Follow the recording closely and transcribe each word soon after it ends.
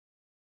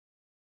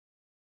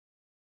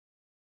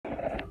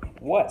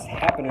What's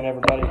happening,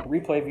 everybody?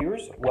 Replay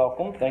viewers,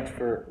 welcome. Thanks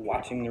for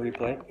watching the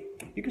replay.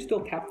 You can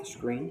still tap the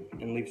screen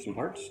and leave some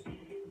hearts.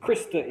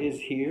 Krista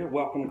is here.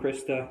 Welcome,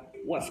 Krista.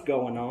 What's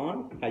going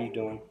on? How you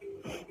doing?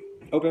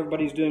 Hope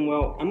everybody's doing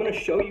well. I'm going to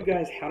show you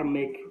guys how to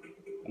make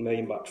 $1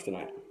 million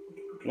tonight.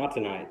 Not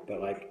tonight,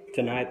 but like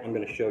tonight I'm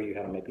going to show you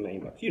how to make $1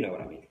 million. You know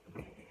what I mean.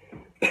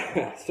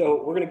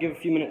 So we're going to give a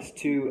few minutes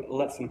to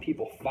let some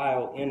people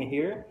file in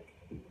here.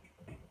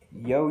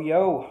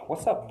 Yo,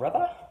 what's up,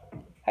 brother?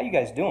 How you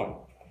guys doing?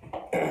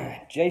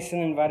 Jason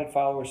invited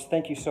followers.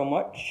 Thank you so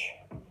much.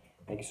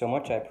 Thank you so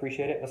much. I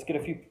appreciate it. Let's get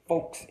a few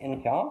folks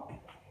in here.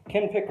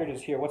 Ken Pickard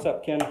is here. What's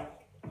up, Ken? I'm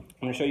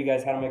going to show you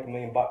guys how to make $1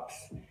 million.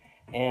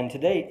 And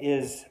today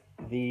is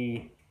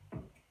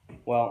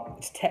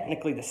it's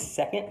technically the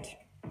second.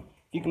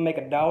 If you can make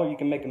 $1, you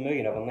can make $1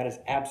 million of them. That is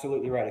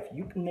absolutely right. If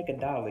you can make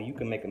 $1, you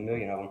can make $1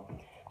 million of them.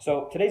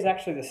 So today's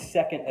actually the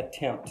second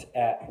attempt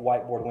at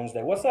Whiteboard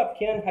Wednesday. What's up,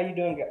 Ken? How you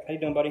doing? How you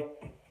doing, buddy?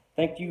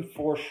 Thank you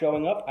for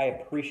showing up. I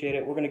appreciate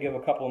it. We're going to give a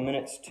couple of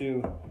minutes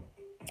to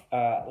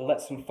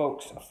let some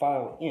folks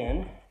file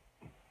in.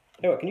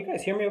 Anyway, can you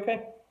guys hear me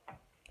okay?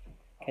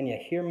 Can you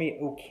hear me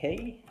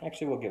okay?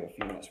 Actually, we'll give a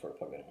few minutes for a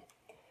plug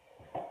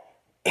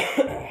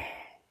in.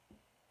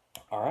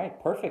 All right,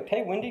 perfect.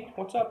 Hey, Wendy,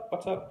 what's up?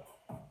 What's up?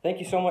 Thank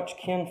you so much,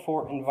 Ken,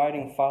 for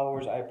inviting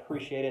followers. I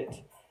appreciate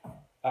it.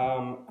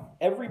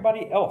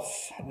 Everybody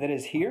else that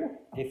is here,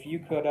 if you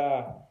could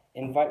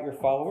invite your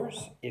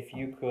followers, if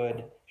you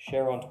could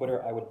share on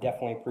Twitter, I would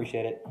definitely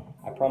appreciate it.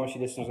 I promise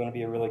you this one's going to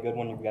be a really good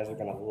one. You guys are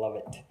going to love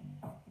it.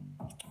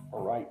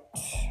 All right,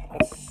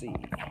 let's see.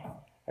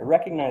 I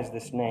recognize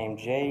this name,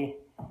 Jay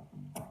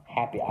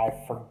Happy. I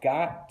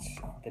forgot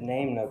the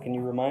name, though. Can you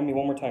remind me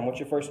one more time?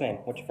 What's your first name?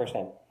 What's your first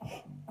name?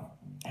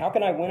 How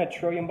can I win $1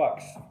 trillion?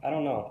 I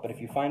don't know, but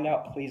if you find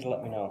out, please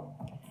let me know.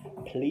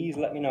 Please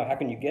let me know. How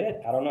can you get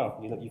it? I don't know.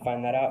 You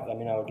find that out, let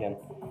me know again.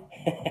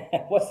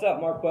 What's up,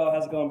 Markwell?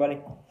 How's it going, buddy?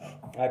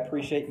 I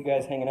appreciate you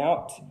guys hanging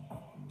out.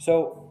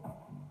 So,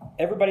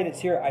 everybody that's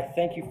here, I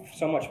thank you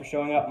so much for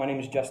showing up. My name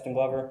is Justin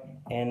Glover,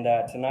 and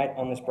tonight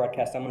on this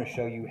broadcast, I'm going to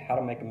show you how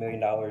to make $1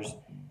 million. I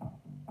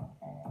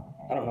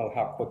don't know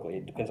how quickly.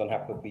 It depends on how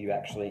quickly you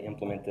actually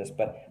implement this,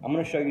 but I'm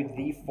going to show you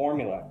the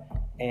formula,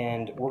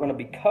 and we're going to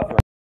be covering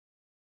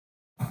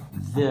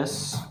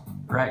this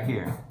right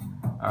here.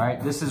 All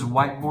right, this is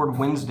Whiteboard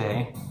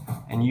Wednesday,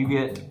 and you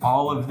get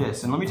all of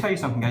this. And let me tell you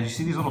something, guys. You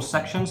see these little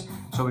sections?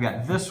 So we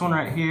got this one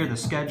right here, the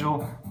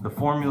schedule, the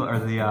formula, or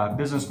the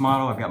business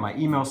model. I've got my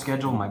email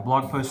schedule, my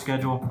blog post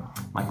schedule,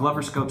 my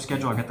Glover Scope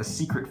schedule. I've got the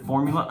secret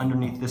formula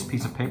underneath this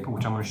piece of paper,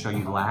 which I'm going to show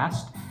you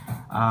last.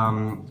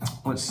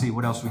 Let's see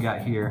what else we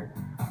got here.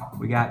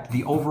 We got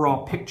the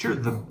overall picture,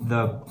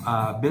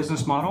 the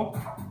business model.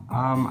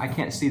 I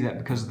can't see that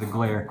because of the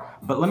glare.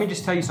 But let me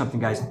just tell you something,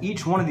 guys.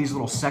 Each one of these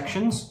little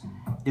sections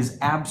is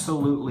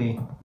absolutely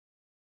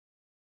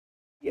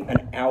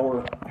an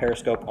hour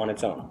Periscope on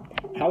its own.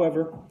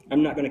 However,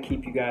 I'm not going to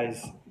keep you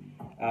guys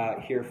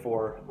here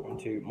for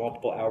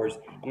multiple hours.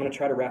 I'm going to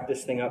try to wrap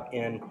this thing up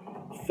in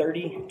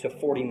 30 to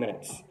 40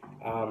 minutes.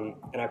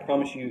 And I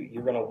promise you,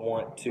 you're going to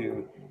want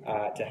to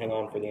hang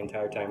on for the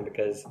entire time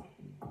because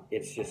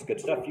it's just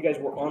good stuff. If you guys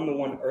were on the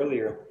one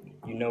earlier,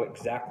 you know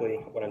exactly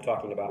what I'm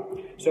talking about.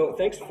 So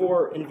thanks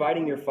for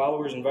inviting your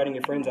followers, inviting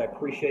your friends. I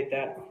appreciate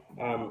that.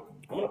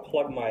 I'm going to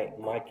plug my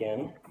mic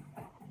in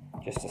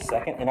just a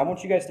second, and I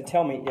want you guys to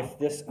tell me if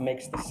this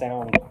makes the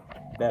sound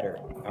better.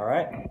 All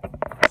right?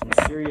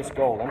 Some serious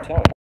gold, I'm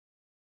telling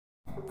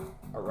you.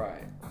 All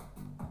right.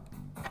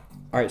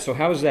 All right, so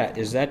how is that?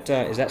 Is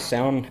that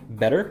sound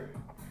better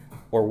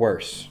or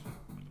worse?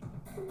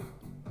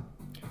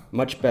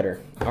 Much better.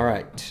 All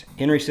right.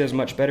 Henry says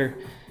much better.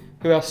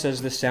 Who else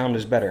says this sound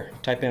is better?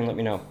 Type in, let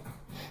me know.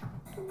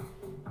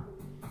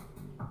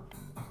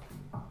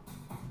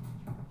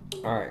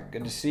 All right,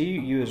 good to see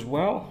you as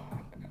well.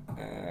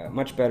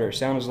 Much better.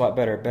 Sound is a lot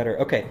better. Better.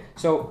 Okay,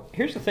 so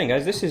here's the thing,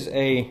 guys. This is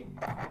a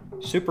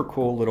super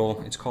cool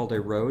little, it's called a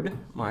Rode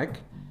mic.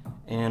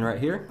 And right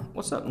here,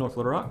 what's up, North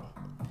Little Rock?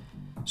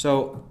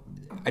 So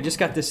I just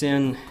got this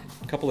in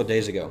a couple of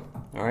days ago,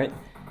 all right?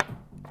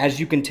 As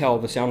you can tell,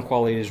 the sound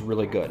quality is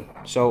really good.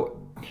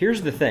 So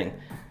here's the thing.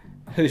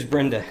 Who's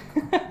Brenda?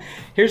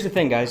 Here's the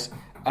thing, guys.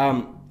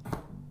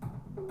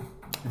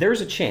 There's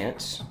a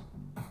chance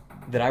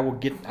that I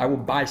will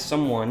buy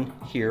someone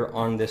here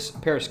on this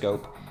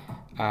Periscope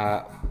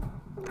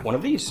one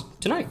of these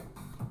tonight.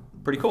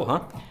 Pretty cool,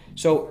 huh?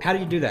 So how do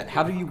you do that?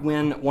 How do you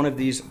win one of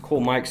these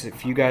cool mics?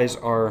 If you guys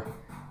are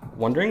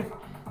wondering,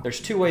 there's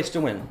two ways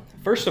to win.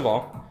 First of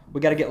all, we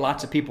got to get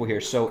lots of people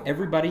here. So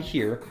everybody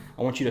here,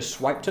 I want you to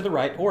swipe to the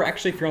right, or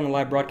actually if you're on the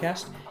live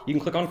broadcast, you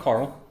can click on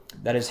Carl.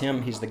 That is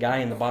him. He's the guy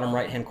in the bottom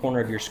right-hand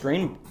corner of your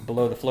screen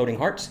below the floating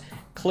hearts.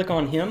 Click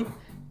on him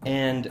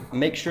and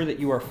make sure that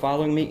you are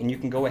following me, and you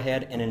can go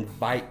ahead and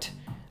invite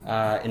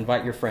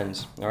your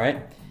friends, all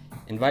right?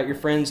 Invite your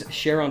friends,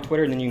 share on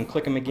Twitter, and then you can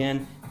click them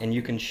again, and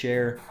you can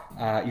share,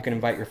 you can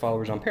invite your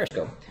followers on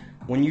Periscope.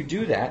 When you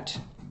do that,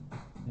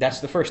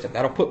 that's the first step.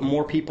 That'll put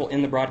more people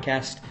in the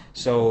broadcast,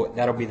 so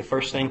that'll be the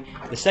first thing.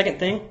 The second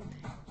thing,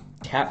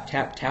 tap,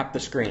 tap, tap the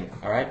screen,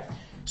 all right?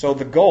 So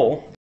the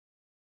goal,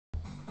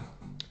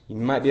 you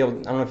might be able,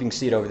 I don't know if you can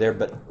see it over there,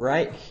 but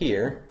right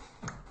here,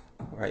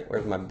 all right,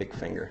 where's my big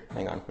finger?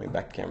 Hang on, let me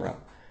back the camera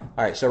up.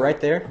 All right, so right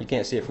there, you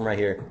can't see it from right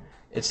here.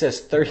 It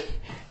says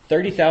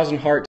 30,000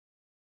 hearts.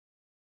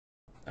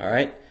 All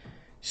right,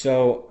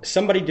 so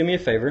somebody do me a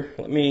favor.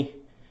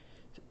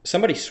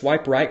 Somebody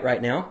swipe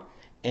right now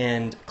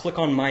and click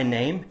on my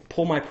name,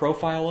 pull my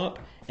profile up,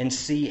 and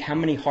see how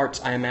many hearts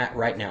I am at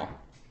right now.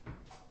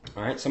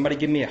 All right, somebody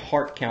give me a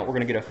heart count. We're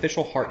going to get an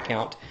official heart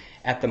count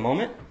at the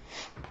moment.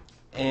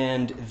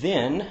 And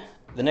then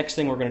the next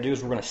thing we're going to do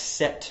is we're going to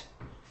set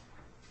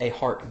a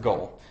heart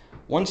goal.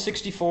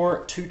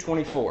 164,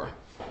 224.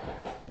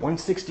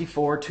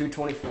 164,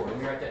 224. Let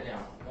me write that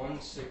down.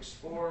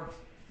 164,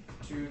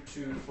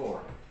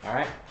 224. All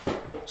right?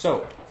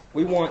 So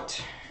we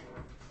want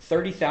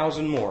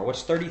 30,000 more.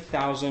 What's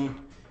 30,000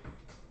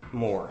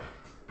 more?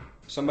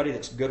 Somebody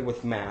that's good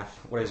with math.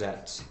 What is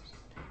that?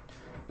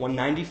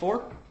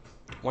 194?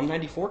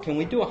 194? Can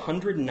we do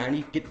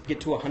 190?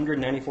 Get to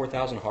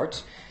 194,000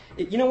 hearts?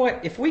 You know what?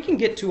 If we can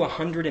get to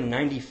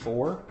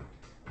 194,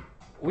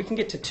 we can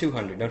get to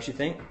 200, don't you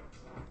think?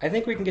 I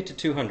think we can get to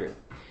 200.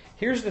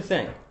 Here's the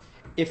thing.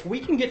 If we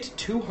can get to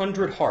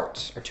 200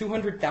 hearts, or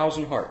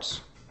 200,000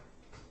 hearts,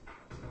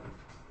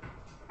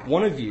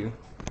 one of you,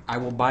 I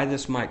will buy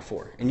this mic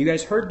for. And you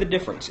guys heard the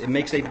difference. It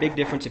makes a big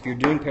difference if you're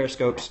doing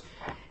Periscopes.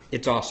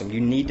 It's awesome.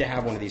 You need to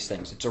have one of these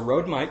things. It's a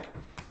Rode mic.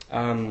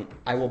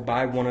 I will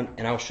buy one,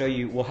 and I'll show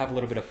you. We'll have a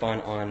little bit of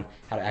fun on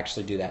how to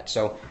actually do that.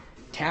 So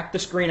tap the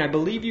screen. I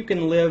believe you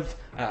can leave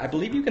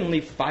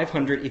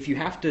 500 if you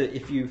have to.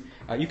 If you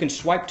you can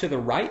swipe to the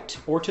right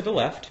or to the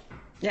left.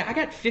 Yeah, I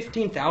got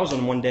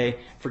 15,000 one day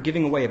for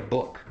giving away a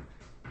book.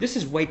 This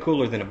is way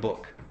cooler than a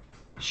book.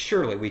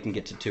 Surely we can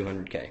get to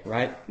 200K,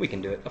 right? We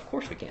can do it. Of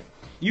course we can.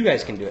 You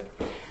guys can do it.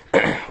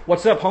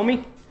 What's up,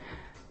 homie?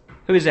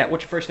 Who is that?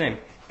 What's your first name?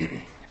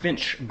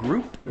 Finch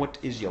Group. What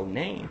is your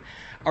name?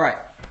 All right.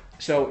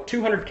 So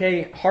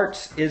 200K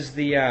hearts is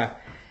the.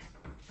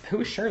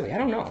 Who is Shirley? I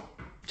don't know.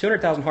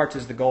 200,000 hearts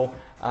is the goal.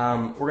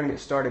 We're going to get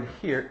started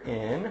here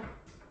in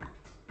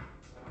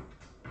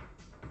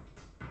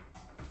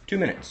 2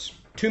 minutes.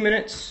 2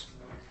 minutes.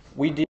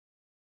 We did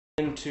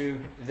into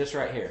this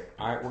right here.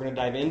 All right, we're going to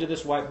dive into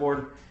this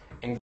whiteboard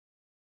and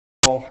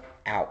go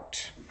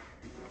out.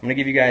 I'm going to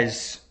give you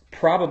guys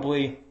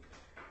probably,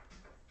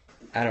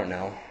 I don't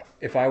know,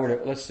 if I were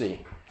to, let's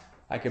see,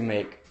 I can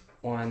make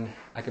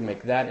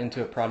that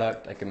into a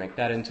product, I can make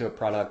that into a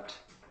product.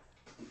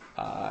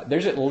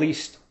 There's at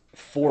least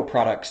 4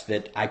 products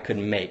that I could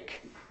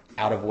make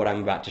out of what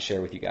I'm about to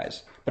share with you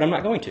guys. But I'm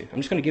not going to. I'm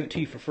just going to give it to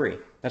you for free.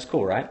 That's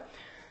cool, right?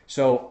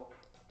 So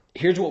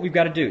here's what we've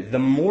got to do. The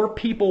more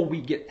people we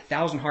get,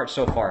 1,000 hearts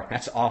so far.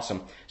 That's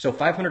awesome. So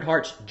 500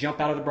 hearts, jump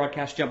out of the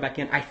broadcast, jump back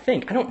in. I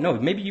don't know.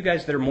 Maybe you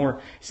guys that are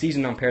more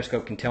seasoned on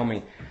Periscope can tell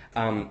me.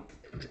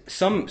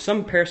 Some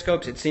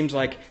Periscopes, it seems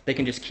like they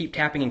can just keep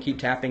tapping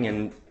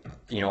and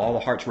all the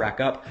hearts rack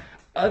up.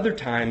 Other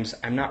times,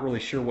 I'm not really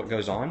sure what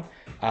goes on.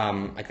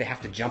 Like they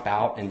have to jump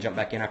out and jump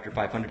back in after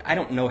 500. I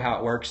don't know how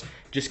it works.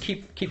 Just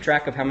keep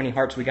track of how many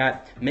hearts we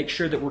got. Make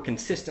sure that we're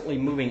consistently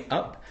moving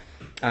up.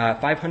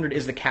 500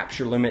 is the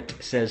capture limit,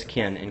 says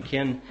Ken. And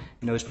Ken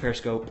knows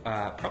Periscope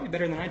probably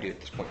better than I do at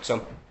this point.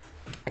 So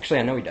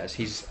actually, I know he does.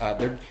 He's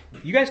there.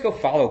 You guys go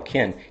follow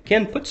Ken.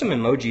 Ken, put some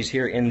emojis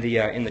here in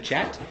the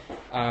chat.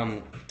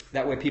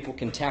 That way people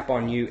can tap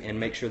on you and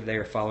make sure they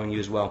are following you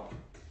as well.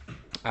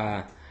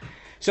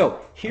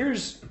 So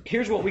here's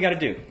what we got to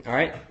do. All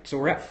right. So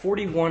we're at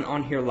 41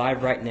 on here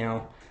live right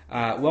now.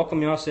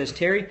 Welcome y'all, says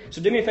Terry.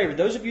 So do me a favor.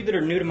 Those of you that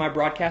are new to my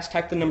broadcast,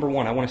 type the number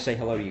 1. I want to say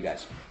hello to you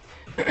guys.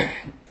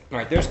 All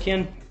right. There's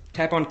Ken.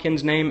 Tap on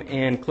Ken's name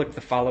and click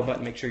the follow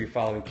button. Make sure you're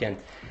following Ken.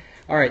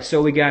 All right.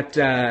 So we got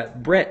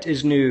Brett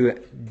is new.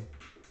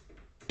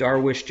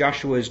 Darwish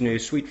Joshua is new.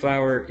 Sweet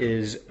Flower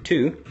is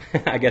 2.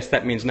 I guess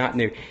that means not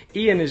new.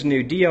 Ian is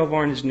new. DL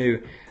Varn is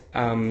new.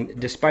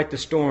 Despite the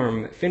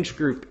Storm. Finch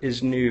Group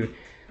is new.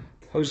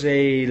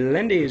 Jose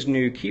Lende is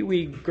new.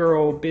 Kiwi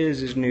Girl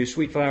Biz is new.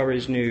 Sweet Flower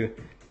is new.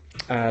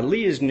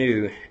 Lee is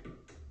new.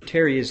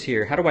 Terry is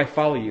here. How do I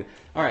follow you?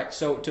 All right,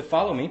 so to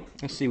follow me,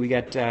 let's see. We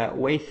got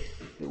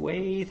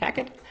Waith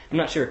Hackett. I'm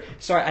not sure.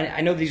 Sorry,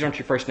 I know these aren't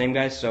your first name,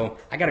 guys, so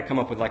I got to come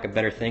up with like a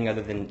better thing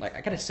other than like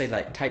I got to say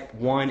like type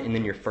 1 and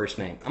then your first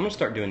name. I'm gonna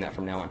start doing that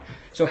from now on.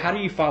 So how do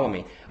you follow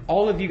me?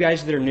 All of you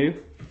guys that are new,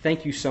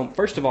 thank you so.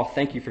 First of all,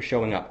 thank you for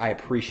showing up. I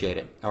appreciate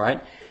it. All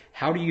right.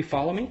 How do you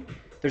follow me?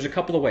 There's a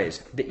couple of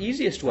ways. The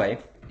easiest way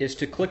is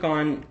to click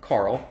on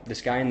Carl,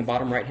 this guy in the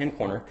bottom right-hand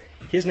corner.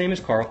 His name is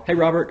Carl. Hey,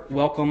 Robert,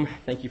 welcome.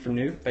 Thank you for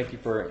new. Thank you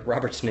for,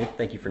 Robert's new.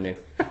 Thank you for new.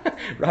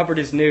 Robert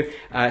is new.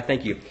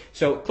 Thank you.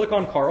 So click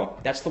on Carl.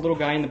 That's the little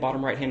guy in the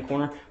bottom right-hand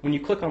corner. When you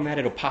click on that,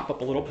 it'll pop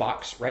up a little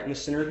box right in the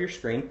center of your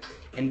screen.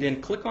 And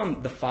then click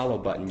on the follow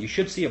button. You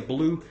should see a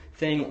blue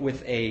thing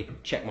with a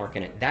check mark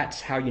in it. That's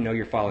how you know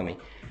you're following me.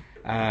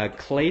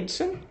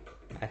 Cladeson,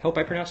 I hope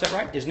I pronounced that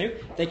right, is new.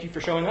 Thank you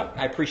for showing up.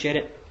 I appreciate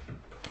it.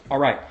 All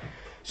right,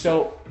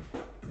 so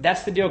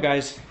that's the deal,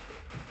 guys.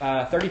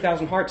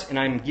 30,000 hearts, and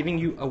I'm giving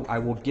you, I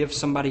will give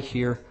somebody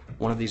here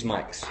one of these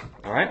mics.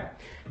 All right?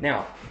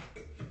 Now,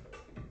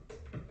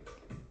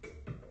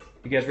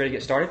 you guys ready to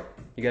get started?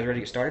 You guys ready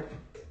to get started?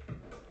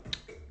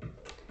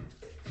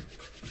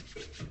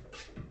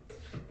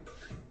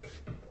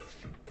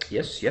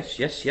 Yes, yes,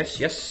 yes, yes,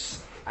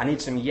 yes. I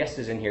need some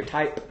yeses in here.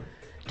 Type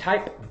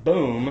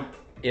boom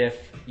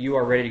if you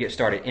are ready to get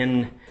started.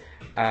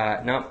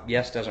 No,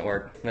 yes doesn't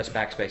work. Let's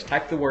backspace.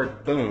 Type the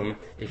word boom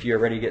if you're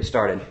ready to get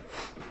started.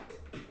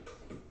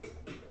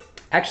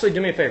 Actually,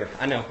 do me a favor.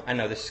 I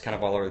know this is kind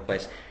of all over the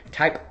place.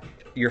 Type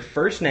your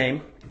first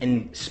name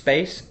and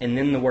space and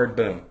then the word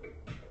boom.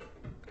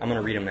 I'm going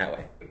to read them that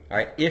way. All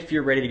right, if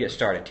you're ready to get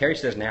started. Terry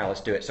says now, let's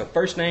do it. So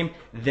first name,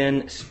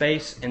 then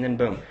space, and then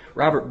boom.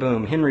 Robert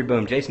Boom, Henry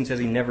Boom. Jason says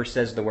he never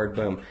says the word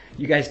boom.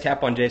 You guys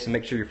tap on Jason,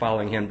 make sure you're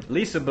following him.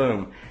 Lisa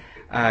Boom,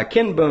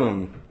 Ken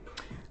Boom.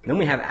 Then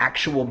we have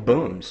actual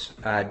booms.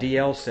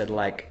 DL said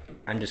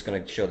I'm just going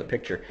to show the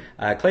picture.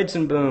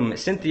 Clayton Boom,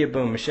 Cynthia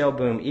Boom, Michelle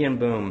Boom, Ian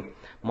Boom.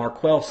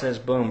 Marquell says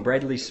boom.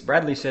 Bradley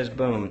says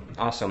boom.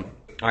 Awesome.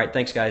 All right,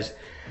 thanks guys.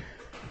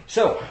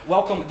 So,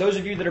 welcome. Those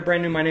of you that are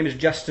brand new, my name is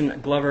Justin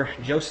Glover.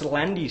 Joe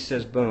Solandi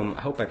says boom.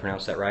 I hope I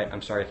pronounced that right.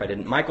 I'm sorry if I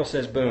didn't. Michael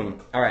says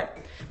boom. All right.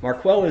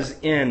 Marquell is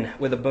in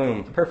with a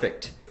boom.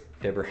 Perfect.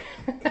 Fibber.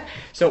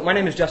 So, my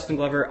name is Justin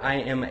Glover. I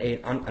am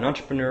an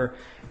entrepreneur,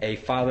 a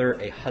father,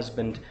 a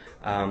husband,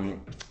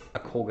 a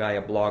cool guy,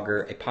 a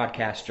blogger, a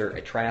podcaster,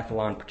 a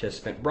triathlon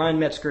participant. Brian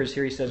Metzger is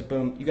here. He says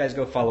boom. You guys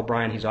go follow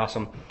Brian. He's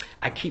awesome.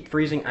 I keep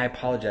freezing. I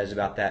apologize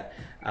about that.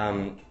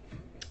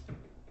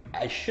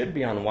 I should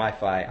be on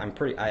Wi-Fi.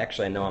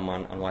 I know I'm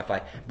on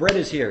Wi-Fi. Brett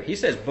is here. He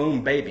says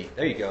boom baby.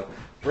 There you go.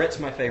 Brett's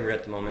my favorite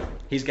at the moment.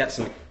 He's got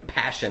some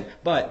passion,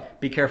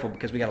 but be careful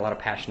because we got a lot of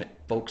passionate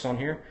folks on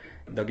here.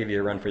 They'll give you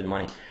a run for the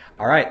money.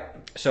 All right.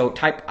 So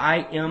type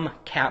IM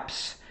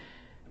caps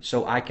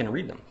so I can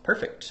read them.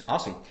 Perfect.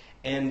 Awesome.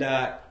 And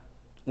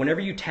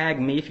whenever you tag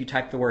me, if you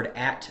type the word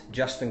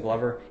 @Justin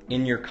Glover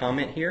in your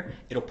comment here,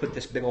 it'll put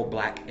this big old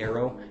black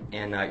arrow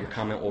and your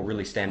comment will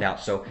really stand out.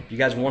 So if you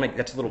guys want to,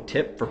 that's a little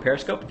tip for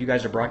Periscope. If you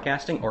guys are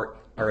broadcasting or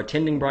are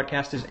attending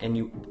broadcasts and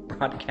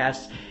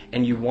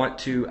you want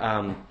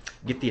to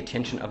get the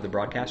attention of the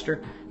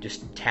broadcaster,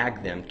 just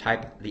tag them,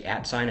 type the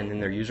 @ and then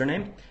their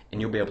username,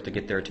 and you'll be able to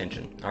get their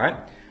attention. All right?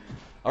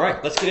 All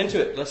right, let's get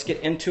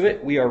into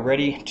it. We are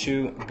ready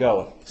to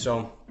go.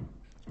 So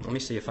let me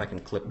see if I can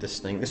clip this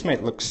thing. This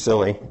might look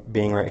silly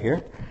being right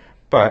here,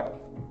 but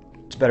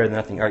it's better than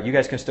nothing. All right, you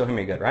guys can still hear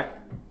me good, right?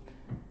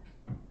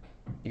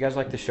 You guys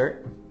like the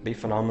shirt? Be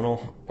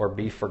phenomenal or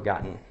be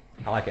forgotten.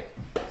 I like it.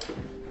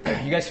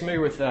 You guys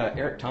familiar with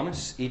Eric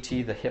Thomas,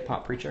 E.T. the hip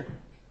hop preacher?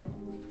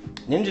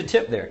 Ninja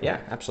tip there. Yeah,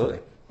 absolutely.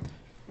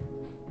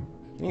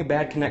 Getting a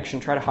bad connection,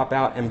 try to hop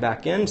out and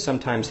back in.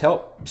 Sometimes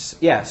helps.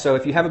 Yeah, so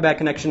if you have a bad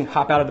connection,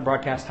 hop out of the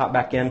broadcast, hop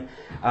back in.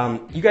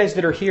 You guys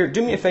that are here,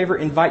 do me a favor,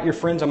 invite your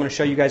friends. I'm going to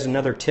show you guys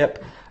another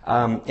tip.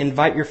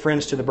 Invite your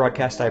friends to the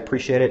broadcast. I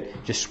appreciate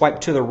it. Just swipe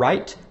to the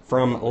right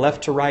from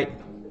left to right,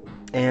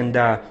 and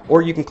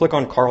or you can click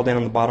on Carl down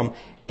on the bottom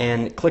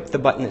and click the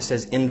button that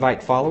says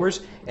invite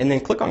followers, and then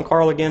click on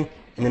Carl again,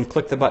 and then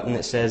click the button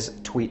that says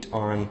tweet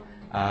on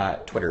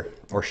Twitter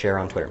or share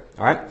on Twitter.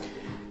 All right?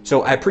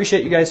 So I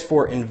appreciate you guys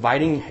for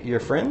inviting your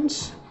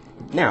friends.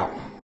 Now,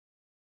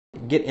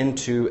 get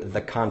into the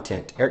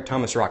content. Eric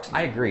Thomas rocks.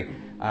 I agree.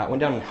 Went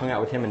down and hung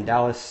out with him in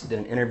Dallas, did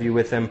an interview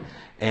with him,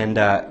 and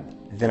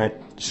then as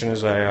soon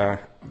as I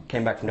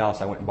came back from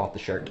Dallas, I went and bought the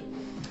shirt.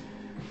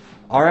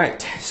 All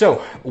right, so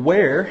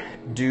where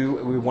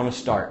do we want to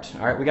start?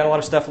 All right, we got a lot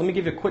of stuff. Let me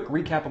give you a quick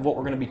recap of what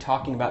we're going to be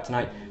talking about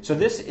tonight. So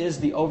this is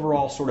the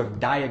overall sort of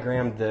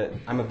diagram.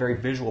 I'm a very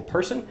visual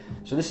person,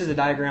 so this is a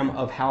diagram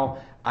of how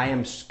I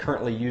am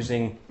currently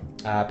using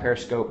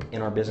Periscope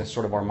in our business,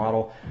 sort of our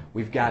model.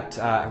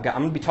 I'm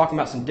going to be talking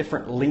about some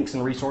different links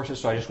and resources,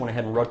 so I just went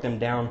ahead and wrote them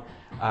down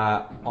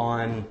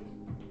on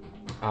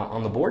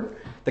the board.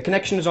 The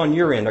connection is on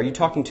your end. Are you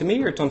talking to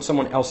me or it's on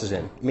someone else's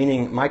end?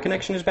 Meaning my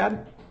connection is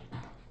bad?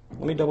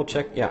 Let me double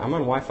check. Yeah, I'm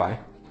on Wi-Fi.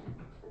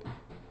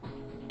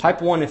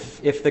 Type 1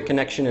 if the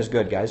connection is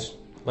good, guys.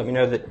 Let me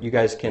know that you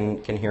guys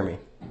can hear me.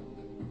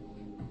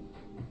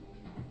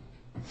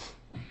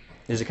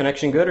 Is the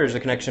connection good or is the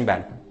connection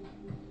bad?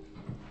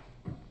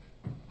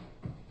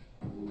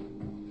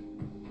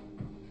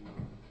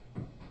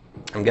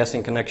 I'm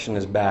guessing connection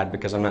is bad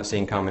because I'm not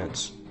seeing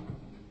comments.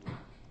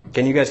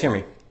 Can you guys hear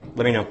me?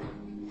 Let me know.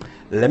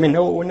 Let me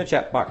know in the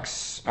chat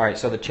box. All right,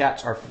 so the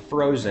chats are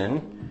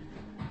frozen.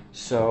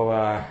 So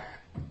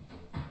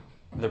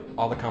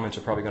all the comments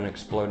are probably going to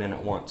explode in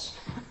at once.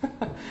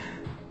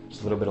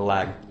 Just a little bit of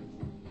lag.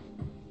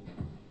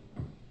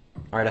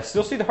 All right, I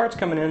still see the hearts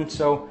coming in,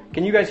 so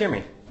can you guys hear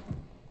me?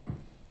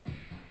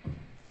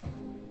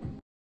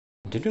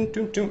 Hey,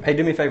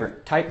 do me a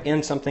favor. Type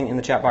in something in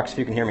the chat box if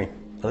you can hear me.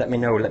 Let me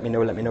know, let me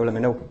know, let me know, let me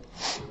know.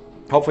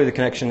 Hopefully the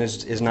connection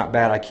is not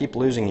bad. I keep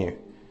losing you.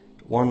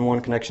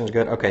 1-1 connection is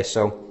good. Okay,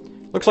 so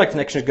looks like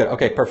connection is good.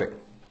 Okay, perfect.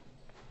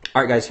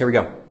 All right, guys, here we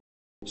go.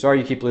 Sorry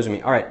you keep losing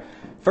me. All right,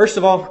 First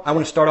of all, I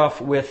want to start off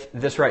with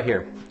this right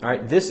here. All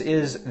right, this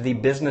is the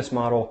business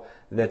model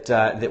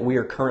that we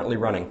are currently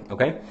running.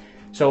 Okay,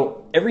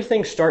 so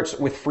everything starts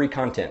with free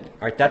content.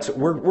 All right,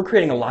 we're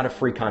creating a lot of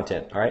free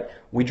content. All right,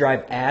 we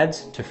drive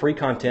ads to free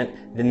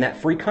content, then that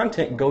free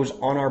content goes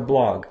on our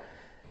blog.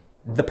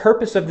 The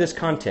purpose of this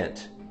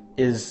content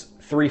is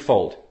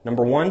threefold.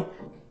 Number one,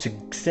 to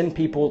send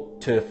people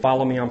to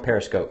follow me on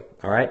Periscope.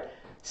 All right,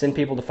 send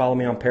people to follow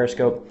me on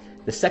Periscope.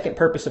 The second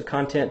purpose of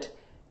content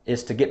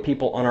is to get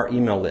people on our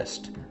email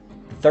list.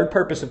 The third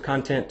purpose of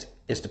content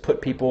is to put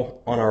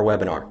people on our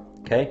webinar.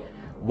 Okay?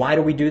 Why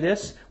do we do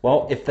this?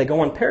 Well, if they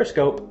go on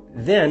Periscope,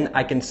 then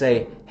I can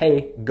say,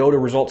 hey, go to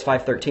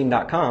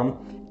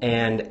results513.com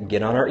and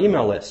get on our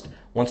email list.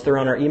 Once they're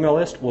on our email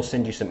list, we'll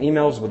send you some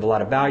emails with a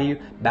lot of value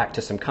back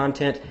to some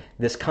content.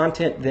 This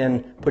content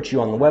then puts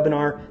you on the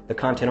webinar. The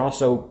content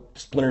also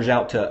splinters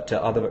out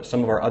to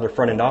some of our other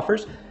front-end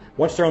offers.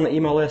 Once they're on the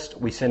email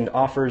list, we send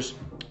offers,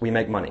 we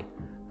make money.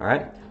 All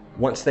right?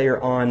 Once they are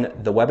on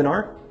the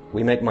webinar,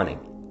 we make money.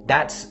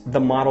 That's the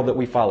model that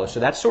we follow. So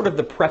that's sort of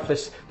the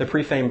preface, the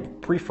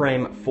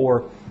pre-frame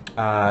for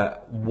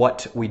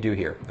what we do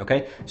here.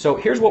 Okay, so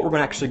here's what we're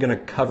actually going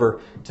to cover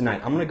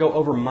tonight. I'm going to go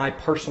over my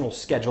personal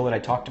schedule that I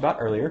talked about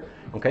earlier.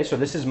 Okay, so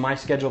this is my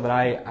schedule that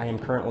I am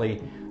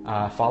currently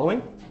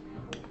following.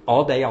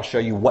 All day I'll show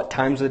you what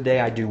times of the day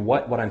I do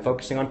what I'm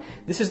focusing on.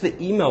 This is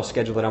the email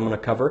schedule that I'm going to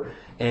cover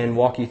and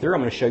walk you through. I'm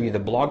going to show you the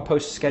blog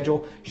post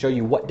schedule, show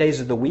you what days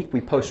of the week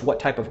we post what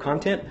type of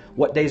content,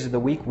 what days of the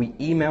week we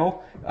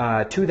email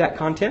to that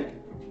content.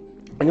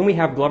 And then we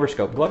have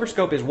Gloverscope.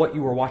 Gloverscope is what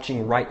you are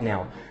watching right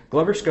now.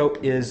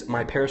 Gloverscope is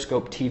my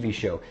Periscope TV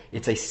show.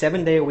 It's a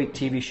 7-day-a-week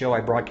TV show I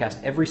broadcast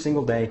every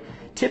single day.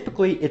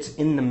 Typically, it's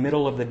in the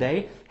middle of the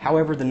day.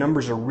 However, the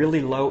numbers are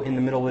really low in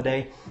the middle of the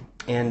day,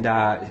 and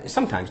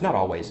sometimes, not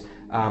always.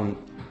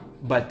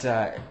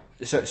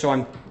 So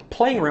I'm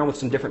playing around with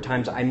some different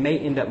times. I may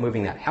end up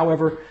moving that.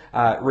 However,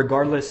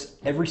 regardless,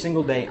 every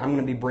single day I'm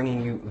going to be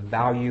bringing you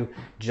value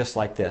just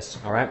like this.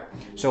 All right.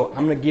 So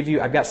I'm going to give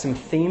you. I've got some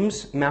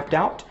themes mapped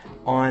out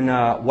on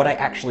what I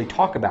actually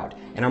talk about,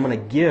 and I'm going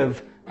to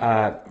give.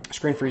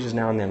 Screen freezes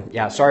now and then.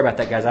 Yeah, sorry about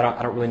that, guys.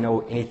 I don't really know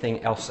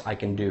anything else I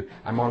can do.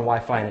 I'm on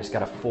Wi-Fi and it's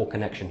got a full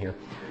connection here.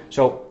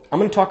 So I'm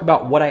going to talk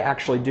about what I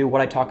actually do,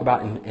 what I talk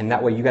about, and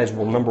that way you guys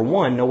will, number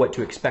one, know what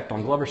to expect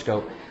on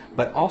Gloverscope.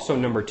 But also,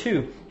 number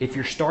two, if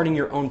you're starting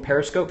your own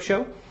Periscope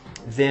show,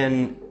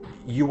 then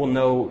you will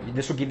know,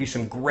 this will give you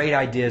some great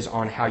ideas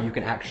on how you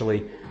can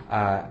actually,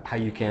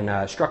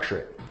 structure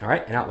it, all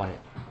right, and outline it.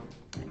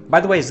 By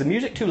the way, is the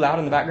music too loud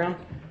in the background?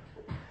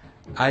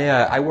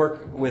 I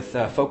work with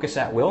Focus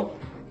at Will.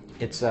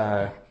 It's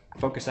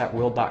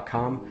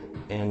focusatwill.com,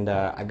 and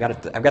I've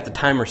got the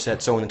timer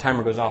set, so when the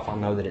timer goes off, I'll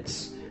know that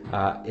it's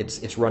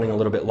running a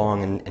little bit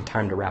long and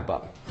time to wrap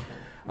up.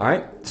 All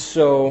right,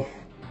 so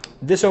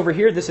this over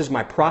here, this is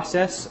my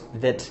process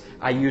that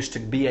I use to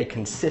be a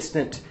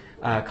consistent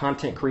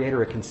content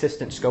creator, a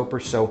consistent scoper.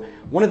 So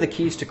one of the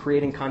keys to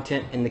creating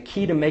content and the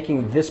key to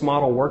making this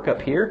model work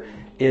up here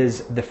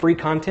is the free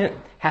content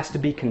has to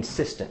be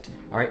consistent.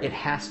 All right, it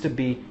has to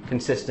be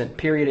consistent.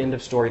 Period. End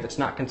of story. If it's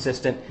not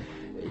consistent,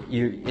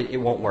 it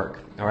won't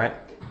work. All right.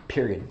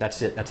 Period.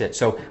 That's it. That's it.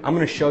 So I'm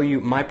going to show you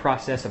my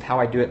process of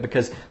how I do it,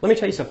 because let me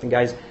tell you something,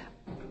 guys.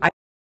 I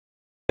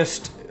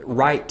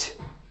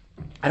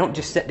don't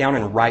just sit down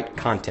and write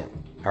content.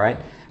 All right.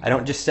 I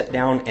don't just sit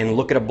down and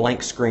look at a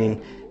blank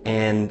screen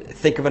and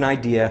think of an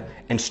idea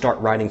and start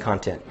writing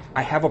content.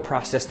 I have a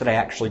process that I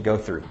actually go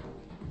through.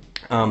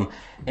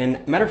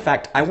 And matter of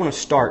fact, I want to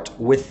start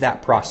with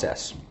that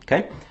process,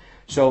 okay?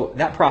 So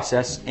that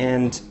process,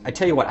 and I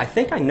tell you what, I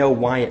think I know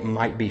why it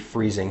might be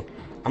freezing.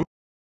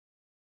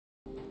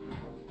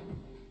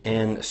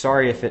 And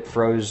sorry if it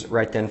froze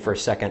right then for a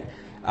second.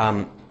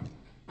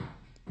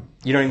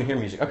 You don't even hear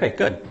music. Okay,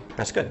 good.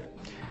 That's good.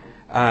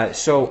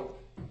 So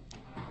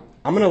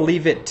I'm going to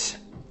leave it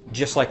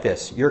just like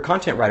this. You're a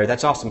content writer.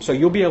 That's awesome. So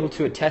you'll be able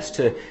to attest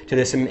to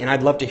this, and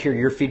I'd love to hear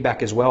your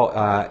feedback as well.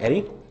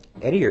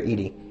 Eddie or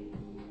Edie?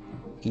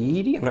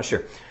 Edie? I'm not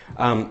sure.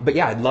 But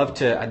yeah, I'd love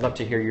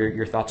to hear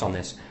your thoughts on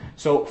this.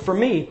 So for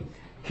me,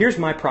 here's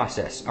my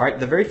process. All right,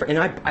 the very first, and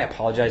I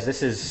apologize.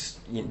 This is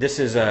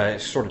a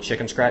sort of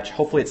chicken scratch.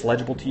 Hopefully it's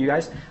legible to you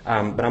guys. But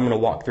I'm going to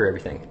walk through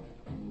everything.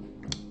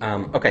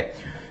 Okay.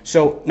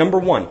 So number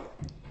one,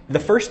 the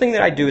first thing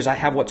that I do is I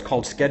have what's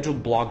called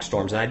scheduled blog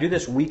storms, and I do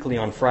this weekly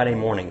on Friday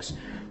mornings.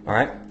 All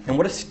right, and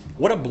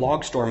what a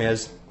blog storm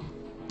is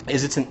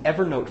it's an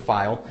Evernote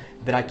file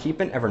that I keep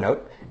in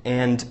Evernote.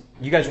 And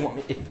you guys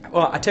want me,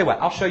 well, I tell you what,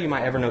 I'll show you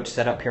my Evernote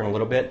setup here in a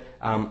little bit.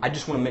 I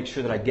just want to make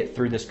sure that I get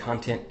through this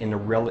content in a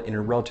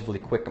relatively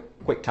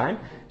quick time.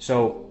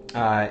 So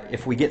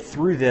if we get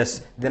through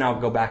this, then I'll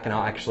go back and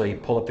I'll actually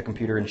pull up the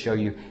computer and show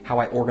you how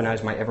I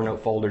organize my Evernote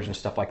folders and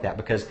stuff like that,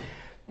 because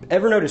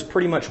Evernote is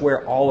pretty much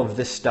where all of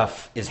this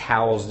stuff is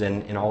housed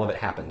and all of it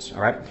happens.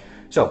 All right.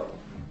 So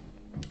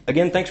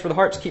again, thanks for the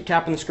hearts. Keep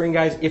tapping the screen,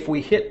 guys. If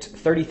we hit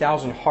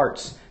 30,000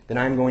 hearts, then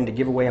I'm going to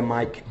give away a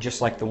mic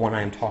just like the one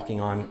I am talking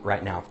on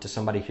right now to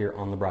somebody here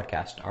on the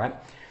broadcast. All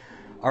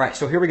right.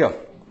 So here we go.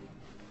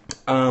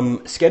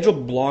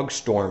 Scheduled blog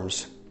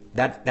storms.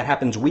 That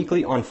happens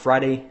weekly on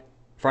Friday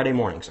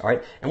mornings, all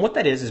right? And what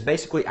that is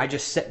basically I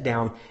just sit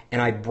down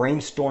and I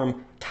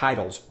brainstorm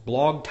titles,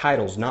 blog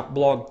titles, not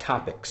blog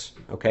topics,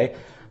 okay?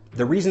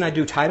 The reason I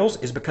do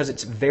titles is because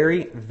it's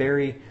very,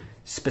 very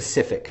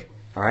specific,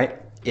 all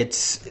right?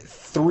 It's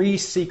 3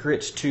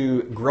 secrets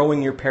to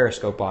growing your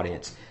Periscope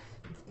audience.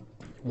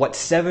 What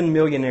 7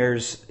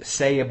 millionaires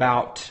say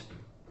about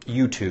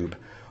YouTube,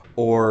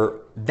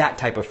 or that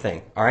type of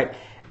thing, all right?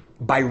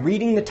 By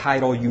reading the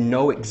title, you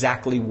know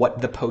exactly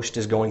what the post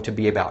is going to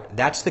be about.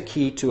 That's the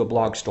key to a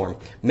blog storm.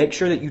 Make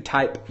sure that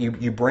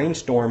you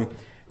brainstorm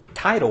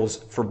titles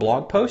for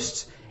blog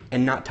posts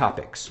and not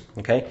topics,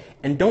 okay?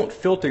 And don't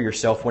filter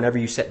yourself whenever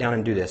you sit down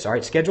and do this, all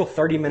right? Schedule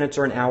 30 minutes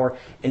or an hour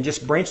and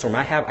just brainstorm.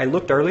 I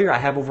looked earlier, I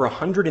have over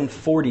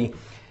 140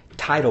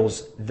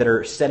 titles that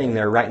are sitting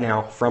there right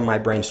now from my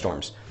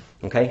brainstorms,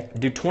 okay?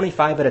 Do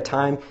 25 at a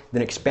time,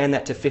 then expand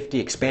that to 50,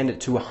 expand it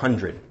to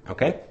 100,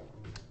 okay?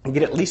 And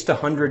get at least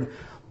 100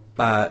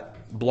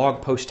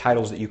 blog post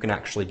titles that you can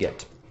actually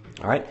get,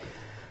 all right?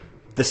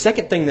 The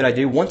second thing that I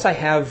do, once I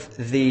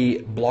have the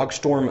blog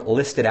storm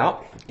listed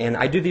out, and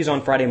I do these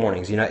on Friday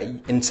mornings,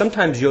 and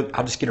sometimes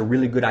I'll just get a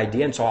really good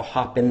idea, and so I'll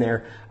hop in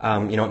there,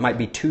 it might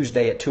be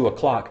Tuesday at 2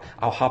 o'clock,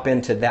 I'll hop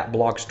into that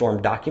blog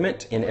storm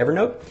document in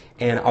Evernote,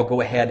 and I'll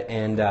go ahead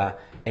and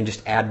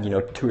just add,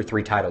 2 or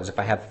 3 titles if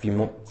I have a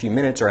few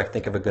minutes or I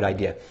think of a good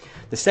idea.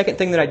 The second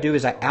thing that I do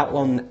is I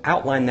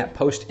outline that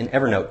post in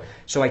Evernote.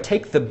 So I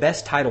take the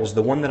best titles,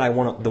 the ones that I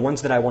want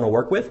to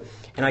work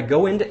with, and I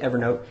go into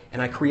Evernote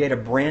and I create a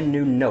brand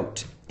new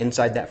note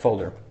inside that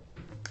folder.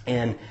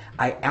 And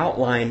I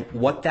outline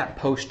what that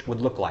post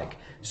would look like.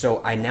 So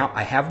I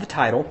have the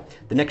title.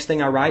 The next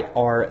thing I write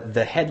are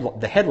the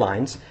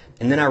headlines,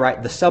 and then I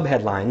write the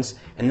subheadlines,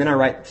 and then I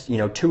write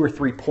 2 or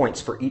 3 points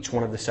for each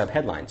one of the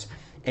subheadlines.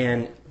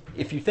 And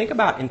if you think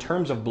about in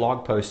terms of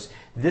blog posts,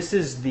 this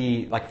is that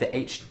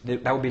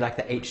would be like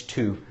the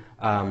H2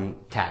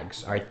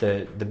 tags, all right?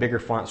 The bigger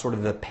font, sort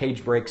of the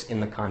page breaks in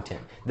the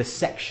content, the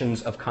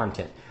sections of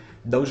content.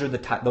 Those are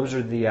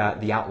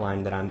the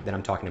outline that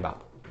I'm talking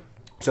about.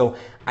 So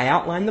I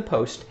outline the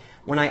post.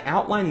 When I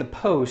outline the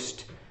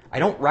post, I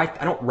don't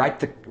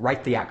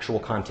write the actual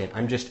content.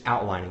 I'm just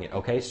outlining it.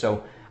 Okay,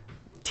 so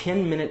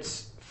 10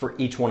 minutes for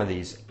each one of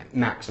these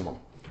maximum.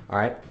 All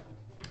right.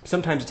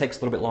 Sometimes it takes a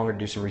little bit longer to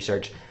do some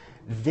research.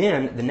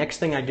 Then the next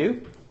thing I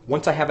do,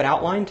 once I have it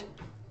outlined,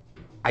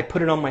 I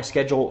put it on my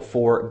schedule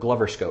for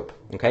Gloverscope,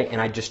 okay?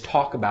 And I just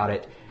talk about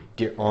it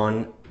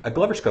on a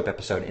Gloverscope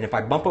episode. And if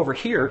I bump over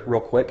here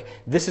real quick,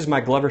 this is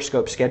my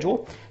Gloverscope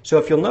schedule. So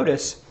if you'll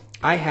notice,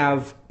 I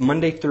have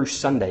Monday through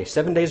Sunday,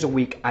 7 days a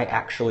week, I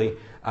actually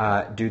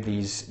do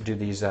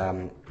these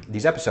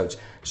episodes.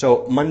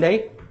 So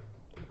Monday,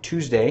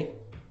 Tuesday,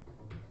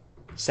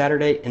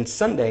 Saturday, and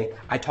Sunday,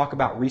 I talk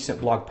about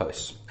recent blog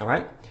posts, all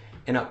right?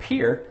 And up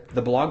here,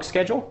 the blog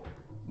schedule,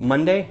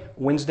 Monday,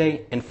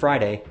 Wednesday, and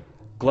Friday,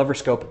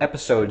 Gloverscope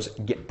episodes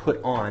get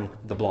put on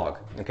the blog,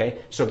 okay?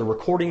 So the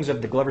recordings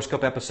of the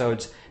Gloverscope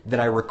episodes that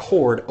I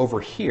record over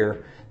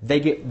here, they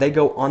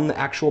go on the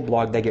actual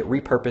blog, they get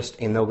repurposed,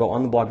 and they'll go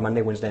on the blog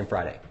Monday, Wednesday, and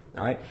Friday,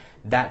 all right?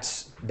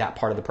 That's that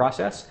part of the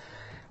process.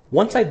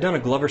 Once I've done a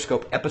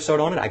Gloverscope episode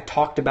on it, I've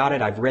talked about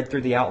it, I've read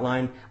through the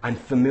outline, I'm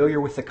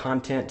familiar with the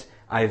content,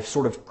 I've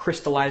sort of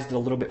crystallized it a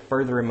little bit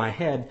further in my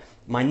head.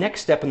 My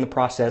next step in the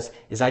process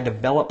is I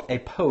develop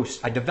that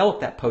post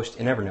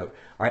in Evernote. All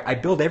right, I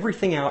build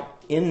everything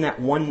out in that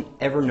one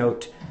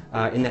Evernote,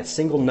 in that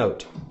single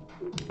note.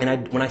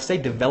 And when I say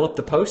develop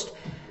the post,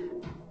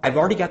 I've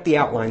already got the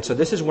outline. So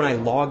this is when I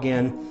log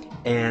in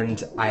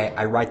and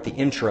I write the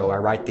intro, I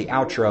write the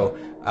outro,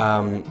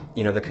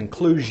 the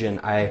conclusion.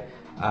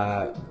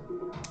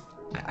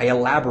 I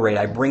elaborate,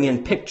 I bring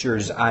in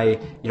pictures, I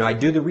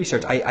do the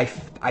research, I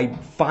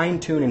fine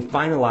tune and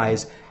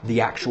finalize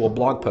the actual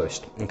blog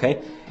post,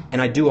 okay? And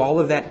I do all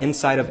of that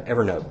inside of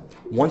Evernote.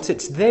 Once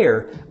it's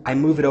there, I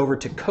move it over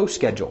to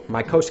CoSchedule,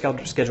 my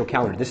CoSchedule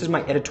calendar. This is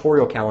my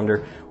editorial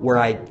calendar where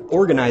I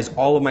organize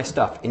all of my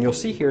stuff. And you'll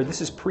see here,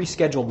 this is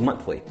pre-scheduled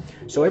monthly.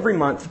 So every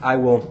month I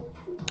will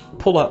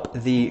pull up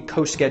the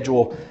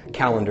CoSchedule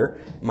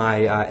calendar,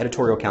 my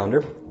editorial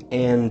calendar,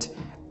 and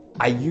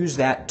I use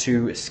that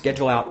to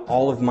schedule out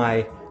all of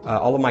my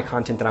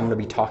content that I'm going to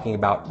be talking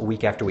about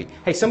week after week.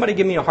 Hey, somebody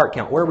give me a heart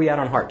count. Where are we at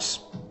on hearts?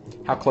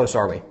 How close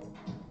are we?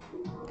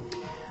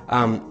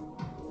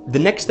 The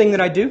next thing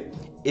that I do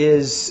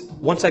is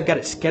once I've got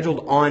it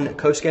scheduled on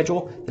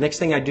CoSchedule, the next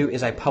thing I do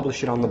is I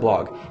publish it on the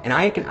blog. And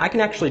I can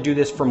actually do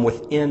this from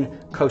within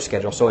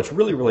CoSchedule, so it's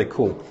really, really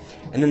cool.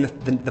 And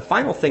then the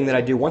final thing that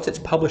I do, once it's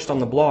published on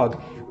the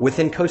blog,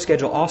 within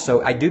CoSchedule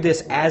also, I do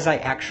this as I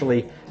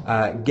actually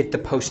get the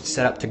post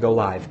set up to go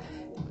live.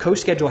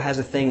 CoSchedule has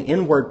a thing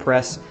in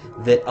WordPress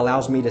that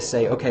allows me to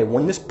say, okay,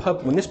 when this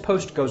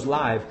post goes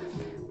live,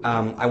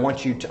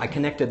 I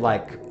connected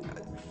like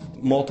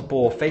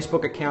multiple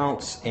Facebook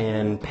accounts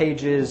and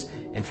pages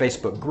and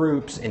Facebook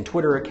groups and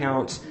Twitter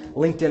accounts,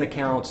 LinkedIn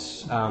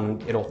accounts.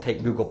 It'll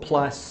take Google+,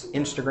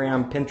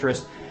 Instagram,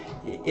 Pinterest.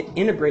 it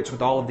integrates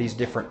with all of these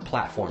different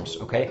platforms,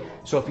 okay?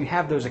 So if you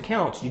have those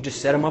accounts, you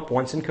just set them up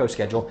once in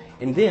CoSchedule,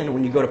 and then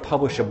when you go to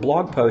publish a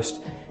blog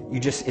post,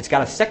 it's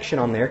got a section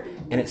on there,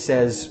 and it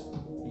says,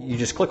 you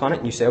just click on it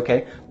and you say,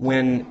 okay,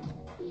 when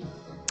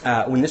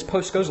this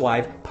post goes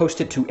live,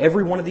 post it to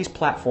every one of these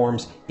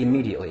platforms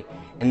immediately.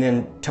 And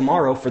then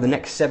tomorrow, for the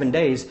next 7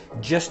 days,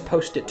 just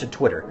post it to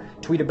Twitter.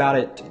 Tweet about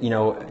it,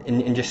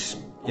 and just,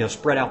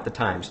 spread out the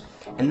times.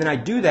 And then I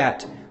do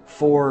that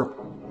for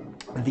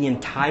the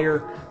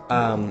entire,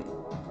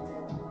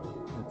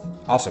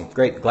 awesome,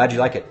 great, glad you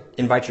like it.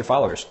 Invite your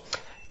followers.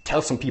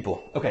 Tell some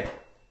people. Okay,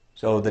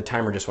 so the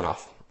timer just went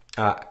off.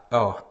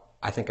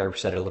 I think I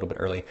said it a little bit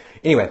early.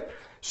 Anyway,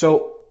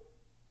 so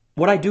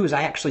what I do is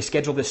I actually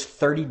schedule this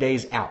 30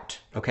 days out,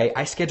 okay?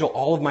 I schedule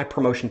all of my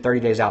promotion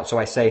 30 days out. So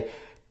I say,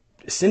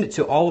 send it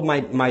to all of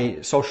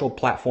my social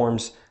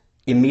platforms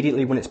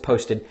immediately when it's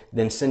posted,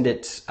 then send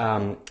it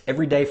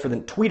every day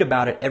tweet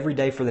about it every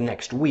day for the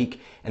next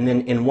week, and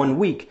then in 1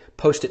 week,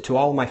 post it to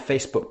all of my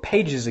Facebook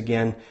pages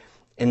again,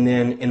 and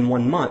then in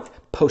 1 month,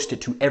 post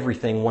it to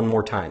everything one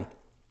more time,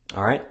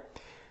 all right?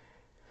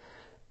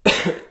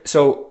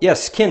 So,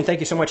 yes, Ken, thank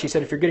you so much. He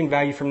said, if you're getting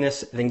value from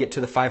this, then get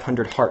to the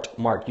 500 heart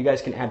mark. You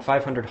guys can add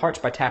 500 hearts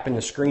by tapping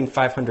the screen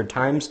 500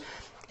 times,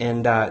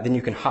 and then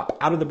you can hop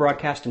out of the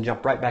broadcast and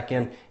jump right back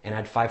in and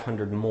add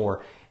 500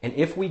 more. And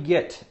if we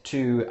get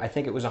to, I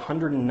think it was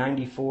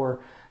 194,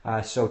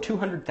 so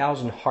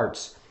 200,000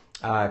 hearts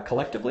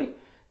collectively,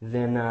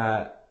 then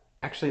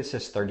actually it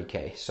says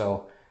 30K.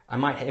 So I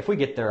might, if we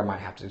get there, I might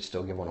have to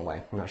still give one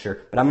away. I'm not sure.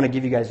 But I'm going to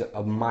give you guys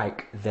a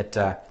mic that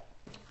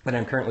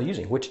I'm currently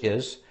using, which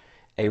is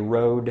a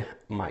Rode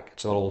mic.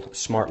 It's a little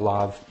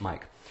SmartLav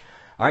mic.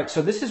 All right,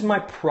 so this is my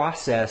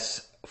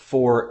process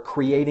for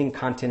creating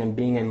content and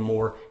being a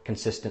more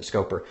consistent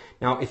scoper.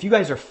 Now, if you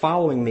guys are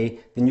following me,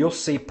 then you'll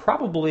see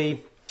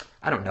probably,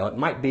 I don't know, it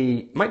might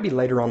be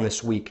later on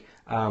this week,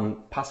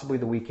 possibly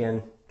the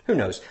weekend, who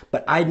knows.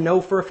 But I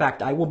know for a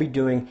fact I will be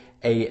doing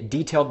a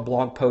detailed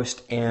blog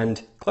post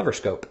and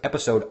Cleverscope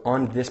episode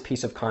on this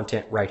piece of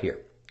content right here.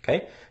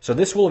 Okay, so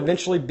this will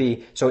eventually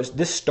be,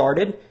 this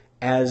started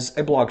as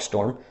a blog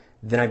storm,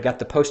 then I've got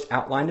the post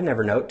outlined in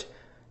Evernote,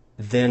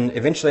 then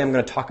eventually I'm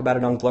going to talk about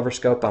it on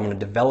Cleverscope, I'm going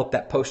to develop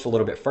that post a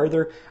little bit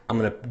further, I'm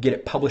going to get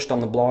it published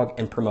on the blog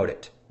and promote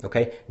it,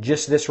 okay?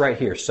 Just this right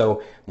here,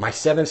 so my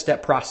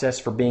 7-step process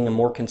for being a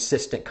more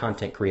consistent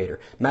content creator.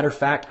 Matter of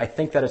fact, I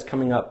think that is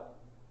coming up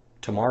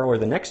tomorrow or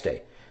the next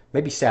day,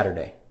 maybe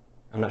Saturday,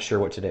 I'm not sure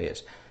what today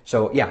is.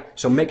 So yeah,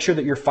 so make sure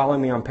that you're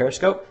following me on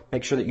Periscope.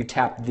 Make sure that you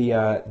tap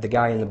the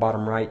guy in the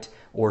bottom right,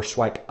 or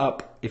swipe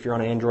up if you're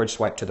on an Android,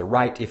 swipe to the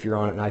right if you're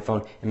on an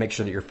iPhone, and make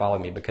sure that you're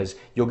following me because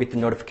you'll get the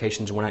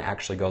notifications when I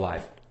actually go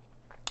live.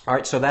 All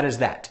right, so that is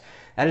that.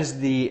 That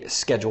is the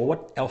schedule.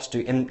 What else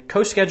in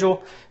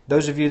CoSchedule,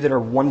 those of you that are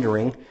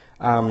wondering,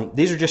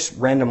 these are just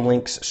random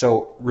links.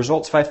 So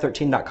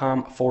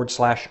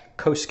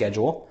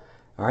results513.com/CoSchedule. All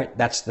right,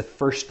 that's the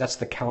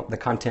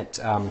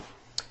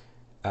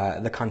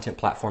content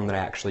platform that I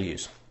actually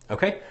use.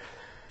 Okay.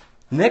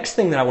 Next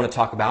thing that I want to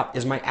talk about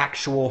is my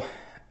actual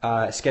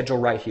schedule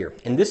right here,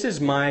 and this is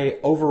my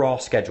overall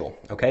schedule.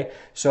 Okay,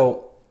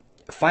 so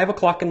 5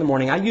 o'clock in the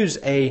morning, I use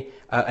an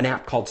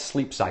app called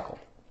Sleep Cycle.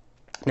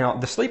 Now,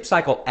 the Sleep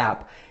Cycle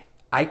app,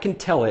 I can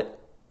tell it,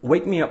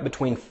 wake me up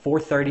between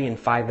 4:30 and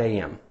 5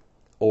 a.m.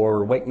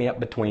 or wake me up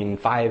between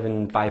 5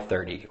 and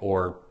 5:30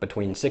 or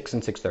between 6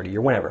 and 6:30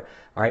 or whenever.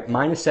 All right,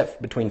 mine is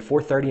set between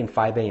 4:30 and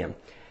 5 a.m.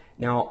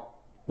 Now,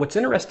 what's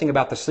interesting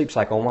about the Sleep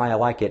Cycle and why I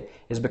like it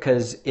is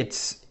because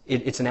it's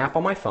an app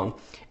on my phone,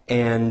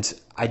 and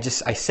I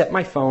set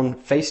my phone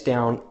face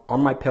down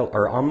on my pillow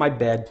or on my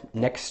bed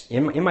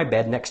in my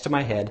bed next to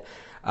my head,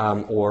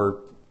 or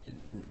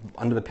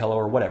under the pillow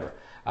or whatever.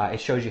 It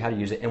shows you how to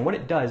use it, and what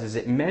it does is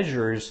it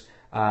measures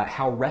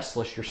how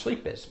restless your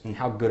sleep is and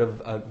how good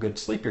of a good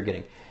sleep you're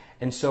getting.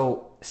 And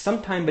so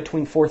sometime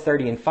between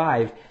 4:30 and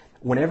 5,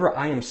 whenever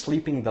I am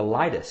sleeping the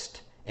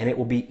lightest and it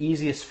will be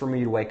easiest for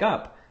me to wake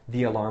up,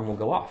 the alarm will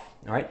go off.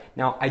 All right.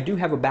 Now, I do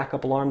have a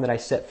backup alarm that I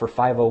set for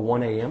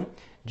 5:01 a.m.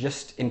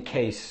 just in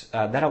case.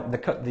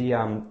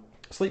 The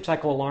Sleep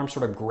Cycle alarm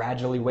sort of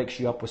gradually wakes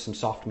you up with some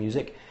soft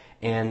music,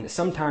 and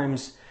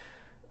sometimes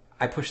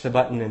I push the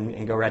button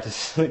and go right to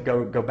sleep,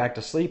 go back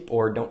to sleep,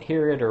 or don't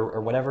hear it,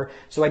 or whatever.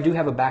 So I do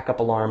have a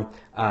backup alarm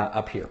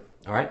up here.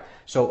 All right.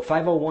 So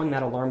 5:01,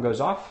 that alarm goes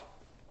off,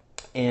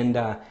 and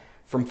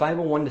from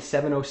 5:01 to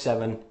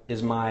 7:07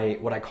 is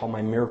what I call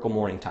my miracle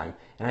morning time,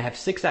 and I have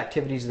 6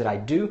 activities that I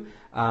do.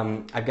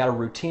 I've got a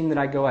routine that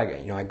I go.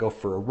 I go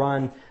for a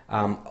run.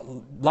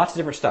 Lots of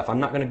different stuff. I'm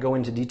not going to go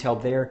into detail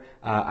there.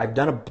 I've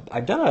done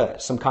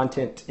some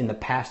content in the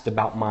past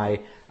about my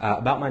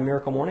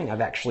miracle morning. I've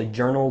actually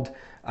journaled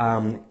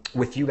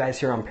with you guys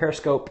here on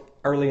Periscope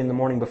early in the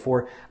morning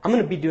before. I'm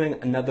going to be doing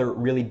another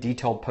really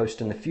detailed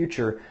post in the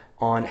future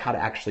on how to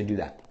actually do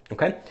that.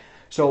 Okay.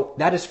 So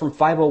that is from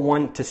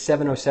 5:01 to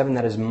 7:07.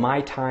 That is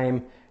my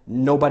time.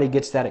 Nobody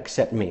gets that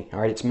except me. All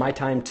right, it's my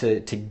time to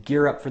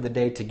gear up for the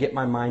day, to get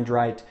my mind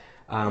right,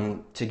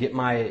 to get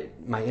my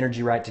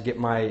energy right, to get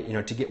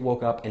to get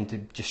woke up and to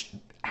just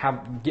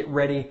get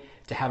ready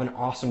to have an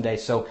awesome day.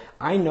 So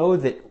I know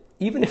that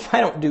even if I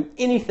don't do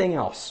anything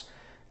else,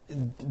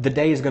 the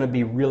day is going to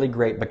be really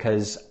great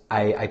because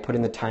I put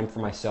in the time for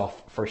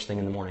myself first thing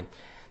in the morning.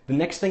 The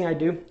next thing I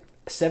do,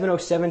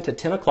 7:07 to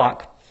 10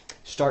 o'clock,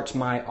 starts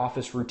my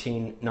office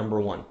routine number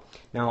one.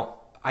 Now,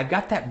 I've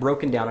got that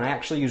broken down, and I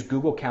actually use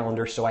Google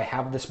Calendar, so I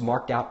have this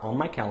marked out on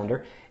my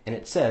calendar, and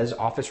it says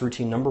office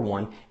routine number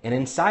one. And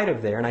inside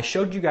of there, and I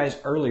showed you guys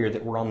earlier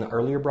that we're on the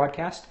earlier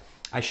broadcast,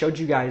 I showed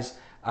you guys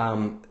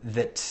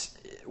that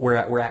where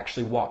I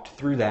actually walked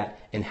through that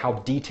and how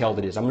detailed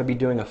it is. I'm going to be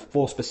doing a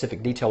full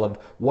specific detail of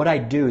what I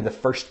do the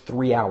first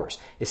 3 hours.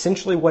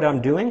 Essentially what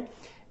I'm doing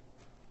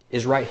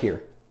is right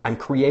here. I'm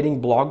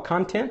creating blog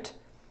content,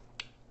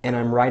 and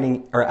I'm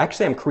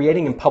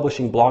creating and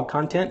publishing blog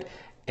content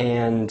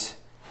and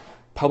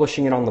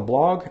publishing it on the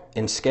blog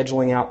and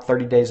scheduling out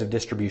 30 days of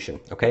distribution.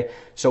 Okay.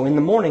 So in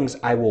the mornings,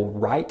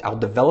 I'll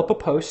develop a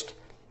post.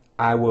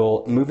 I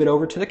will move it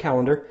over to the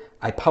calendar.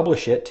 I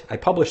publish it. I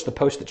publish the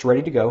post that's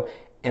ready to go,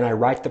 and I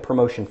write the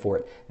promotion for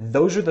it.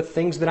 Those are the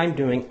things that I'm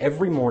doing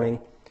every morning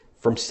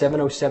from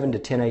 7:07 to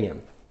 10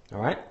 a.m.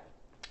 All right.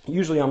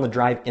 Usually on the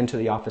drive into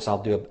the office,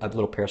 I'll do a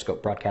little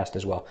Periscope broadcast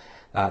as well.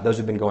 Those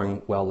have been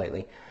going well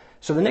lately.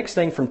 So the next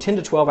thing, from 10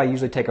 to 12, I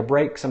usually take a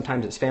break.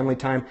 Sometimes it's family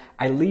time.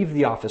 I leave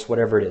the office,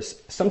 whatever it is.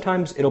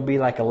 Sometimes it'll be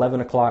like 11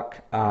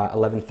 o'clock,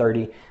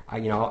 11:30.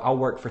 I'll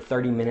work for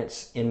 30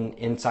 minutes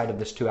inside of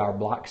this 2-hour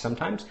block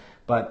sometimes.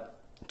 But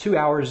 2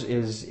 hours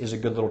is a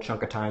good little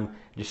chunk of time.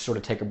 Just sort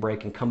of take a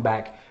break and come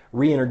back,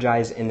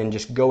 re-energize, and then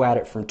just go at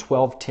it from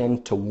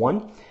 12:10 to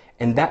 1.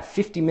 And that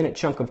 50-minute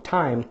chunk of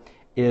time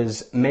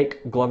is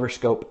make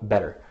GloverScope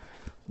better.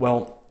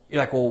 Well, you're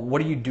like, well,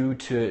 what do you do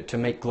to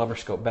make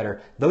GloverScope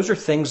better? Those are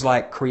things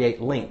like create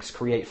links,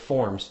 create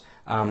forms.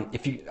 I'll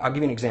give you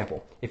an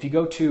example. If you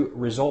go to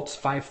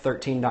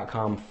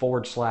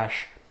results513.com/PeriQuest,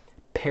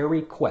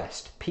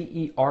 PeriQuest,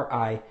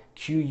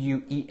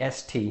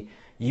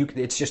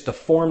 it's just a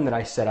form that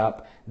I set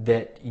up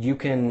that you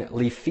can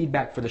leave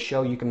feedback for the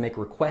show. You can make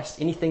requests,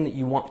 anything that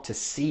you want to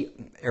see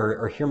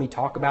or hear me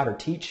talk about or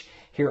teach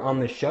here on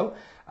this show.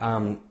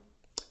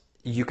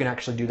 You can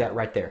actually do that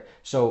right there.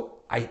 So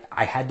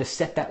I had to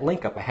set that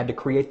link up. I had to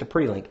create the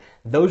pre-link.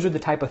 Those are the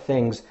type of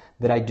things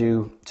that I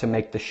do to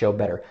make the show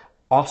better.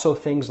 Also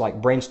things like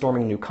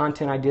brainstorming new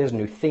content ideas,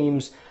 new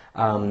themes,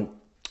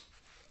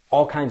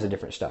 all kinds of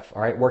different stuff.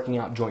 All right, working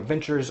out joint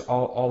ventures,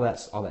 all that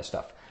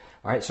stuff.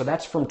 All right, so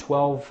that's from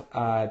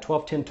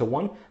 12:10 to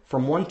 1.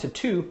 From 1 to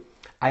 2,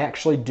 I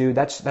actually do,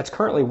 that's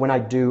currently when I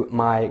do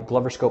my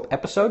GloverScope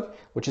episode,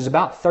 which is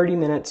about 30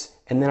 minutes,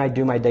 and then I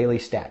do my daily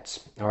stats.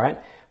 All right.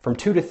 From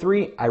 2 to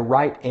 3, I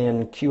write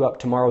and queue up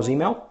tomorrow's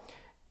email.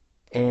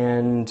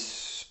 And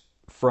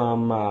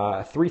from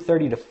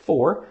 3:30 to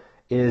 4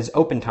 is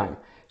open time.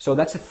 So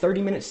that's a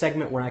 30-minute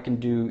segment where I can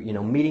do,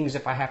 meetings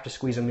if I have to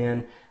squeeze them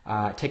in,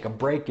 take a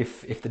break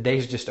if the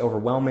day's just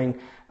overwhelming,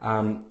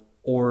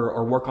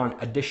 or work on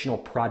additional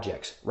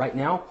projects. Right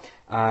now,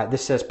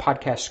 this says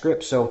podcast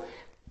script. So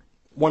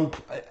one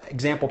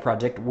example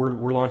project,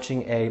 we're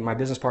launching my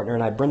business partner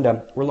and I,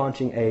 Brenda, we're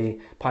launching a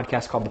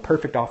podcast called The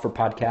Perfect Offer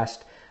Podcast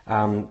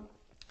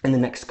in the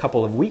next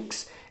couple of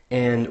weeks.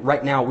 And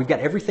right now we've got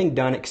everything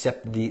done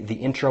except the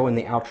intro and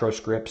the outro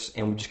scripts,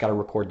 and we just got to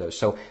record those.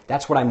 So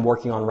that's what I'm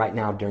working on right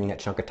now during that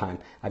chunk of time.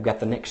 I've got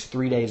the next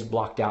 3 days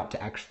blocked out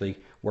to actually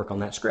work on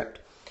that script.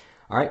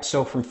 All right,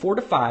 so from 4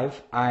 to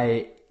 5,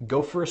 I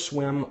go for a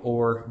swim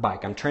or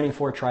bike. I'm training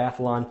for a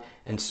triathlon,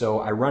 and so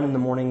I run in the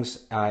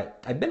mornings.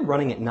 I've been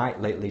running at night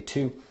lately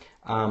too,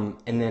 and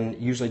then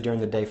usually during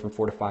the day from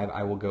 4 to 5,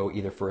 I will go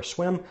either for a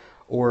swim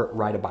or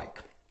ride a bike.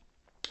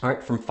 All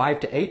right, from 5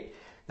 to 8,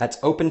 that's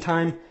open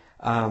time.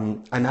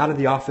 I'm out of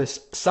the office.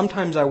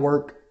 Sometimes I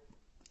work,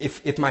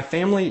 if my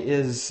family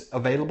is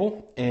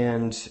available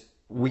and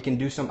I can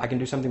do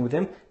something with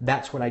them,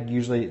 that's what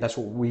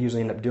we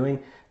usually end up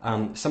doing.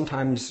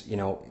 Sometimes,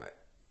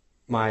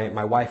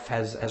 my wife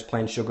has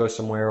plans, she'll go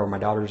somewhere, or my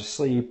daughter's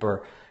asleep,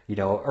 or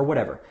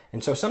whatever.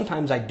 And so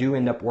sometimes I do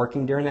end up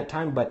working during that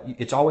time, but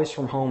it's always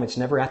from home. It's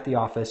never at the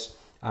office,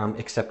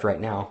 except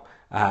right now.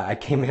 I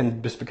came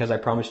in just because I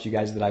promised you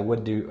guys that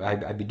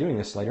I'd be doing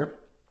this later.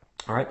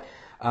 All right.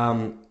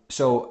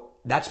 So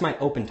that's my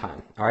open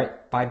time. All right.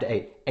 5 to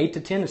 8. 8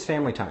 to 10 is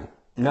family time.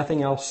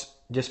 Nothing else,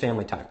 just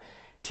family time.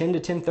 10 to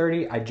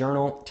 10:30, I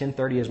journal.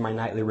 10:30 is my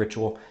nightly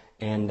ritual,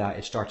 and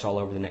it starts all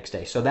over the next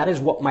day. So that is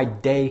what my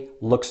day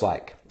looks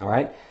like. All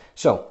right.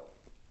 So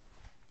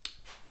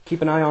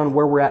keep an eye on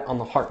where we're at on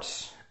the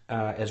hearts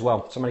as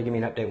well. Somebody give me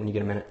an update when you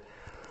get a minute.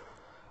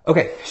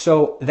 Okay,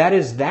 so that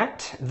is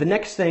that. The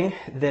next thing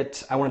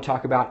that I want to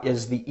talk about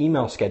is the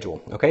email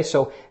schedule. Okay,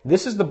 so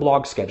this is the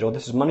blog schedule.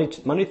 This is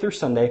Monday through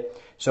Sunday.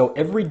 So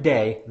every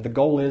day, the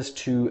goal is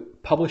to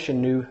publish a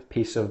new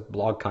piece of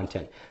blog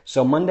content.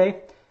 So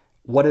Monday,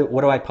 what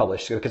do I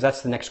publish? Because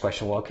that's the next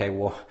question.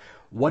 Well,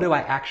 what do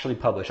I actually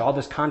publish? All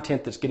this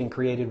content that's getting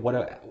created,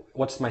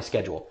 what's my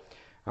schedule?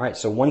 All right,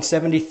 so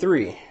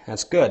 173,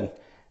 that's good.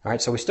 All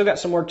right, so we still got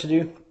some work to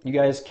do. You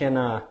guys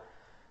can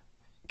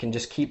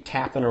just keep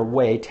tapping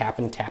away,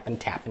 tapping.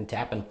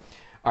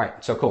 All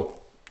right, so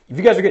cool. If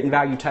you guys are getting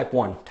value, type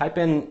 1. Type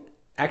in,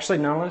 actually,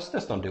 no,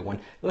 let's don't do 1.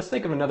 Let's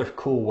think of another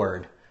cool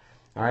word.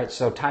 All right,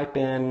 so type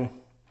in,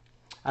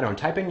 I don't know,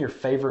 type in your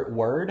favorite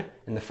word,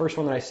 and the first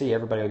one that I see,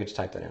 everybody will get to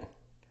type that in.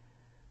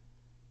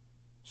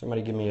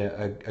 Somebody give me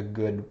a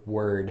good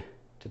word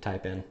to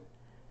type in.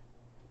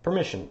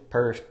 Permission.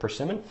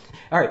 Persimmon?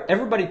 All right,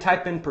 everybody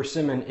type in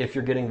persimmon if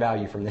you're getting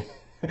value from this.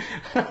 I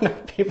don't know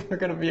if people are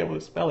going to be able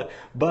to spell it.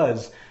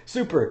 Buzz.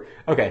 Super.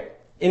 Okay.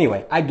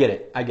 Anyway, I get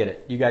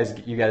it. You guys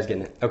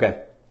getting it.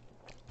 Okay.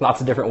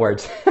 Lots of different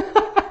words.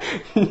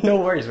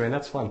 No worries, man.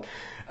 That's fun.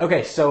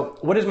 Okay, so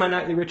what is my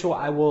nightly ritual?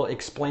 I will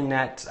explain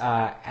that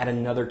at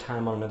another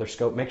time on another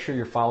scope. Make sure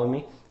you're following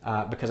me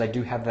because I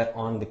do have that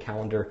on the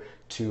calendar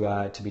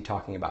to be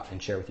talking about and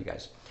share with you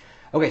guys.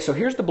 Okay, so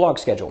here's the blog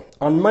schedule.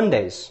 On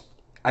Mondays,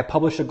 I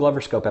publish a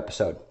Glover Scope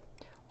episode.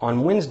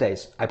 On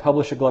Wednesdays, I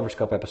publish a Glover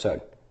Scope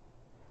episode.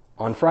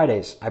 On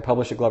Fridays, I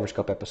publish a Glover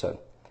Scope episode.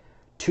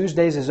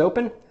 Tuesdays is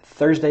open,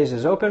 Thursdays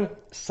is open,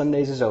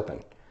 Sundays is open.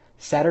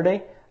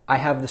 Saturday, I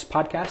have this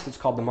podcast. It's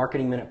called the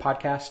Marketing Minute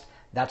Podcast.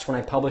 That's when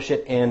I publish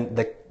it, and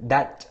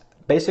that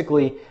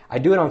basically I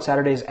do it on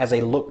Saturdays as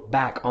a look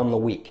back on the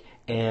week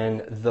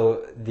and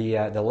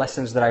the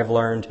lessons that I've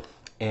learned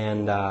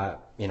and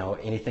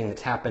anything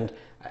that's happened.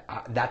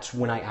 That's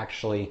when I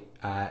actually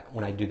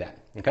when I do that.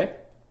 Okay.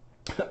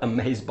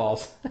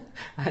 Amazeballs.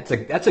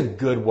 That's a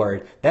good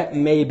word. That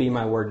may be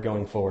my word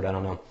going forward. I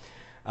don't know.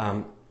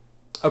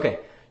 Okay,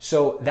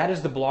 so that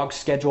is the blog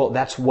schedule.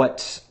 That's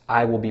what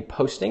I will be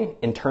posting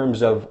in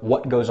terms of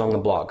what goes on the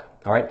blog.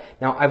 All right.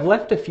 Now I've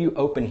left a few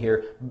open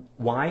here.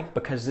 Why?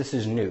 Because this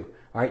is new.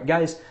 All right,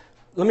 guys.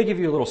 Let me give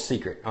you a little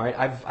secret. All right.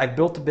 I've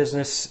built a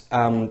business.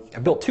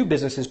 I've built 2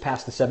 businesses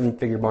past the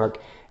 7-figure mark,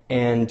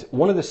 and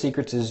one of the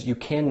secrets is you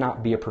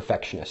cannot be a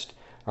perfectionist.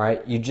 All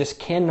right, you just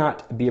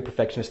cannot be a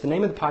perfectionist. The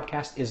name of the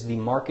podcast is the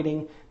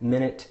Marketing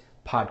Minute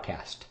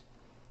Podcast.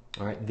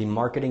 All right, the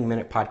Marketing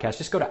Minute Podcast.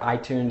 Just go to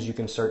iTunes. You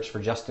can search for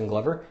Justin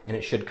Glover, and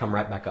it should come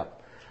right back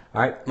up.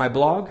 All right, my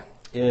blog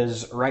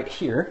is right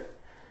here,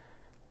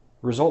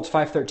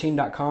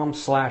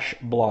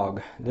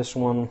 results513.com/blog. This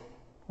one,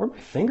 where'd my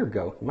finger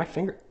go?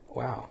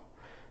 Wow.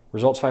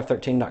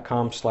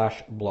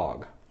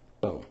 Results513.com/blog.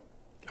 Boom.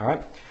 All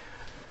right.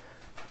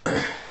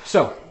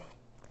 So,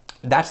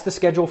 that's the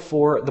schedule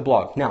for the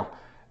blog. Now,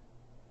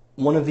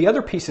 one of the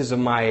other pieces of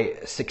my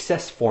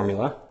success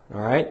formula,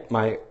 all right,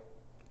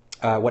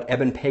 what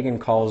Eben Pagan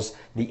calls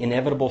the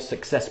inevitable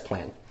success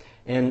plan.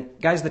 And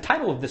guys, the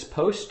title of this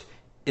post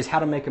is How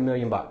to Make $1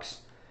 Million.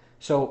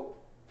 So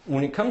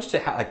when it comes to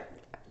how,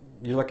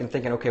 you're looking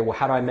thinking, okay, well,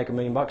 how do I make $1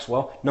 million?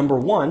 Well, number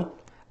 1,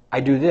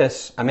 I do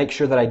this. I make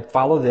sure that I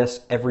follow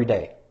this every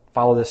day.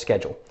 Follow this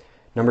schedule.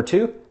 Number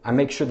 2, I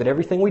make sure that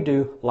everything we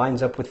do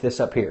lines up with this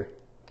up here.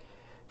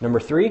 Number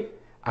 3,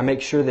 I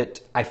make sure that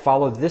I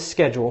follow this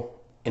schedule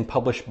and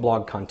publish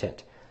blog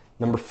content.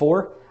 Number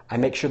 4, I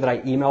make sure that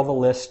I email the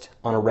list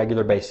on a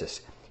regular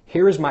basis.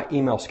 Here is my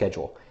email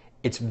schedule.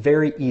 It's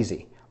very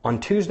easy. On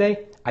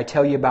Tuesday, I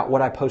tell you about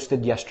what I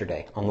posted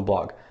yesterday on the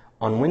blog.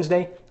 On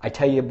Wednesday, I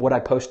tell you what I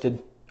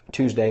posted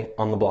Tuesday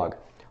on the blog.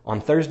 On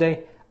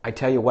Thursday, I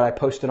tell you what I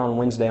posted on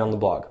Wednesday on the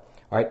blog.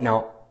 All right.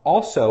 Now,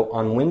 also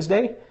on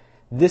Wednesday,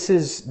 this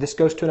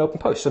goes to an open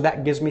post. So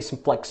that gives me some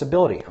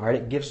flexibility. All right.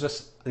 It gives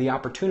us the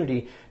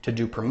opportunity to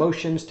do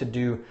promotions, to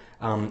do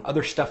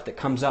other stuff that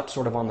comes up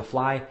sort of on the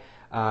fly.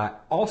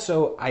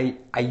 Also, I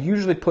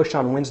usually push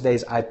on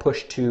Wednesdays, I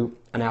push to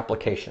an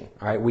application.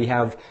 All right. We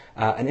have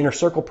an Inner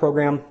Circle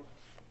program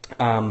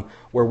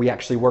where we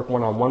actually work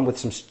one-on-one with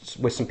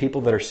some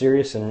people that are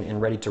serious and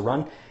ready to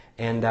run.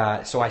 And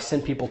so I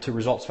send people to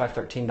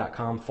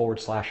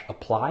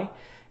results513.com/apply.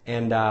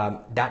 And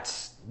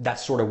that's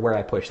sort of where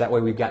I push. That way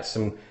we've got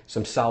some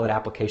solid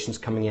applications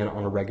coming in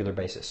on a regular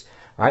basis.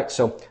 All right,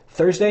 so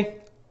Thursday,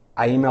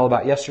 I email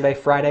about yesterday.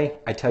 Friday,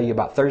 I tell you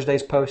about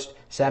Thursday's post.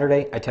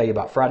 Saturday, I tell you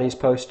about Friday's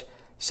post.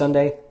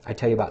 Sunday, I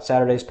tell you about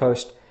Saturday's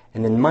post.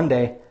 And then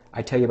Monday,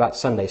 I tell you about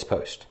Sunday's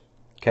post.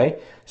 Okay,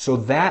 so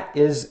that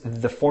is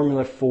the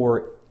formula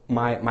for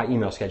my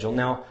email schedule.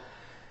 Now,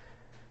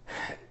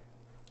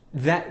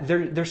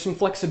 there's some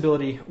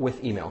flexibility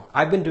with email.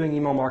 I've been doing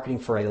email marketing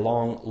for a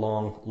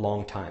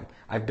long time.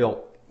 I've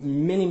built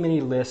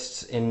many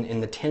lists in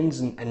the tens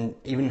and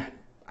even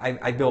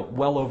I built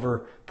well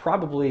over,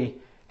 probably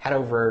had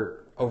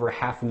over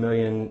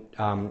 500,000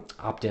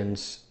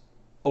 opt-ins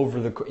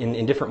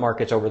in different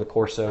markets over the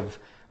course of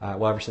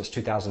ever since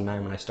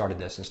 2009 when I started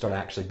this and started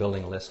actually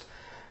building a list.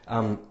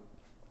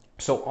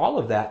 So all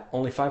of that,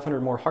 only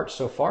 500 more hearts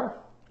so far.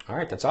 All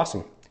right, that's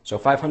awesome. So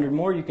 500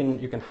 more, you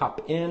can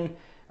hop in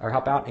or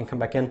hop out and come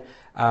back in.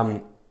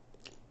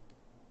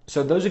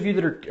 So those of you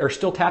that are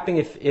still tapping,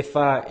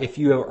 if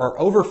you are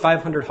over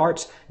 500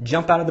 hearts,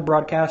 jump out of the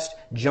broadcast,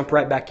 jump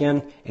right back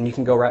in, and you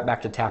can go right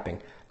back to tapping.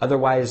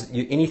 Otherwise,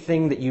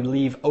 anything that you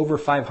leave over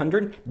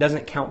 500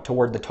 doesn't count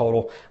toward the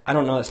total. I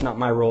don't know. That's not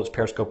my rule. It's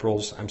Periscope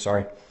rules. I'm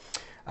sorry.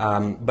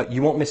 But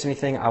you won't miss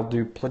anything. I'll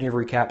do plenty of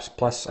recaps.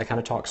 Plus, I kind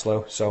of talk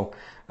slow, so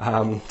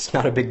it's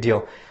not a big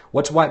deal.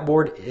 What's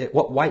whiteboard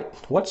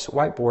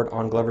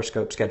on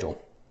Gloverscope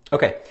schedule?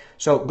 Okay,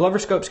 so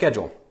Gloverscope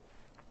schedule.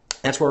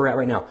 That's where we're at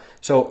right now.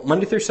 So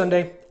Monday through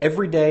Sunday,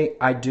 every day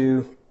I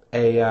do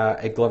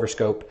a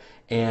Gloverscope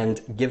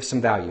and give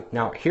some value.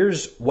 Now,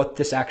 here's what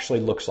this actually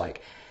looks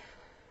like.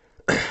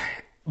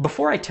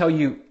 Before I tell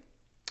you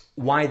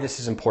why this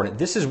is important,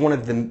 this is one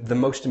of the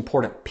most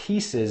important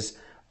pieces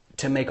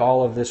to make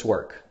all of this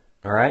work,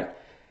 all right?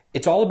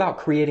 It's all about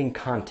creating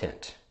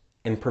content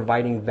and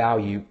providing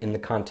value in the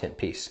content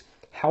piece.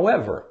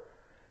 However,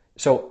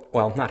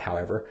 not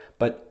however,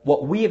 but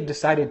what we have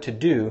decided to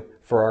do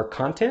for our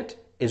content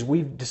is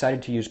we've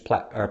decided to use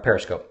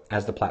Periscope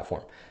as the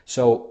platform.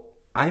 So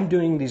I'm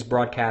doing these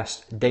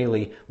broadcasts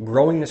daily,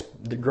 growing this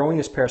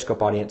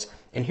Periscope audience,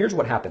 and here's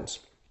what happens,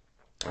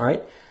 all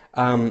right?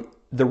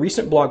 The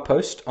recent blog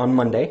post on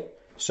Monday,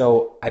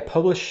 so I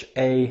publish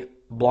a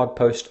blog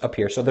post up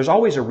here. So there's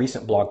always a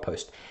recent blog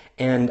post,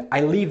 and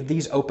I leave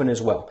these open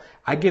as well.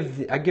 I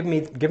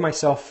give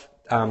myself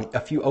a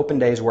few open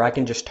days where I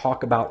can just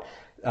talk about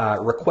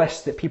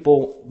requests that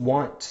people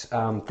want,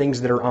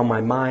 things that are on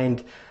my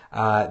mind,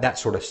 that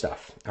sort of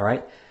stuff. All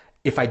right.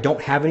 If I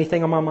don't have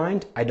anything on my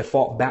mind, I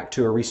default back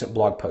to a recent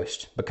blog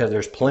post because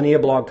there's plenty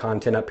of blog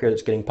content up here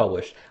that's getting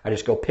published. I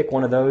just go pick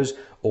one of those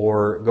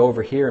or go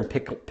over here and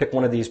pick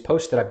one of these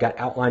posts that I've got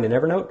outlined in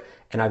Evernote,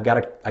 and I've got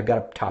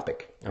a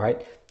topic. All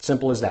right.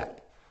 Simple as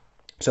that.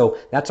 So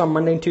that's on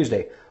Monday and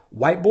Tuesday.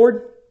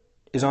 Whiteboard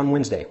is on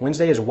Wednesday.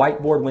 Wednesday is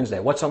Whiteboard Wednesday.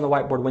 What's on the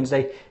Whiteboard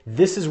Wednesday?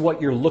 This is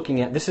what you're looking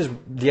at. This is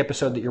the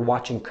episode that you're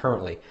watching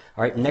currently.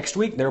 All right. Next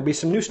week, there will be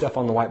some new stuff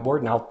on the whiteboard,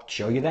 and I'll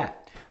show you that.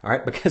 All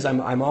right. Because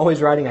I'm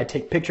always writing. I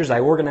take pictures.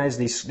 I organize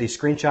these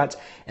screenshots,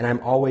 and I'm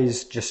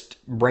always just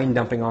brain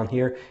dumping on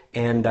here.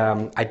 And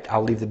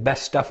I'll leave the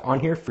best stuff on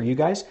here for you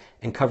guys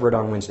and cover it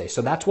on Wednesday.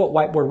 So that's what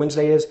Whiteboard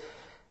Wednesday is.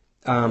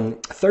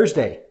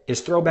 Thursday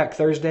is Throwback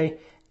Thursday.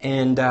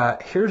 And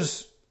let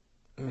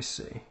me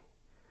see.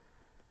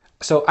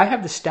 So I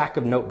have the stack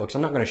of notebooks.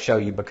 I'm not going to show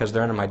you because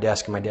they're under my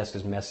desk and my desk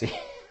is messy.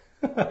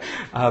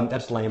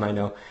 That's lame, I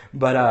know.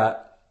 But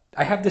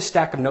I have this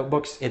stack of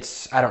notebooks.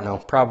 It's, I don't know,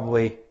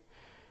 probably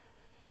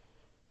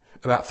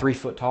about 3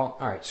 foot tall.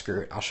 All right,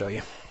 screw it. I'll show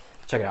you.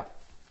 Check it out.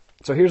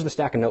 So here's the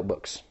stack of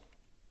notebooks.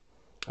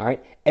 All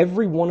right.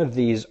 Every one of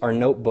these are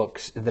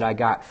notebooks that I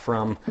got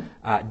from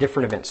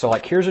different events. So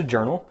like here's a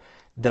journal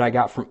that I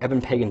got from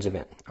Evan Pagan's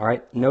event. All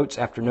right. Notes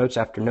after notes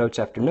after notes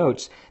after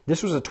notes.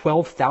 This was a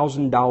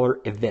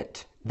 $12,000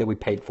 event that we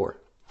paid for.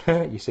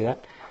 You see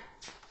that?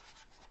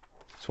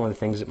 It's one of the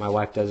things that my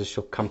wife does is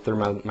she'll come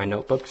through my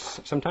notebooks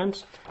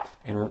sometimes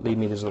and leave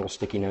me these little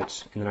sticky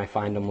notes, and then I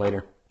find them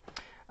later.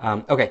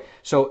 Okay,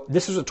 so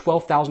this is a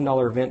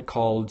 $12,000 event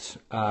called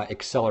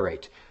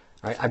Accelerate.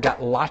 All right, I've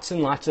got lots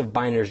and lots of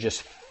binders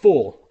just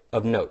full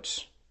of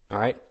notes. All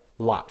right,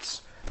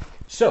 lots.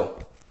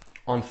 So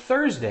on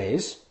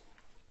Thursdays,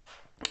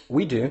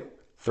 we do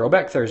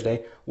Throwback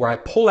Thursday, where I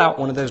pull out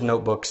one of those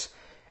notebooks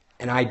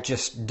and I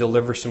just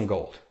deliver some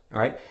gold. All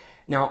right.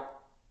 Now,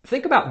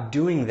 think about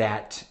doing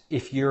that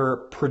if you're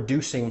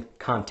producing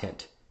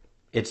content.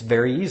 It's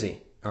very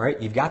easy. All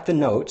right. You've got the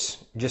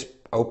notes. Just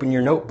open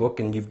your notebook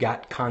and you've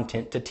got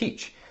content to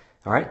teach.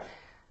 All right.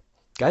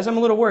 Guys, I'm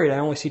a little worried. I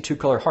only see 2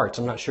 colored hearts.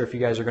 I'm not sure if you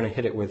guys are going to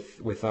hit it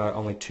with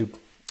only two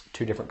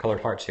different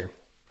colored hearts here.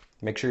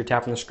 Make sure you're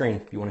tapping the screen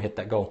if you want to hit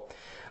that goal.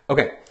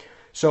 Okay.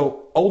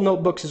 So old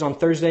notebooks is on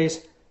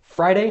Thursdays.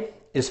 Friday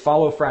is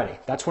Follow Friday.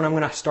 That's when I'm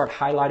going to start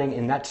highlighting,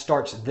 and that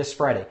starts this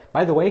Friday.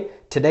 By the way,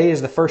 today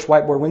is the first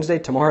Whiteboard Wednesday.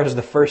 Tomorrow is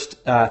the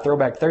first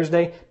Throwback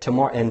Thursday.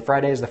 Tomorrow and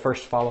Friday is the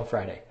first Follow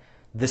Friday.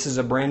 This is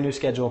a brand new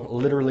schedule,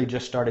 literally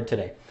just started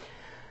today.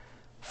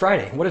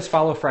 Friday. What is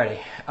Follow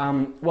Friday?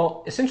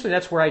 Well, essentially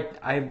that's where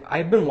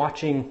I've been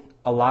watching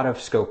a lot of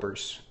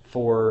scopers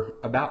for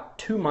about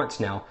 2 months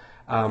now.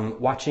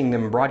 Watching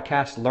them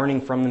broadcast,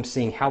 learning from them,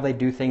 seeing how they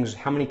do things,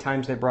 how many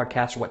times they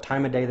broadcast, what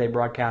time of day they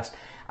broadcast.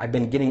 I've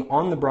been getting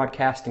on the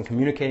broadcast and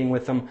communicating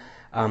with them,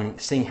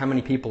 seeing how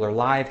many people are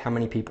live, how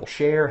many people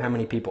share, how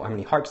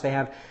many hearts they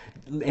have,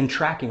 and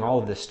tracking all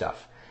of this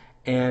stuff.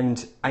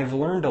 And I've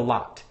learned a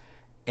lot.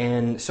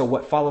 And so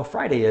what Follow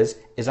Friday is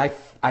I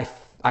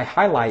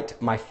highlight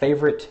my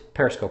favorite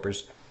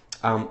Periscopers.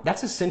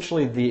 That's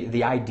essentially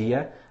the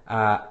idea.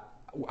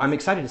 I'm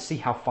excited to see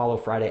how Follow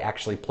Friday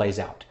actually plays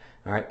out.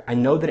 All right. I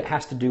know that it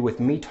has to do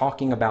with me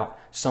talking about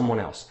someone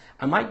else.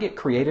 I might get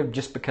creative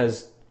just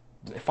because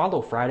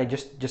Follow Friday,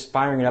 just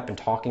firing it up and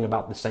talking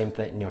about the same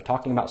thing,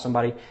 talking about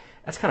somebody,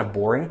 that's kind of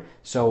boring.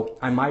 So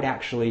I might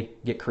actually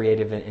get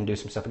creative and do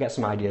some stuff. I got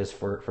some ideas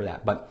for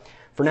that. But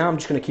for now, I'm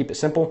just going to keep it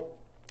simple.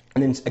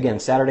 And then again,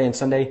 Saturday and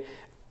Sunday,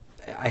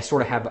 I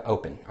sort of have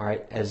open, all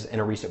right, as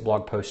in a recent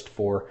blog post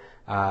for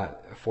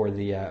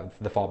the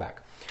fallback.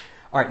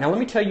 All right, now let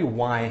me tell you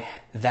why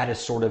that is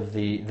sort of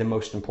the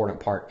most important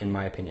part, in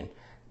my opinion.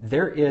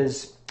 There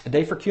is a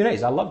day for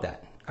Q&As. I love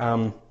that.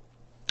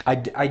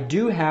 I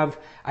do have,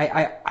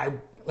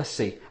 let's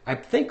see, I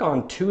think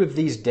on 2 of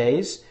these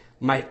days,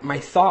 my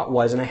thought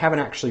was, and I haven't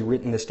actually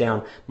written this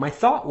down, my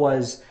thought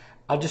was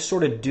I'll just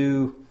sort of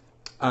do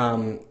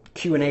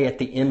Q&A at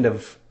the end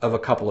of a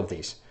couple of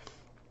these.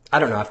 I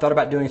don't know. I've thought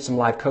about doing some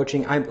live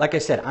coaching. Like I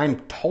said, I'm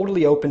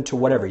totally open to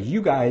whatever.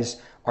 You guys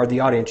are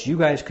the audience. You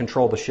guys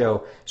control the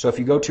show. So if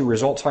you go to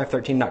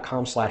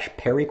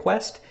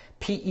results513.com/PeriQuest,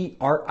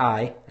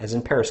 P-E-R-I, as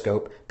in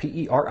Periscope,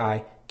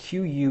 P-E-R-I-Q-U-E-S-T.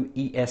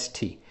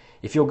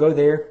 If you'll go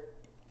there,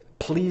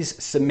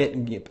 please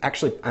submit.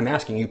 Actually, I'm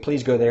asking you,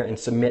 please go there and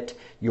submit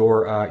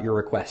your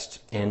request,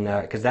 and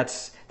because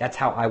that's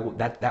how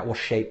that will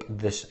shape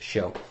this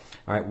show.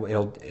 All right,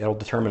 it'll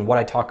determine what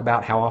I talk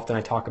about, how often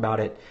I talk about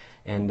it,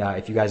 and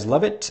if you guys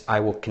love it, I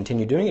will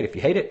continue doing it. If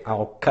you hate it,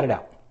 I'll cut it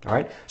out. All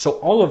right, so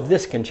all of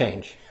this can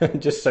change,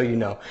 just so you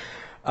know.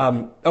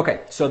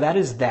 Okay, so that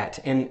is that.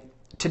 And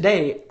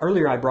today,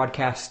 earlier, I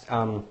broadcast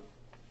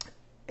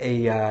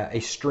a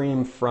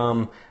stream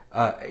from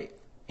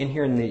in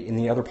here in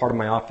the other part of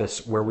my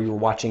office where we were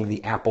watching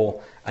the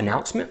Apple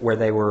announcement, where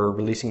they were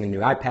releasing the new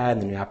iPad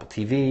and the new Apple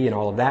TV and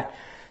all of that.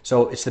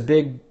 So it's the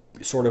big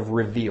sort of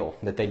reveal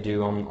that they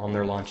do on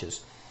their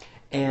launches.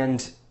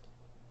 And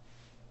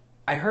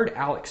I heard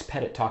Alex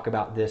Pettit talk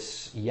about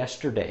this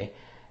yesterday,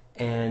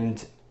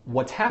 and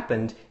what's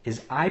happened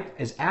is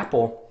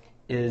Apple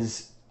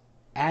is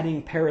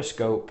adding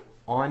Periscope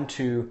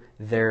onto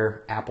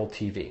their Apple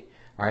TV.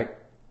 All right,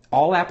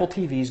 all Apple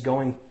TVs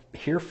going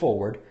here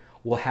forward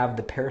will have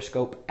the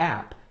Periscope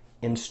app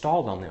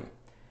installed on them.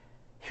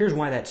 Here's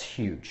why that's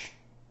huge.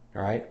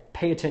 All right,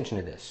 pay attention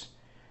to this.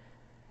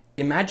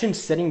 Imagine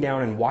sitting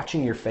down and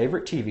watching your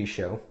favorite TV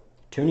show,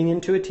 tuning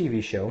into a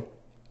TV show,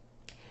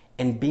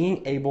 and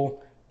being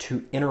able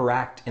to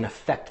interact and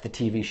affect the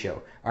TV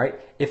show. All right,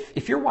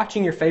 if you're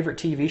watching your favorite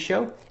TV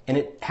show and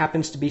it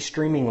happens to be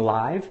streaming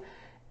live,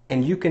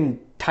 and you can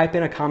type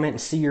in a comment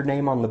and see your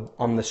name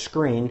on the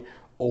screen,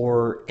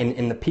 or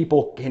in the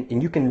people,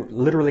 and you can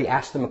literally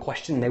ask them a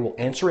question and they will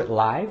answer it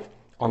live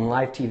on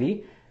live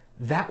TV,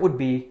 that would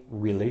be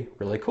really,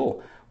 really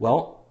cool.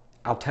 Well,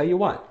 I'll tell you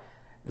what,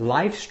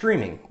 live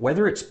streaming,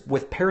 whether it's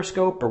with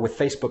Periscope or with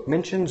Facebook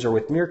Mentions or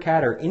with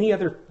Meerkat or any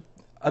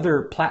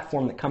other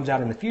platform that comes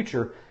out in the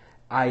future,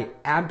 I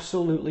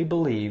absolutely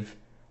believe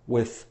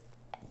with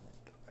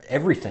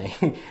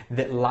everything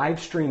that live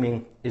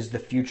streaming is the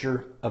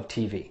future of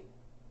TV.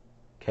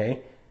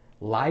 Okay?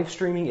 Live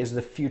streaming is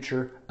the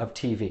future of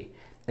TV.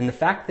 And the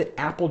fact that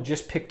Apple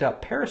just picked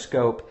up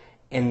Periscope,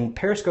 and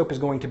Periscope is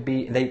going to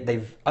be,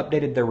 they've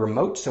updated their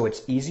remote so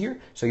it's easier,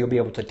 so you'll be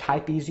able to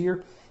type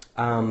easier.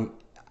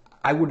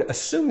 I would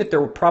assume that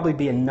there will probably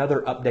be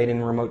another update in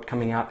the remote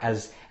coming out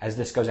as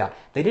this goes out.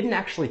 They didn't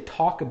actually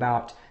talk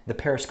about the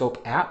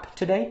Periscope app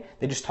today.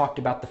 They just talked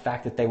about the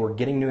fact that they were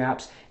getting new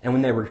apps, and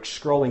when they were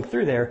scrolling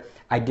through there,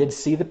 I did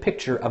see the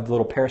picture of the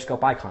little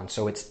Periscope icon.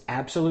 So it's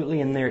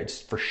absolutely in there.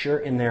 It's for sure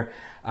in there.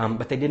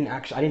 But they didn't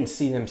actually, I didn't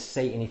see them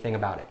say anything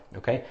about it.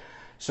 Okay,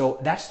 so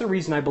that's the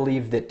reason I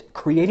believe that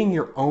creating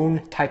your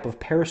own type of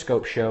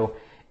Periscope show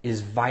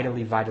is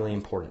vitally, vitally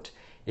important.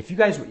 If you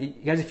guys,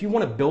 if you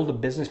want to build a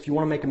business, if you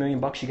want to make $1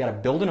 million, you got to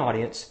build an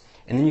audience,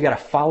 and then you got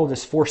to follow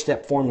this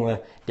 4-step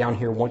formula down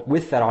here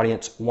with that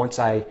audience once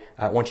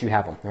you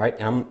have them. All right,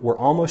 and we're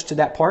almost to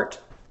that part,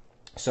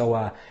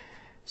 so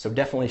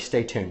definitely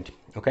stay tuned.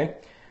 Okay,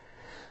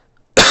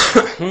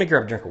 let me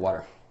grab a drink of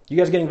water. You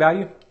guys getting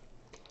value?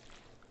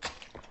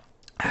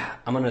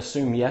 I'm going to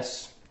assume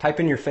yes.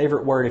 Type in your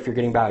favorite word if you're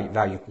getting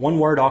value. One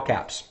word, all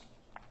caps.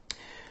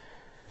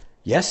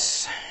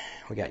 Yes.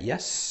 We got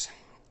yes.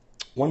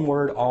 One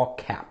word, all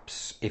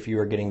caps if you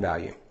are getting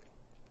value.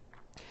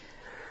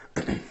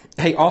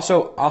 Hey,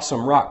 also,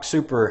 awesome, rock,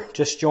 super,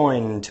 just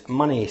joined,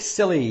 money,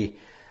 silly.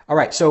 All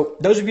right, so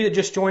those of you that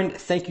just joined,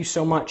 thank you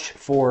so much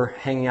for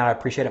hanging out. I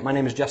appreciate it. My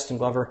name is Justin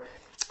Glover.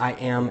 I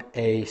am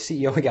a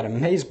CEO. We got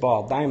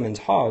Amazeball, diamonds,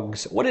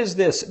 hogs. What is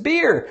this?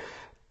 Beer.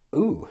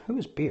 Ooh, who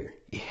is beer?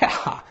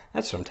 Yeah,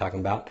 that's what I'm talking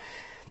about.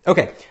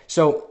 Okay,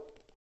 so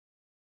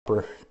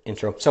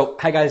intro. So,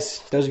 hi guys,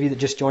 those of you that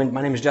just joined,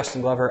 my name is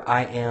Justin Glover.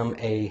 I am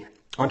a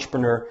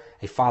entrepreneur,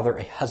 a father,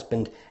 a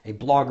husband, a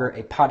blogger,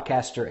 a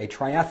podcaster, a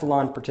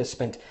triathlon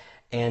participant,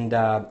 and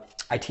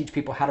I teach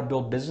people how to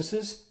build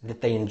businesses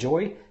that they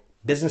enjoy,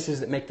 businesses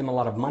that make them a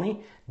lot of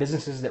money,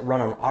 businesses that run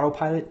on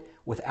autopilot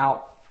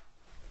without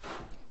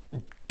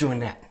doing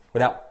that,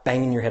 without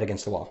banging your head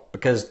against the wall,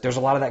 because there's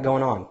a lot of that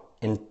going on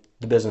in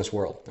the business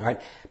world. All right.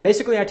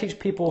 Basically, I teach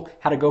people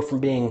how to go from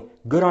being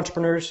good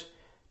entrepreneurs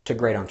to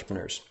great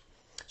entrepreneurs.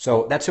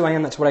 So that's who I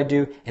am. That's what I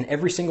do. And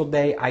every single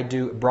day I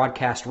do a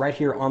broadcast right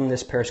here on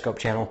this Periscope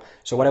channel.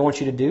 So what I want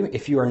you to do,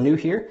 if you are new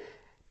here,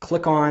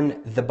 click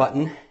on the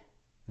button,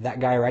 that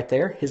guy right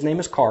there. His name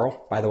is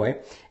Carl, by the way.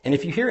 And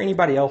if you hear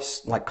anybody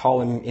else like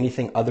call him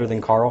anything other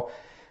than Carl,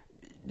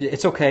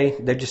 it's okay.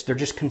 They're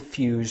just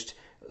confused.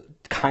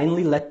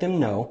 Kindly let them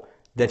know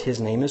that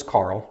his name is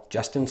Carl.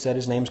 Justin said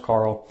his name's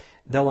Carl.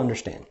 They'll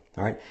understand.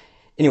 All right.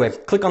 Anyway,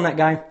 click on that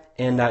guy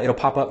and it'll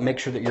pop up. Make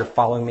sure that you're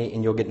following me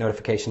and you'll get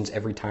notifications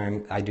every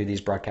time I do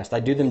these broadcasts.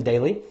 I do them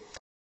daily.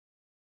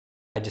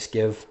 I just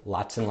give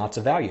lots and lots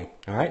of value.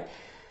 All right.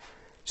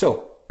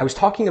 So I was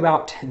talking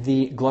about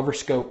the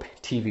Gloverscope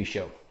TV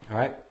show, all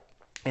right?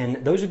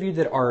 And those of you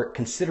that are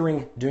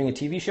considering doing a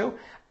TV show,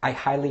 I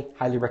highly,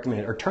 highly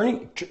recommend it. Or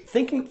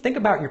think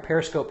about your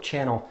Periscope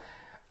channel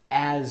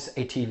as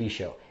a TV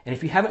show. And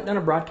if you haven't done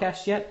a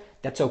broadcast yet,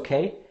 that's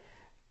okay.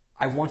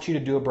 I want you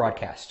to do a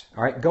broadcast,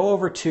 all right? Go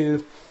over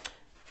to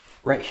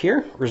right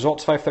here,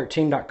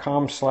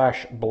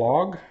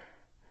 results513.com/blog.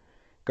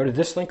 Go to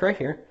this link right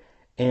here.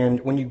 And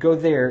when you go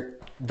there,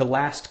 the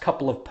last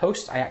couple of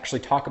posts, I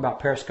actually talk about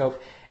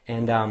Periscope.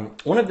 And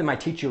one of them, I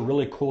teach you a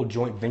really cool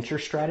joint venture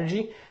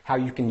strategy, how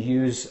you can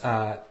use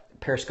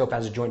Periscope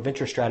as a joint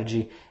venture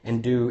strategy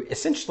and do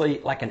essentially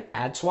like an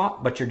ad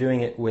swap, but you're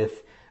doing it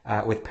with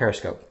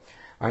Periscope.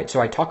 All right, so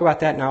I talk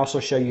about that, and I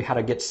also show you how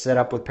to get set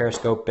up with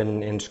Periscope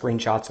and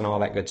screenshots and all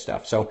that good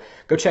stuff. So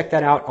go check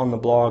that out on the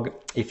blog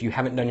if you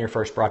haven't done your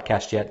first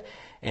broadcast yet,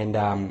 and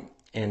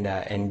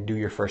do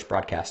your first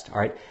broadcast. All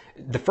right,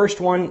 the first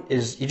one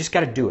is you just got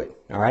to do it.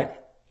 All right.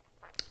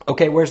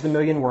 Okay, where's the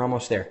million? We're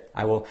almost there.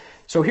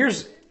 So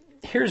here's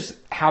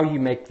how you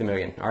make the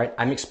million. All right,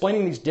 I'm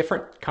explaining these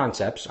different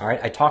concepts. All right,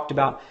 I talked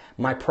about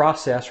my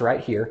process right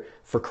here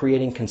for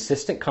creating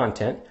consistent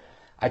content.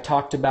 I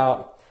talked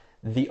about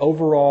the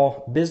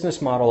overall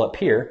business model up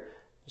here,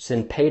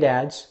 send paid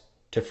ads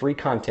to free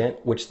content,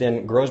 which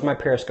then grows my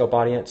Periscope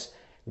audience,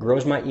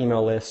 grows my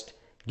email list,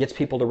 gets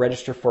people to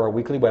register for our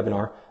weekly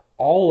webinar,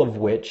 all of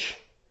which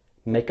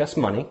make us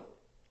money.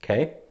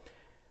 Okay.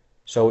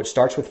 So it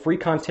starts with free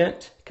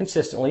content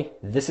consistently.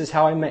 This is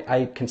how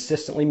I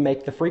consistently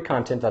make the free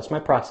content. That's my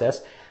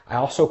process. I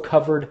also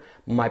covered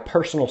my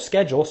personal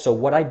schedule. So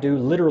what I do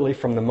literally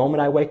from the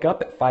moment I wake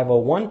up at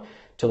 5:01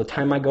 till the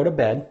time I go to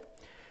bed.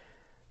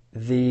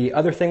 The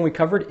other thing we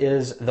covered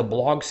is the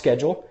blog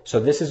schedule. So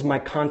this is my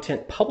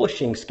content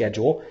publishing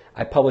schedule.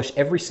 I publish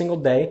every single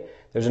day.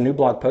 There's a new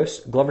blog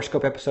post.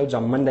 Gloverscope episodes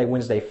on Monday,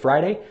 Wednesday,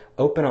 Friday.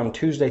 Open on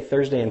Tuesday,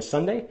 Thursday, and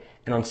Sunday.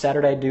 And on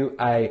Saturday, I do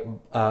a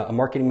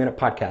Marketing Minute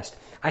podcast.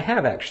 I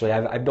have actually.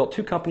 I've built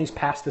 2 companies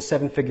past the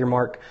 7-figure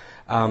mark.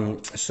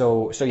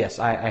 So yes,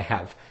 I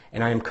have.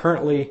 And I am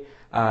currently,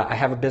 I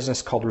have a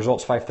business called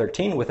Results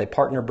 513 with a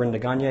partner, Brenda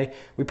Gagne.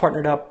 We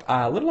partnered up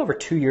a little over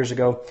 2 years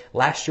ago.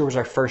 Last year was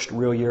our first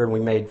real year, and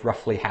we made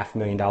roughly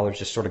 $500,000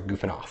 just sort of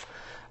goofing off.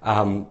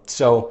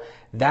 So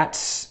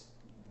that's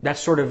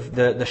sort of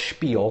the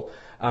spiel.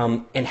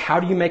 And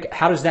how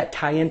does that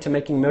tie into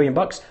making $1 million?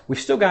 We've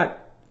still got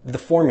the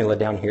formula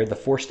down here, the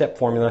 4-step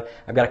formula.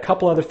 I've got a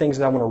couple other things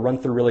that I want to run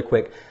through really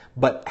quick.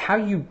 But how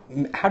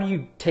do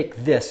you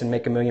take this and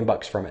make $1 million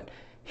from it?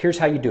 Here's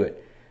how you do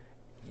it.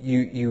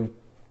 You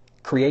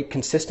create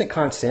consistent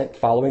content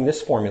following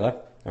this formula.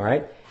 All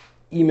right.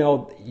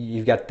 Email.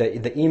 You've got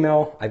the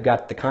email. I've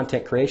got the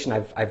content creation.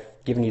 I've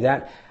given you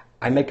that.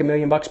 I make $1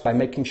 million by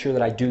making sure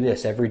that I do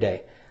this every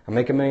day. I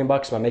make $1 million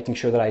by making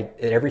sure that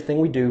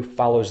everything we do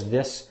follows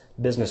this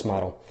business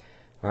model.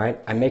 All right.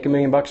 I make $1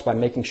 million by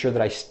making sure that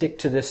I stick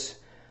to this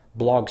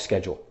blog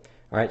schedule.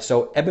 All right.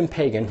 So Eben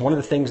Pagan, one of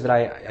the things that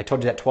I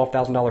told you that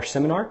 $12,000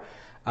 seminar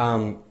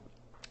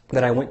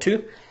that I went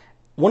to,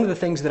 one of the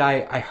things that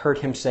I heard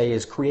him say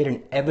is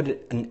create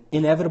an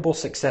inevitable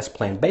success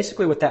plan.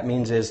 Basically what that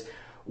means is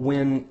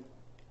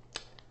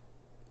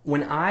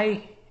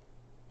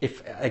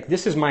if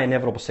this is my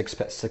inevitable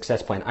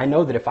success plan. I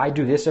know that if I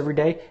do this every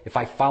day, if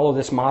I follow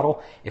this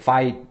model, if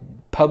I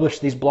publish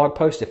these blog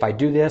posts, if I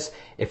do this,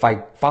 if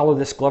I follow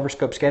this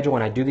Gloverscope schedule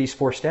and I do these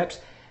 4 steps,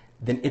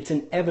 then it's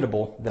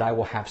inevitable that I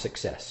will have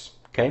success.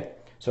 Okay?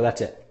 So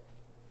that's it.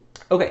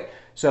 Okay,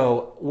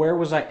 so where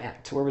was I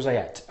at?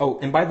 Oh,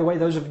 and by the way,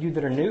 those of you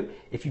that are new,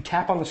 if you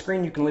tap on the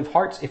screen, you can leave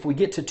hearts. If we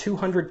get to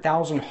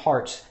 200,000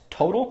 hearts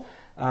total,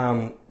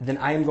 then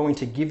I am going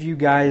to give you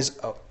guys,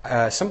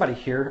 somebody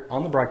here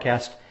on the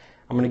broadcast,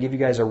 I'm going to give you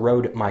guys a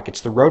Rode mic.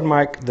 It's the Rode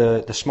mic,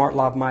 the Smart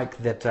Lav mic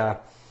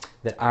that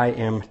I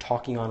am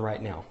talking on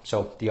right now.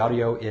 So the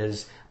audio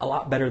is a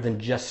lot better than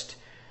just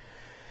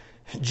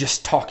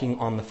talking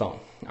on the phone.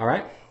 All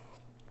right?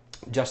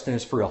 Justin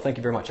is for real. Thank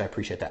you very much. I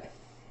appreciate that.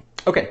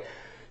 Okay.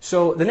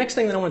 So the next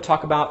thing that I want to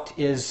talk about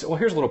is, well,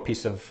 here's a little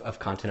piece of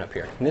content up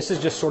here. And this is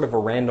just sort of a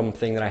random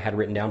thing that I had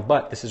written down,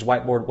 but this is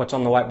whiteboard, what's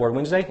on the whiteboard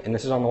Wednesday, and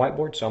this is on the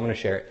whiteboard, so I'm going to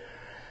share it.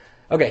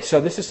 Okay, so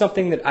this is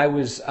something that I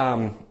was,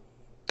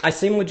 I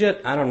seem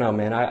legit? I don't know,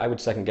 man. I would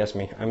second guess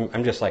me.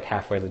 I'm just like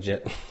halfway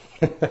legit.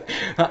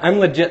 I'm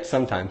legit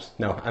sometimes.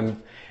 No,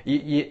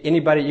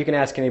 anybody, you can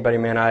ask anybody,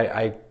 man.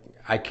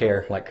 I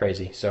care like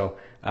crazy. So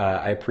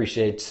I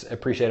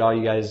appreciate all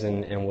you guys,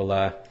 and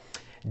we'll,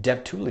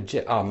 Dev, Too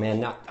Legit. Oh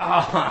man,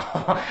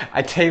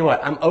 I tell you what,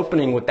 I'm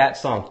opening with that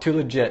song, Too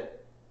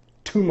Legit,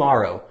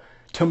 tomorrow.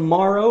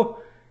 Tomorrow,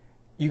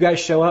 you guys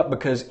show up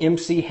because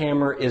MC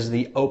Hammer is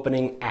the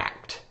opening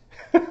act.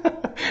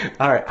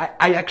 All right,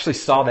 I actually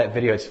saw that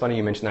video. It's funny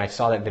you mentioned that. I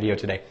saw that video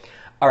today.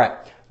 All right,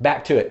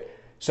 back to it.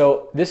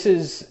 So this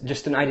is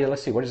just an idea.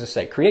 Let's see, what does this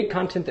say? Create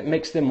content that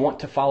makes them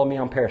want to follow me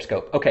on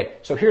Periscope. Okay,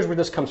 so here's where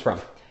this comes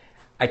from.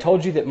 I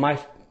told you that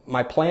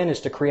my plan is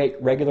to create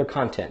regular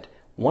content.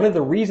 One of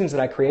the reasons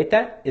that I create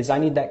that is I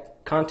need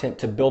that content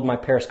to build my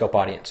Periscope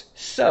audience.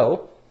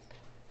 So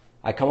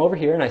I come over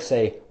here and I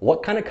say,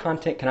 what kind of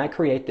content can I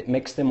create that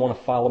makes them want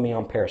to follow me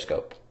on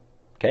Periscope?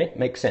 Okay,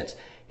 makes sense.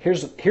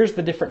 Here's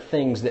the different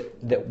things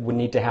that would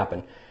need to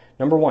happen.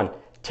 Number one,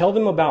 tell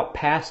them about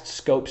past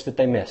scopes that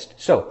they missed.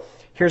 So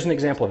here's an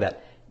example of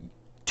that.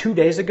 2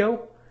 days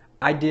ago,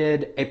 I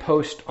did a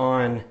post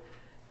on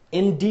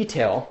in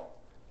detail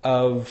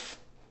of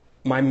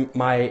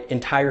my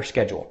entire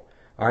schedule.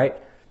 All right.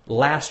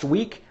 Last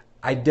week,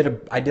 I did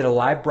a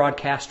live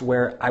broadcast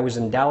where I was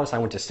in Dallas. I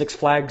went to Six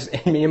Flags,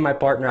 and me and my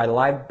partner,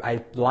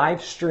 I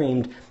live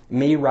streamed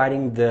me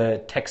riding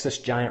the Texas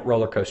Giant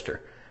roller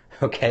coaster.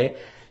 Okay.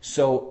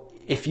 So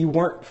if you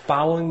weren't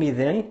following me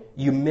then,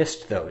 you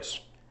missed those.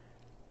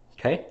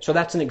 Okay. So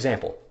that's an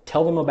example.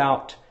 Tell them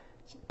about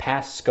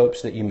past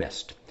scopes that you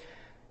missed.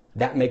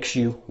 That makes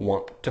you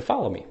want to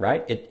follow me,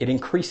 right? It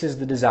increases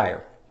the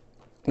desire.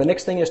 The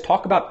next thing is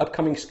talk about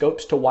upcoming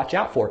scopes to watch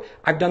out for.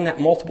 I've done that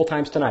multiple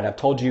times tonight. I've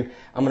told you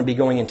I'm going to be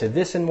going into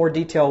this in more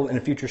detail in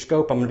a future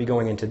scope. I'm going to be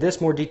going into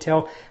this more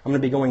detail. I'm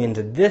going to be going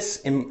into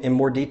this in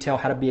more detail,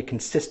 how to be a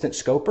consistent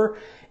scoper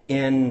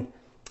in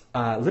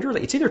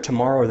literally, it's either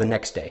tomorrow or the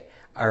next day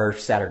or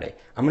Saturday.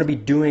 I'm going to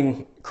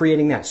be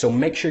creating that. So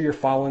make sure you're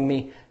following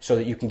me so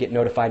that you can get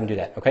notified and do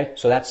that. Okay.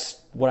 So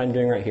that's what I'm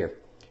doing right here.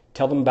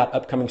 Tell them about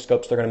upcoming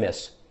scopes they're going to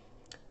miss.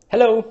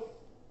 Hello.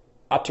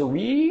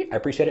 Atari, I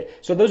appreciate it.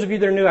 So those of you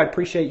that are new, I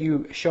appreciate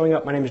you showing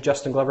up. My name is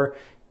Justin Glover.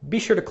 Be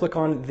sure to click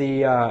on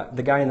the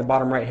guy in the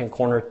bottom right-hand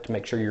corner to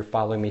make sure you're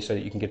following me so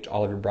that you can get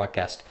all of your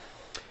broadcast.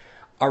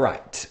 All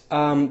right.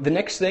 The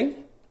next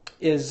thing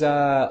is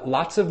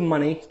lots of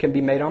money can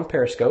be made on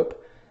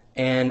Periscope,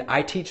 and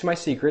I teach my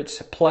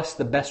secrets, plus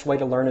the best way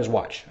to learn is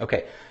watch.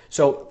 Okay,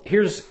 so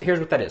here's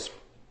what that is.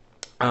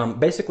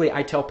 Basically,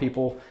 I tell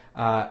people,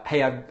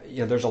 hey,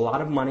 there's a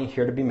lot of money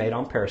here to be made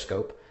on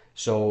Periscope.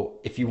 So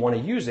if you want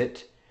to use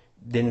it,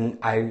 then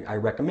I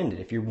recommend it.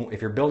 If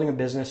you're building a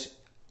business,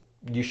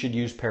 you should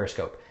use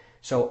Periscope.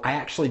 So I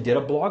actually did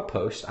a blog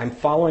post. I'm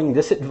following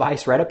this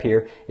advice right up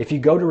here. If you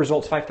go to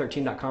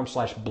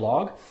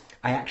results513.com/blog,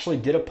 I actually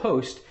did a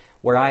post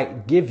where I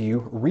give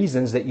you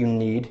reasons that you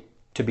need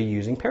to be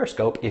using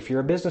Periscope if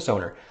you're a business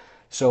owner.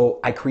 So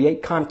I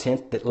create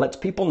content that lets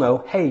people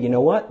know, hey, you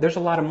know what? There's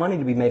a lot of money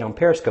to be made on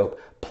Periscope.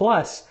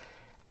 Plus,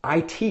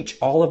 I teach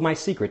all of my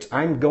secrets.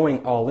 I'm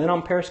going all in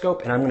on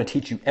Periscope, and I'm going to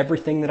teach you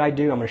everything that I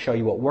do. I'm going to show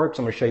you what works.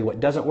 I'm going to show you what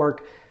doesn't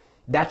work.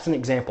 That's an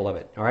example of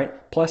it, all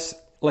right? Plus,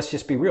 let's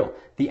just be real.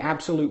 The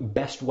absolute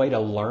best way to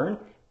learn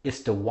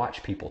is to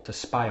watch people, to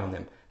spy on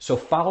them. So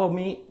follow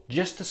me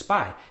just to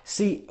spy.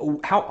 See,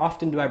 how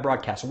often do I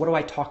broadcast? What do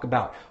I talk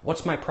about?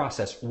 What's my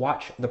process?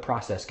 Watch the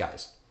process,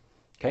 guys,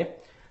 okay?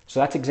 So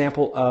that's an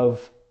example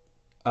of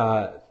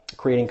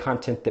creating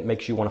content that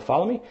makes you want to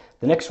follow me.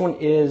 The next one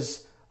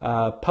is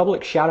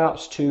public shout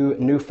outs to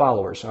new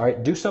followers. All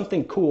right. Do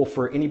something cool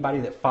for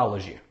anybody that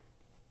follows you.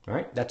 All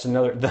right. That's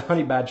the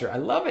honey badger. I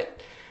love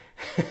it.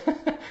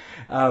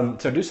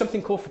 So do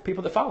something cool for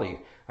people that follow you.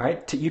 All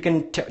right. You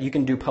can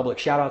do public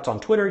shout outs on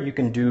Twitter. You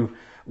can do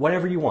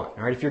whatever you want.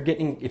 All right. If you're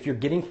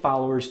getting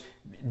followers,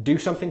 do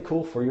something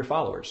cool for your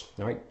followers.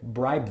 All right.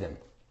 Bribe them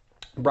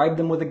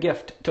with a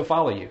gift to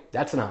follow you.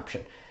 That's an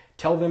option.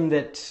 Tell them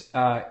that,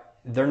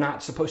 they're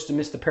not supposed to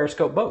miss the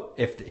Periscope boat.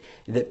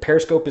 That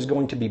Periscope is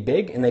going to be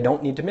big and they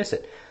don't need to miss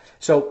it.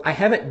 So I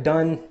haven't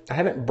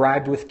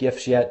bribed with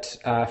gifts yet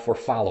for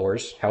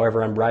followers.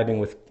 However, I'm bribing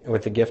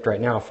with a gift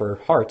right now for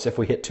hearts. If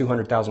we hit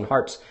 200,000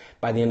 hearts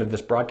by the end of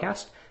this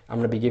broadcast, I'm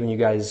going to be giving you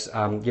guys,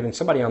 giving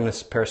somebody on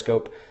this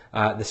Periscope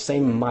the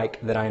same mic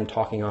that I am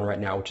talking on right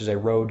now, which is a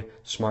Rode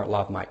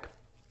SmartLav mic.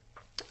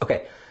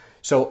 Okay,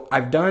 so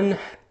I've done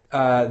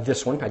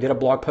this one. I did a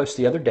blog post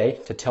the other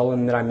day to tell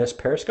them that I miss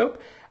Periscope.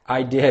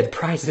 I did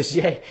prizes,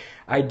 yay.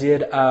 I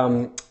did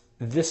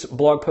this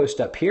blog post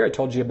up here. I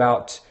told you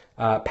about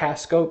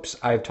past scopes.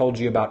 I've told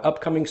you about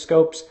upcoming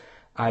scopes.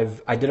 I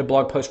did a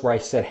blog post where I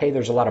said, hey,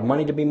 there's a lot of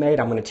money to be made.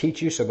 I'm going to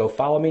teach you, so go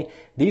follow me.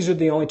 These are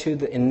the only two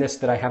in this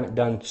that I haven't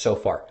done so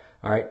far.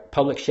 All right,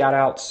 public shout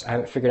outs. I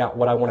haven't figured out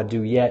what I want to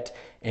do yet,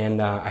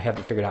 and I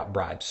haven't figured out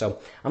bribes. So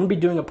I'm going to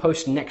be doing a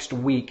post next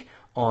week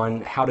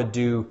on how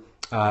to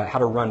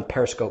run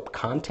Periscope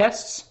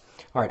contests.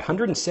 All right,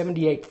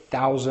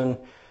 178,000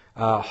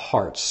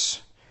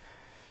 hearts.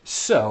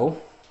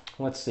 So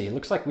let's see. It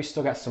looks like we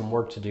still got some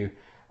work to do.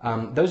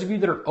 Those of you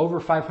that are over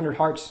 500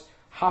 hearts,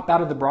 hop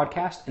out of the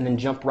broadcast and then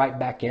jump right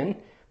back in,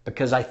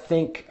 because I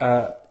think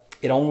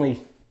it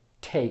only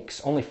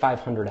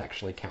 500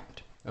 actually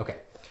count. Okay.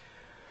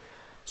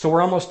 So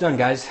we're almost done,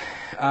 guys.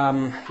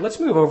 Let's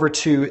move over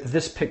to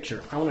this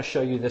picture. I want to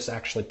show you this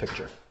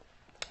picture.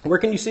 Where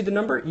can you see the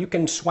number? You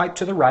can swipe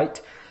to the right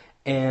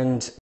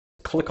and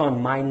click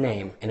on my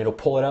name, and it'll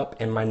pull it up,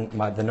 and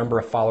the number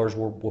of followers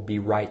will be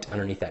right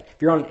underneath that.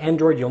 If you're on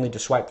Android, you'll need to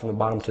swipe from the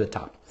bottom to the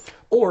top.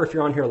 Or if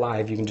you're on here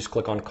live, you can just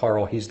click on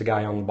Carl. He's the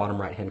guy on the bottom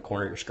right-hand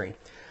corner of your screen.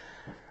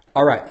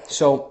 All right,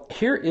 so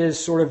here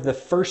is sort of the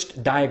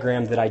first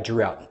diagram that I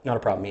drew out. Not a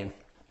problem, Ian.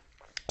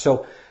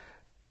 So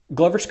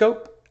Glover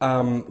Scope,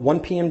 1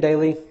 p.m.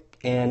 daily,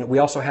 And we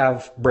also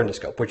have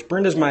Brendascope, which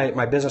Brenda's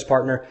my business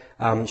partner.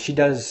 She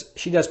does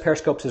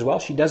Periscopes as well.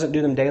 She doesn't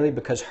do them daily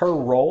because her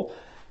role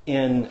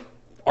in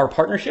our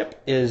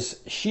partnership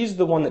is she's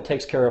the one that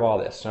takes care of all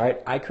this. All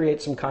right, I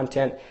create some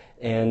content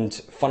and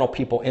funnel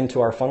people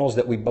into our funnels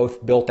that we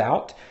both built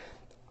out.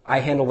 I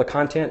handle the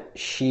content,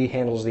 she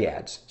handles the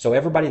ads. So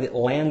everybody that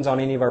lands on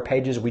any of our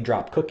pages, we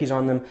drop cookies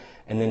on them,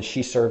 and then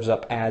she serves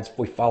up ads.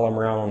 We follow them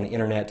around on the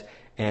internet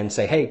and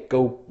say, hey,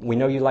 we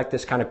know you like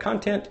this kind of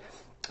content.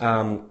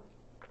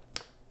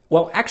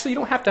 Well, actually, you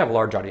don't have to have a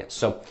large audience.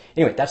 So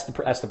anyway, that's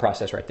the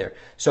process right there.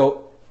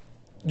 So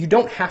you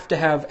don't have to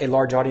have a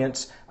large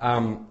audience.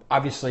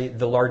 Obviously,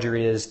 the larger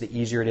it is, the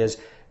easier it is.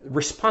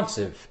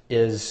 Responsive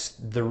is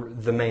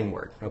the main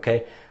word.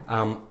 Okay.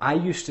 I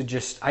used to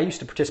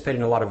participate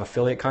in a lot of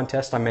affiliate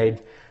contests. I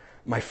made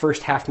my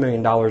first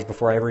 $500,000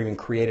 before I ever even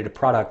created a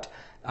product.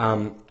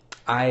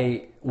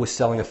 I was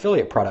selling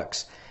affiliate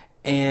products,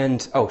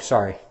 and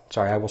sorry,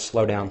 I will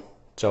slow down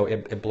so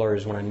it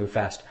blurs when I move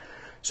fast.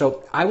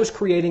 So I was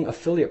creating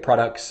affiliate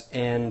products,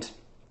 and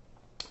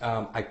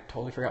I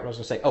totally forgot what I was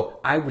going to say.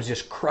 I was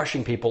just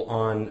crushing people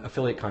on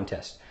affiliate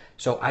contests.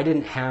 So I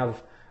didn't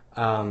have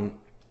a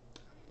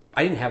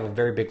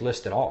very big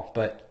list at all,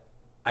 but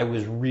I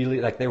was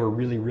really they were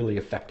really, really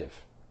effective.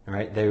 All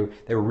right, they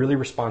were really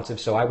responsive.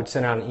 So I would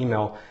send out an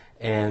email,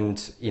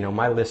 and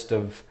my list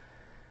of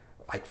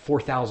like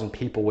 4,000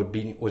 people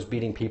was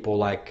beating people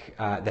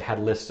that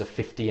had lists of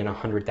 50 and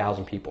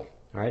 100,000 people.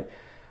 All right.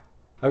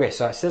 Okay,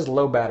 so it says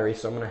low battery,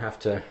 so I'm going to have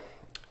to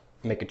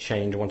make a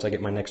change once I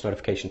get my next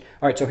notification.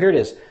 All right, so here it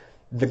is.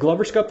 The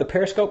Gloverscope, the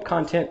Periscope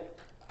content,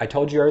 I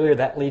told you earlier,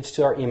 that leads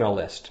to our email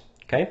list,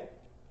 okay?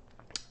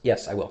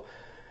 Yes, I will.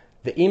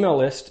 The email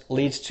list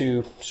leads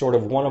to sort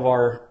of one of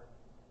our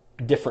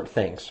different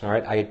things, all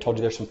right? I told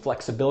you there's some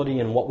flexibility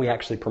in what we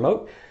actually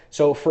promote.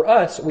 So for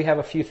us, we have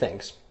a few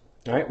things,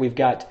 all right? We've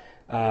got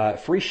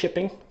free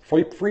shipping,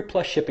 free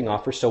plus shipping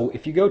offers. So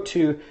if you go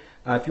to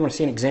if you want to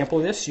see an example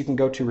of this, you can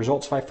go to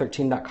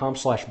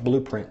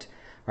results513.com/blueprint.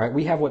 All right,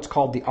 we have what's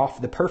called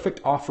the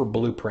perfect offer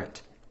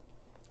blueprint.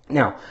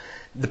 Now,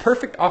 the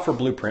perfect offer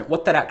blueprint,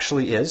 what that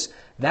actually is,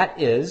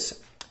 that is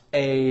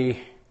a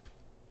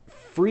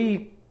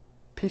free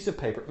piece of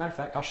paper. Matter of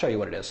fact, I'll show you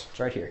what it is. It's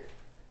right here.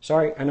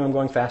 Sorry, I know I'm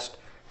going fast.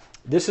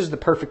 This is the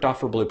perfect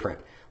offer blueprint.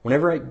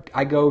 Whenever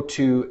I go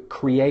to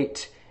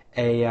create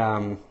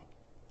an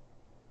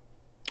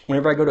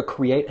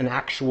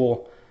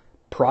actual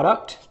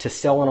product to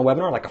sell on a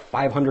webinar, like a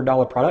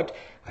 $500 product,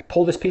 I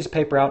pull this piece of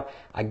paper out,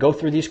 I go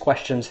through these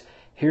questions,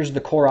 here's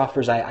the core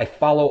offers, I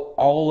follow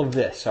all of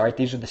this, all right?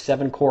 These are the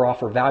 7 core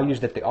offer values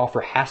that the offer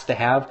has to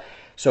have.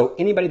 So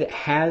anybody that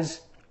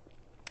has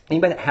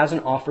an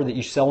offer that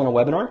you sell in a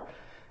webinar,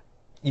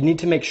 you need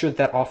to make sure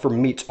that offer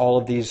meets all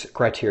of these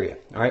criteria,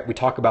 all right? We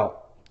talk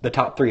about the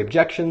top 3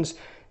 objections,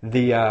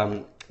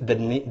 the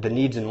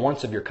needs and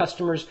wants of your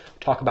customers,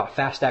 talk about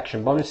fast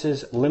action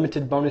bonuses,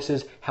 limited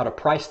bonuses, how to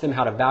price them,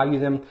 how to value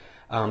them,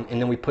 and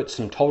then we put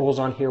some totals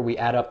on here. We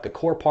add up the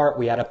core part,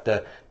 we add up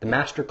the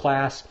master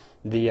class,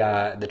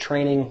 the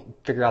training,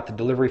 figure out the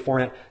delivery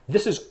format.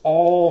 This is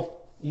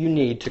all you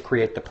need to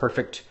create the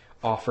perfect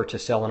offer to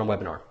sell in a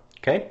webinar,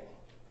 okay?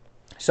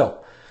 So,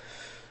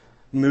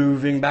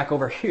 moving back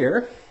over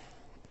here,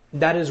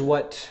 that is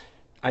what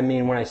I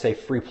mean when I say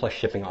free plus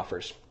shipping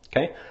offers,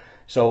 okay?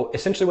 So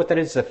essentially what that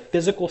is a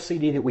physical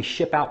CD that we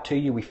ship out to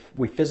you.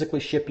 We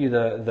physically ship you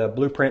the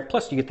blueprint,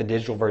 plus you get the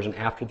digital version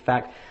after the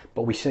fact,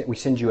 but we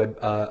send you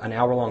an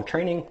hour-long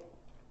training.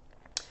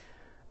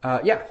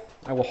 Yeah,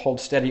 I will hold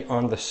steady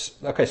on this.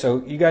 Okay,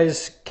 so you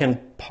guys can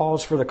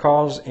pause for the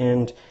cause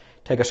and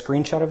take a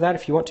screenshot of that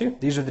if you want to.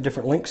 These are the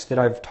different links that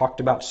I've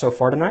talked about so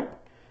far tonight.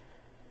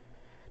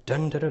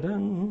 Dun, dun, dun,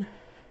 dun.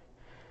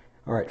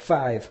 All right,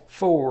 5,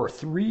 4,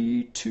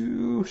 3,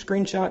 2,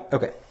 screenshot.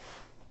 Okay.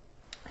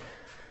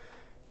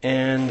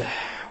 And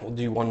we'll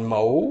do one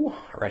more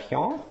right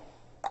here.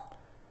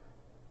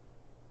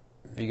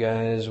 If you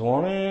guys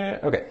want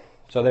it. Okay,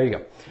 so there you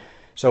go.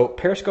 So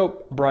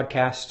Periscope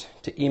broadcast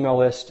to email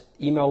list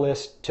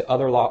to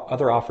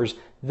other offers.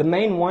 The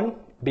main one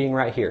being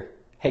right here.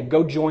 Hey,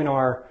 go join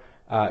our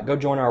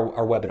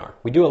webinar.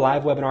 We do a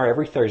live webinar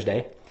every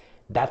Thursday.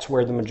 That's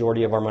where the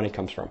majority of our money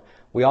comes from.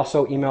 We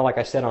also email, like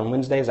I said, on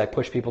Wednesdays. I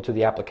push people to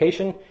the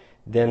application.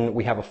 Then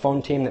we have a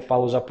phone team that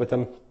follows up with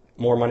them.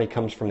 More money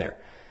comes from there.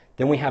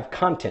 Then we have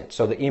content.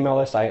 So the email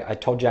list, I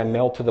told you I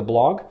mail to the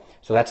blog.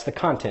 So that's the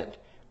content.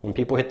 When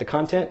people hit the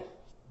content,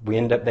 they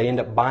end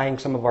up buying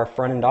some of our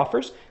front-end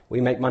offers.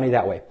 We make money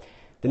that way.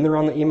 Then they're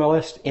on the email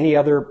list. Any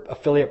other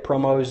affiliate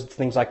promos,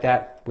 things like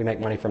that, we make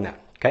money from that.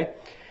 Okay?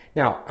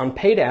 Now, on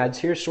paid ads,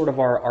 here's sort of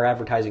our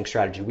advertising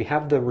strategy. We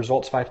have the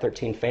Results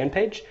 513 fan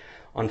page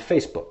on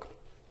Facebook.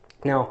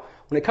 Now,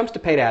 when it comes to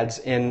paid ads,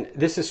 and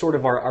this is sort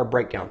of our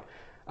breakdown,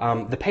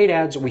 the paid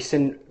ads,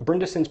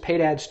 Brenda sends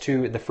paid ads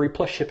to the free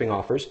plus shipping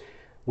offers.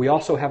 We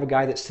also have a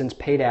guy that sends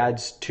paid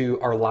ads to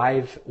our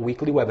live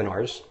weekly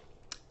webinars.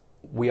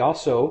 We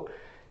also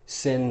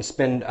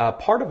spend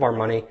part of our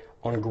money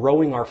on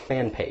growing our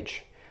fan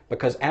page,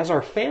 because as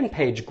our fan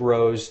page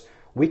grows,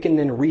 we can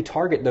then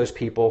retarget those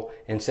people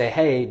and say,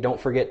 hey, don't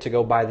forget to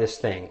go buy this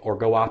thing, or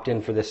go opt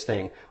in for this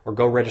thing, or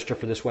go register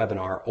for this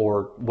webinar,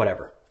 or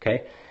whatever,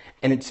 okay?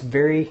 And it's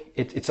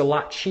a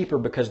lot cheaper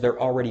because they're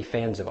already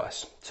fans of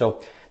us.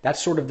 So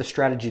that's sort of the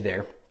strategy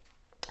there.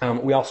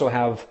 We also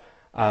have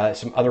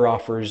some other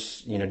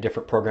offers,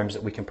 different programs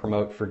that we can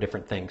promote for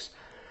different things.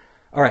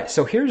 All right,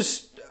 so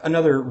here's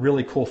another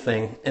really cool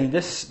thing, and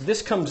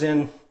this comes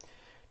in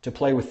to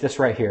play with this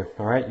right here.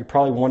 All right, you're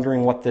probably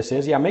wondering what this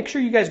is. Yeah, make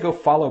sure you guys go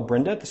follow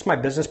Brenda. This is my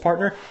business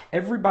partner.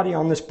 Everybody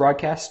on this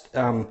broadcast,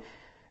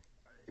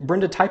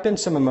 Brenda, type in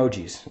some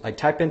emojis. Like,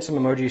 type in some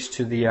emojis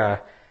to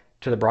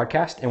the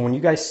broadcast, and when you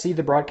guys see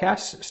the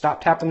broadcast,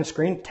 stop tapping the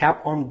screen,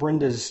 tap on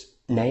Brenda's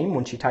name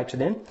when she types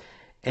it in,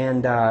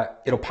 and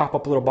it'll pop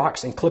up a little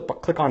box, and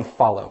click on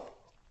follow.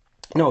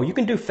 No, you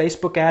can do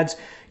Facebook ads,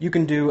 you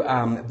can do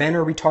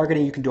banner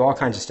retargeting, you can do all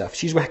kinds of stuff.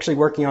 She's actually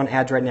working on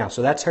ads right now,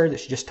 so that's her. That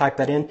she just typed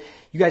that in.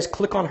 You guys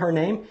click on her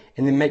name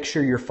and then make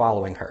sure you're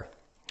following her.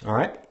 All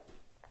right,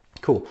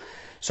 cool.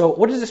 So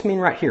what does this mean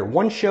right here?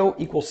 1 show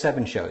equals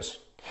 7 shows.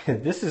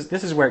 This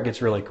is where it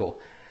gets really cool.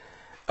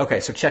 Okay,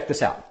 so check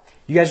this out.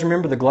 You guys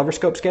remember the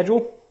GloverScope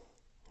schedule?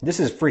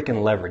 This is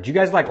freaking leverage. You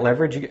guys like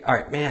leverage? All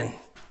right, man,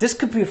 this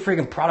could be a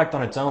freaking product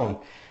on its own.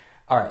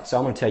 All right, so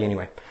I'm going to tell you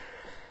anyway.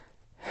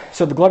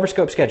 So the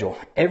GloverScope schedule,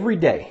 every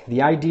day,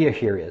 the idea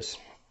here is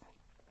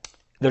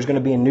there's going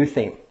to be a new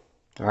theme.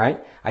 All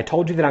right. I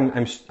told you that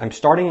I'm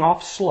starting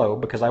off slow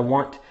because I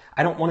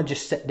don't want to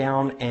just sit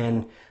down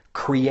and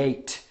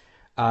create,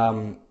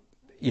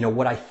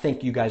 what I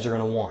think you guys are going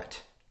to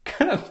want.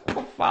 Kind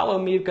of follow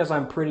me because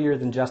I'm prettier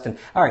than Justin.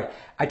 All right.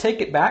 I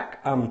take it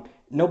back.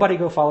 Nobody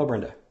go follow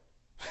Brenda.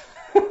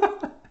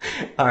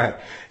 All right.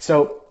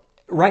 So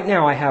right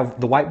now I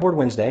have the Whiteboard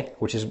Wednesday,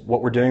 which is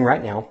what we're doing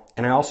right now.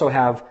 And I also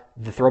have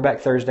the Throwback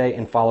Thursday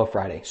and Follow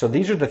Friday. So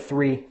these are the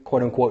 3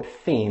 quote-unquote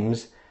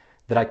themes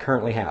that I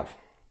currently have.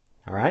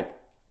 All right?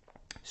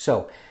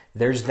 So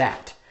there's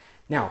that.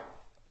 Now,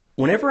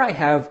 whenever I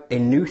have a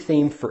new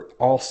theme for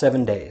all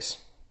 7 days,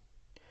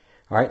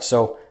 all right,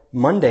 so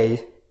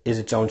Monday is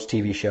its own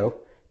TV show,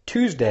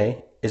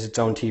 Tuesday is its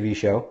own TV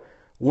show,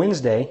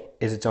 Wednesday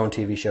is its own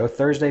TV show,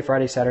 Thursday,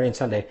 Friday, Saturday, and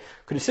Sunday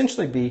could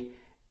essentially be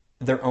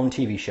their own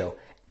TV show.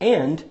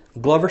 And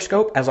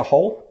GloverScope as a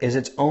whole is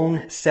its own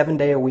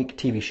 7-day-a-week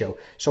TV show.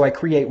 So I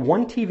create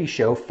one TV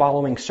show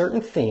following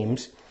certain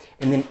themes,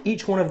 and then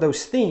each one of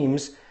those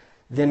themes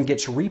then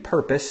gets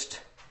repurposed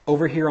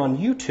over here on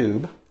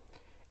YouTube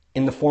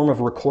in the form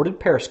of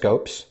recorded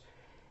periscopes,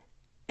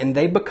 and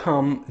they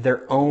become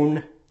their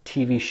own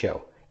TV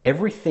show.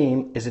 Every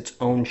theme is its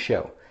own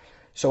show.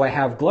 So I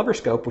have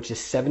GloverScope, which is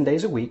 7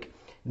 days a week.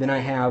 Then I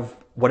have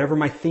whatever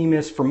my theme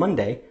is for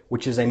Monday,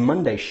 which is a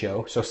Monday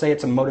show. So say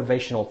it's a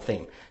motivational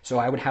theme. So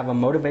I would have a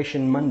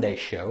Motivation Monday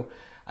show.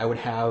 I would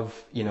have,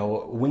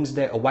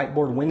 Wednesday, a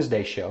Whiteboard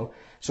Wednesday show.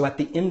 So at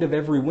the end of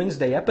every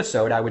Wednesday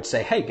episode, I would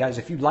say, hey guys,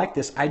 if you like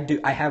this,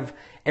 I have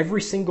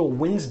every single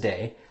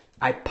Wednesday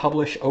I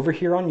publish over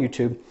here on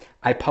YouTube.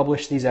 I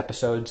publish these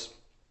episodes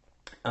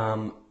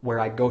where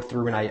I go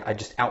through and I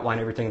just outline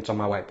everything that's on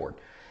my whiteboard.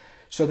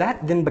 So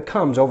that then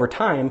becomes, over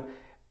time,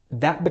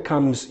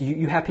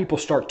 you have people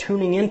start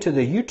tuning into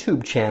the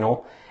YouTube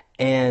channel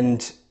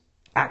and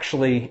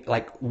actually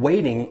like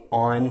waiting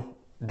on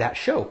that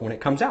show when it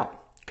comes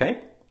out.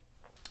 Okay.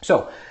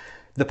 So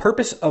the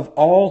purpose of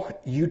all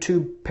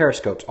YouTube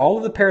periscopes, all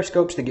of the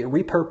periscopes that get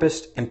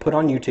repurposed and put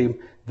on YouTube,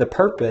 the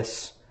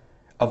purpose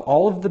of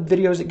all of the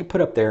videos that get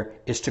put up there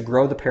is to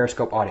grow the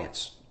Periscope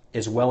audience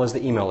as well as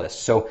the email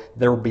list. So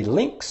there will be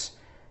links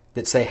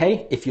that say,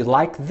 hey, if you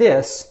like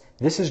this,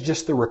 this is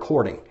just the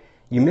recording.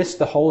 You missed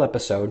the whole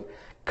episode.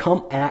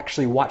 Come and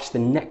actually watch the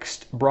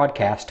next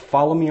broadcast.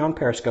 Follow me on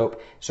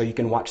Periscope so you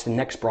can watch the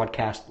next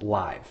broadcast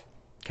live.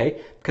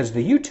 Okay? Because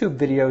the YouTube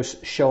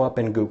videos show up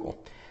in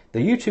Google. The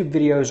YouTube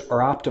videos are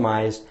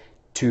optimized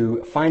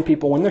to find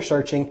people when they're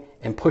searching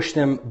and push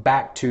them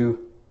back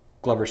to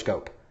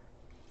GloverScope.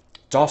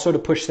 It's also to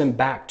push them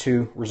back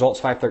to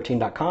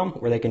results513.com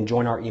where they can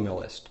join our email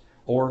list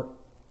or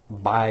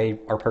buy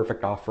our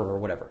perfect offer or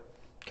whatever.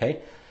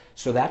 Okay?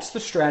 So that's the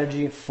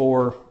strategy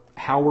for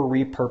how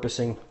we're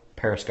repurposing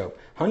Periscope.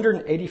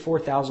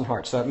 184,000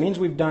 hearts. So that means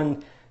we've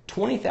done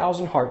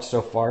 20,000 hearts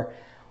so far,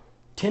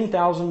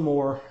 10,000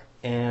 more,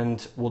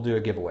 and we'll do a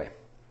giveaway.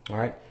 All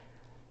right?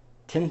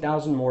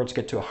 10,000 more. Let's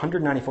get to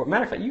 194.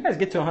 Matter of fact, you guys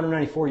get to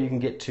 194, you can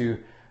get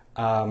to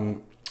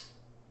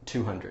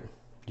 200.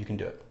 You can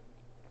do it.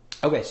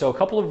 Okay, so a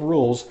couple of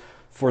rules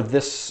for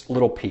this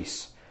little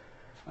piece.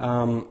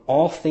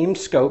 All themed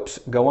scopes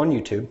go on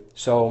YouTube.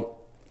 So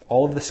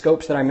all of the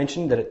scopes that I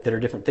mentioned that are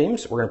different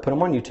themes, we're going to put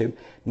them on YouTube.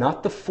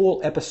 Not the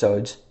full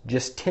episodes,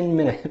 just 10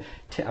 minutes.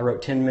 I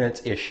wrote 10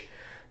 minutes-ish.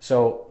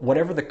 So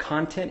whatever the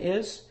content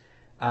is,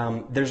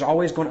 there's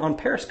always going on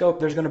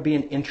Periscope, there's going to be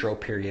an intro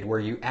period where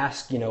you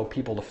ask,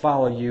 people to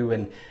follow you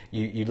and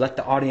you let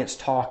the audience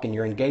talk and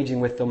you're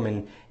engaging with them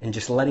and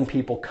just letting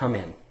people come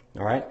in.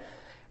 All right.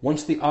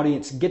 Once the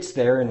audience gets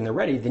there and they're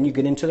ready, then you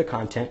get into the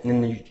content and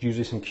then there's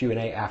usually some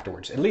Q&A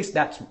afterwards. At least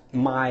that's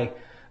my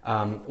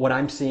what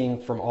I'm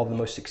seeing from all the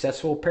most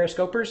successful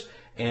Periscopers,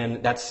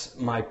 and that's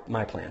my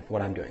plan,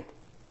 what I'm doing.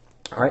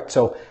 All right,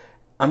 so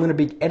I'm going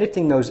to be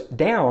editing those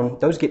down.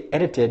 Those get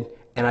edited,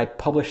 and I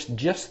publish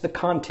just the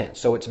content.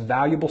 So it's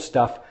valuable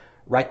stuff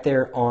right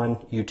there on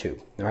YouTube,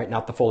 all right,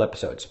 not the full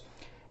episodes.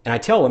 And I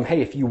tell them,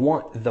 hey, if you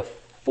want the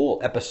full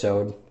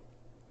episode,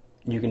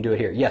 you can do it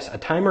here. Yes, a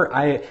timer.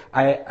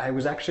 I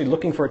was actually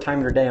looking for a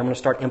timer today. I'm going to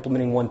start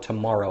implementing one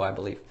tomorrow, I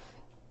believe.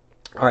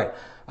 All right,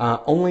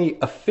 only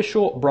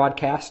official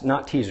broadcast,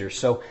 not teasers.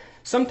 So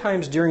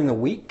sometimes during the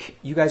week,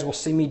 you guys will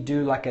see me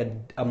do like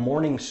a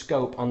morning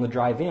scope on the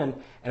drive in,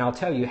 and I'll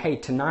tell you, hey,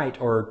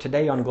 tonight or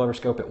today on Glover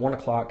Scope at 1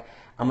 o'clock,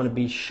 I'm going to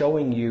be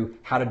showing you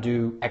how to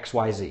do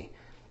XYZ.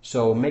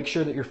 So make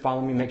sure that you're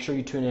following me, make sure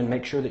you tune in,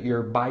 make sure that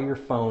you're by your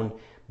phone,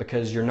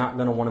 because you're not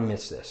going to want to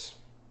miss this.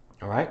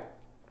 All right?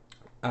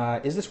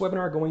 Is this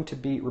webinar going to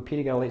be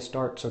repeating at a late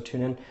start? So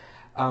tune in.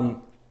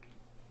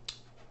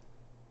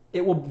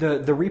 It will.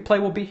 The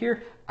replay will be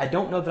here. I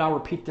don't know that I'll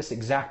repeat this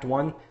exact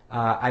one.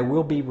 I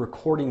will be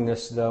recording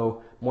this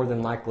though, more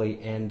than likely,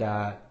 and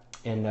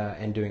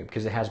doing it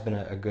because it has been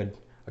a good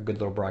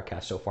little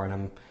broadcast so far,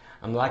 and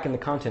I'm liking the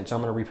content, so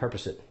I'm going to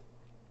repurpose it.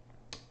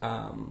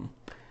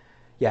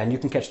 Yeah, and you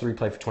can catch the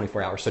replay for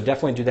 24 hours. So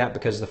definitely do that,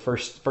 because the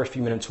first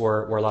few minutes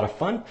were a lot of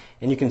fun,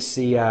 and you can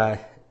see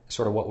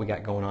sort of what we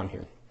got going on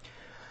here.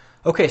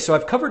 Okay, so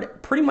I've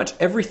covered pretty much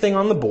everything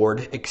on the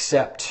board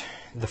except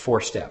the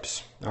 4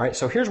 steps. All right,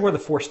 so here's where the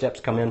 4 steps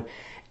come in.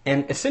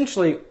 And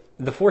essentially,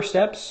 the 4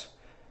 steps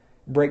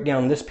break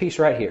down this piece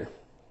right here.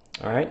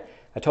 All right,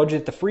 I told you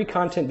that the free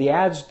content, the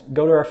ads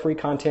go to our free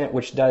content,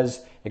 which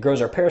it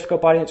grows our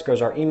Periscope audience,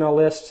 grows our email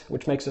list,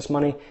 which makes us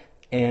money,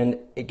 and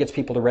it gets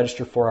people to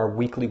register for our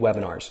weekly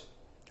webinars.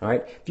 All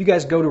right, if you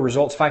guys go to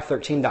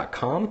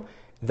results513.com,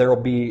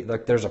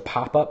 there's a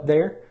pop-up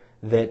there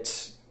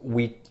that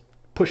we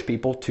push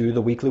people to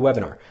the weekly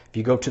webinar. If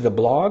you go to the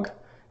blog,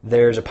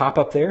 there's a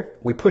pop-up there.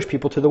 We push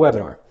people to the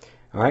webinar.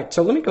 All right,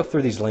 so let me go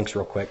through these links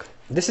real quick.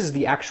 This is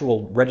the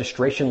actual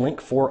registration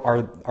link for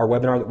our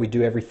webinar that we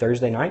do every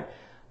Thursday night.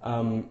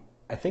 I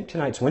think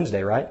tonight's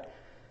Wednesday, right?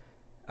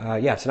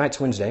 Yeah, tonight's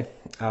Wednesday.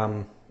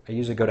 I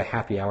usually go to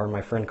happy hour.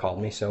 My friend called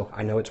me, so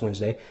I know it's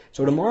Wednesday.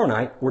 So tomorrow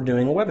night, we're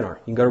doing a webinar.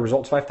 You can go to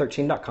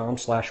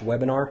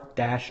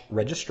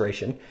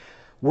results513.com/webinar-registration.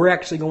 We're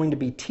actually going to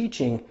be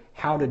teaching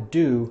how to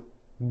do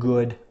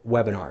good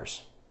webinars,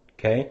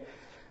 okay?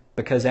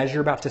 Because as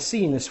you're about to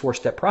see in this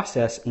 4-step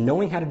process,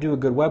 knowing how to do a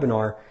good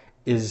webinar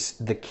is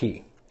the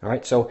key. All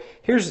right, so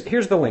here's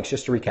the links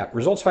just to recap.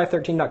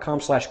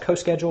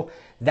 Results513.com/co-schedule.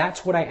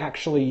 That's what I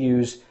actually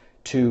use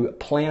to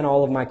plan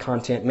all of my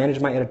content, manage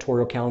my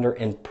editorial calendar,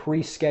 and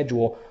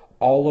pre-schedule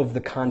all of the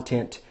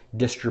content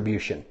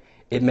distribution.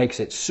 It makes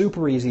it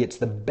super easy. It's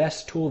the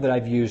best tool that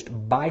I've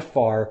used by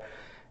far,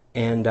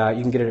 and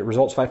you can get it at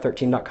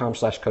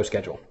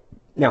results513.com/co-schedule.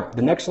 Now,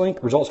 the next link,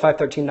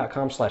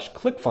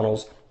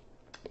 results513.com/ClickFunnels,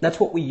 that's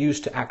what we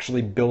use to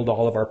actually build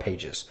all of our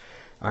pages.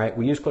 All right,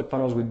 we use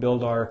ClickFunnels. We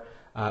build our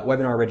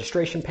webinar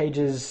registration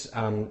pages.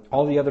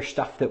 All the other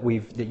stuff that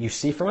you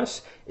see from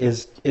us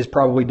is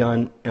probably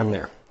done in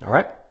there. All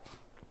right.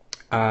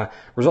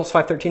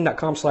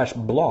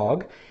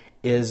 Results513.com/blog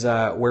is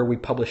where we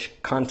publish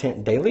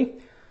content daily,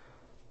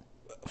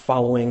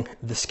 following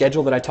the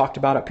schedule that I talked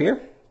about up here.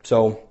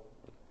 So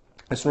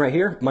this one right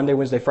here, Monday,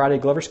 Wednesday, Friday,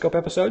 Glover Scope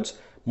episodes,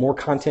 more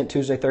content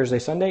Tuesday, Thursday,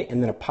 Sunday,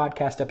 and then a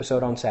podcast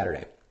episode on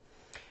Saturday.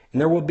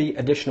 And there will be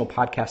additional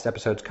podcast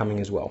episodes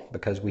coming as well,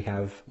 because we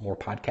have more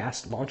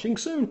podcasts launching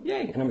soon.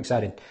 Yay, and I'm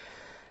excited.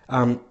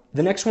 The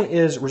next one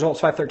is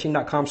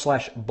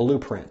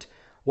results513.com/blueprint.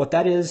 What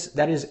that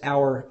is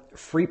our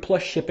free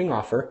plus shipping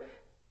offer.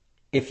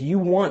 If you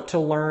want to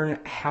learn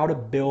how to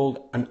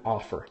build an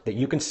offer that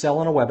you can sell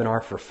on a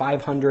webinar for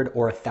 $500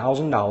 or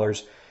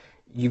 $1,000,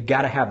 you've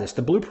got to have this.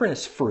 The blueprint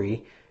is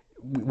free.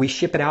 We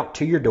ship it out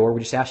to your door.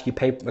 We just ask you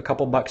pay a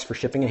couple bucks for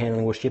shipping and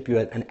handling. We'll ship you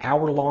an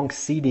hour-long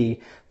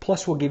CD,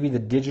 plus we'll give you the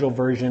digital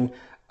version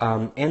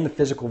and the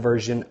physical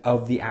version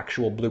of the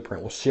actual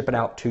blueprint. We'll ship it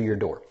out to your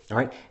door. All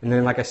right. And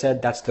then, like I said,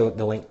 that's the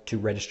link to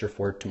register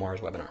for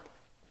tomorrow's webinar.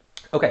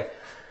 Okay.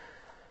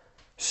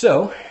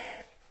 So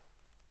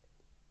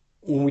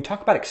when we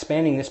talk about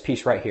expanding this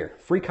piece right here,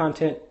 free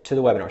content to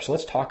the webinar. So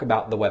let's talk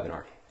about the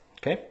webinar.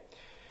 Okay.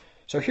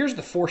 So here's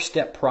the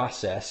 4-step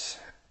process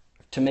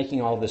to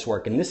making all of this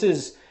work. And this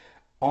is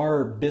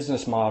our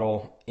business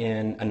model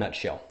in a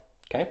nutshell.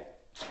 Okay.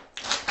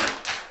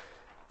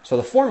 So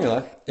the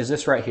formula is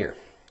this right here.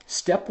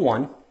 Step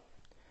 1,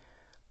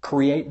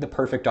 create the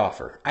perfect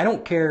offer. I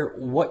don't care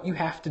what you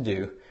have to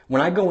do.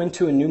 When I go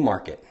into a new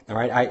market, all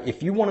right,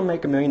 if you want to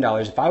make $1 million,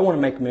 if I want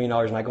to make $1 million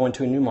and I go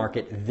into a new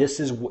market, this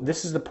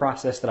is the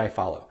process that I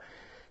follow.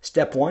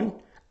 Step 1,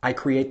 I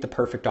create the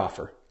perfect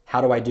offer.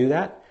 How do I do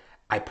that?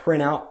 I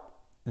print out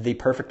the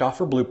perfect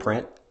offer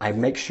blueprint. I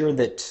make sure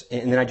that,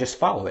 and then I just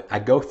follow it. I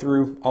go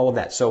through all of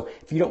that. So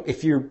if you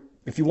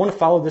want to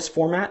follow this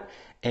format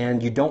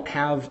and you don't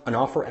have an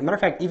offer, as a matter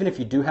of fact, even if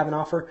you do have an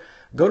offer,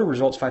 go to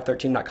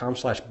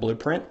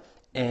results513.com/blueprint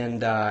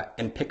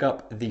and pick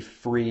up the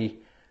free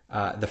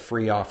the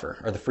free offer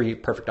or the free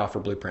perfect offer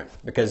blueprint,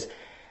 because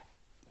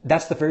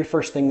that's the very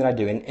first thing that I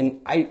do.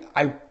 And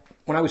I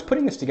when I was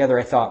putting this together,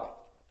 I thought,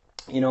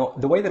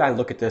 the way that I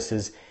look at this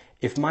is,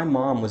 if my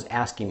mom was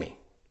asking me,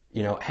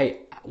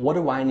 hey, what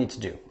do I need to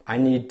do? I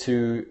need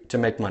to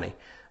make money.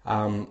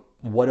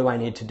 What do I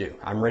need to do?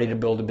 I'm ready to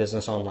build a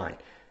business online.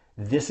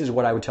 This is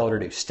what I would tell her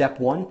to do. Step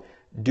one,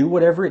 do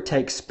whatever it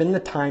takes, spend the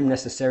time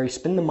necessary,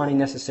 spend the money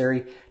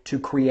necessary to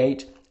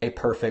create a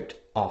perfect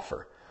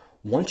offer.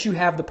 Once you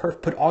have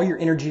put all your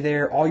energy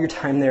there, all your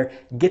time there,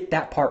 get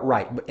that part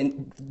right.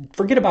 And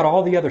forget about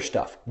all the other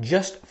stuff.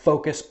 Just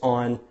focus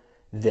on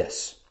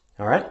this.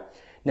 All right?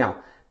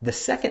 Now, the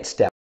second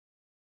step,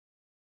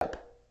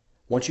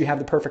 once you have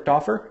the perfect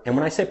offer, and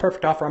when I say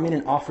perfect offer, I mean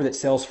an offer that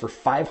sells for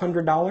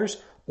 $500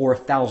 or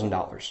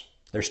 $1,000.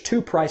 There's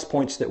two price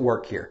points that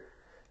work here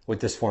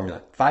with this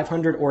formula,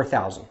 $500 or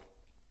 $1,000.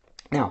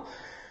 Now,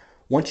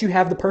 once you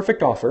have the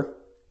perfect offer,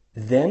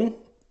 then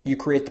you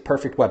create the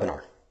perfect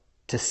webinar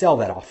to sell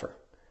that offer.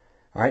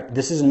 All right,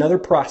 this is another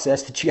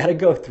process that you got to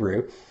go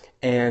through,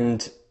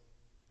 and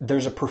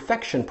there's a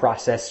perfection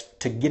process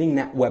to getting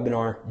that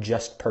webinar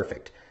just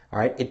perfect. All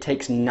right, it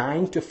takes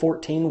 9 to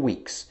 14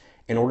 weeks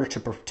in order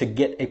to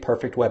get a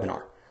perfect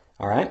webinar.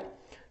 All right,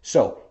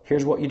 so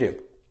here's what you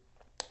do.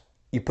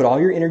 You put all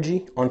your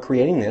energy on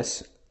creating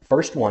this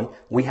first one.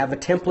 We have a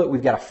template.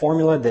 We've got a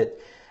formula that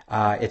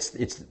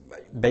it's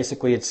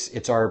basically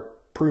our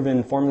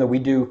proven formula. We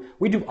do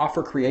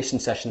offer creation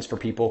sessions for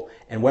people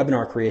and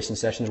webinar creation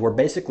sessions where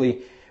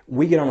basically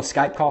we get on a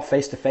Skype call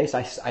face to face.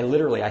 I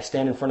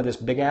stand in front of this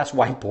big ass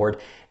whiteboard.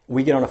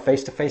 We get on a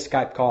face to face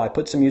Skype call. I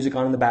put some music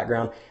on in the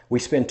background. We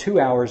spend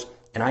 2 hours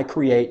and I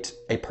create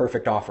a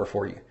perfect offer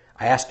for you.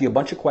 I ask you a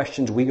bunch of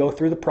questions. We go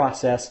through the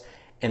process,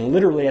 and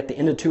literally at the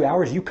end of 2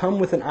 hours, you come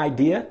with an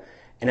idea,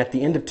 and at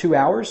the end of 2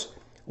 hours,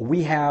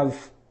 you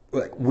have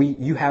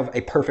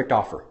a perfect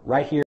offer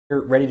right here,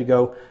 ready to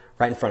go,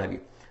 right in front of you.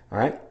 All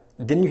right.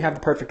 Then you have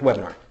the perfect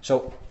webinar.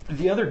 So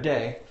the other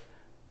day,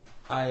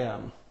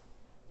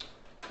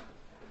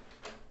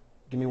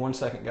 give me 1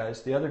 second,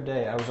 guys. The other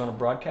day I was on a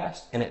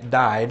broadcast and it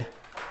died,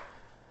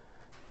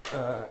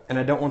 and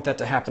I don't want that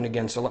to happen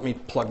again. So let me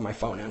plug my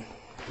phone in.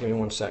 Give me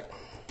 1 sec.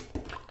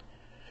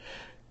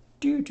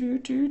 I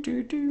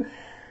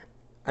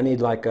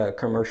need like a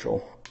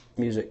commercial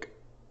music.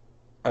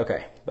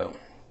 Okay, boom.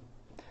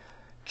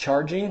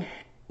 Charging,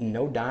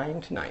 no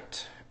dying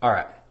tonight. All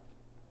right.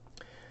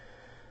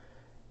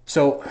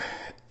 So,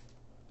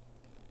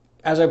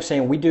 as I was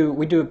saying, we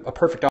do a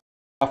perfect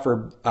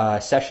offer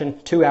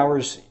session, 2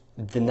 hours.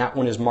 Then that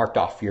one is marked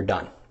off. You're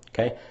done.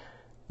 Okay.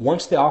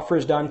 Once the offer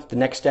is done, the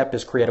next step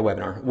is create a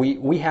webinar.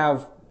 We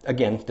have,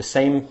 again, the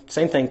same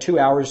thing. 2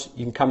 hours.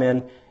 You can come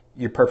in.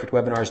 Your perfect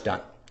webinar is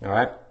done. All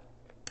right.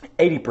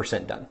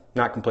 80% done,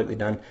 not completely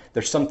done.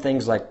 There's some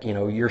things like,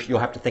 you'll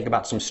have to think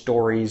about some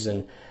stories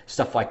and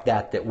stuff like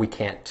that we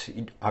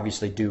can't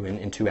obviously do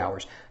in 2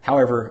 hours.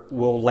 However,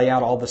 we'll lay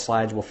out all the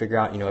slides. We'll figure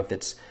out, if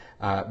it's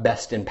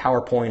best in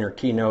PowerPoint or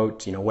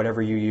Keynote,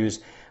 whatever you use.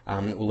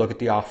 We'll look at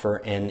the offer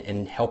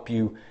and help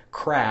you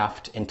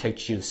craft and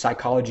teach you the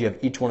psychology of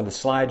each one of the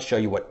slides, show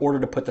you what order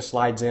to put the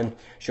slides in,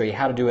 show you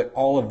how to do it,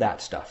 all of that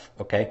stuff.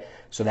 Okay.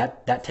 So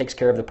that takes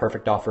care of the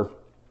perfect offer.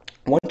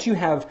 Once you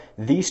have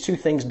these two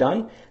things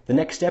done, the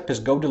next step is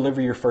go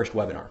deliver your first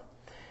webinar.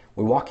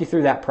 We walk you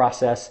through that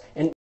process.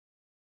 And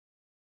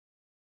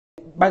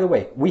by the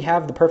way, we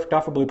have the perfect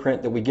offer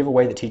blueprint that we give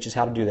away that teaches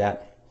how to do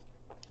that.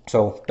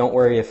 So don't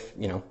worry if,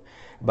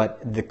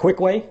 but the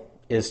quick way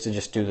is to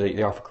just do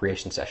the offer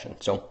creation session.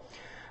 So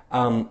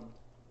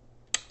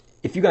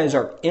if you guys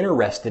are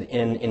interested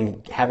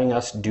in having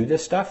us do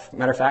this stuff,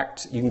 matter of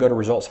fact, you can go to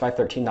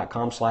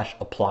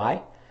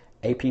results513.com/apply,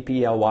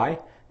 APPLY.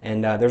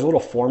 And there's a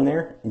little form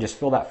there. You just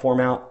fill that form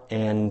out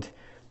and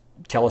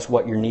tell us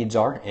what your needs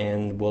are,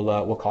 and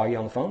we'll call you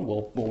on the phone.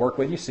 We'll work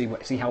with you,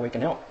 see how we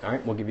can help. All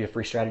right, we'll give you a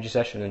free strategy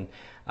session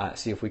and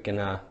see if we can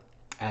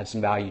add some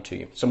value to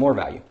you, some more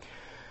value.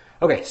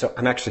 Okay, so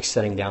I'm actually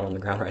sitting down on the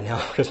ground right now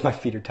because my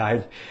feet are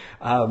tired.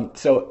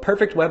 So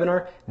perfect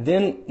webinar,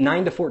 then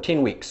 9 to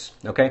 14 weeks.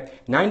 Okay,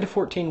 9 to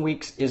 14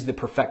 weeks is the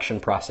perfection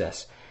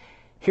process.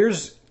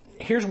 Here's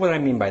what I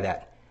mean by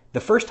that.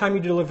 The first time you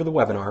deliver the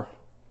webinar,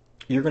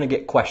 you're going to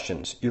get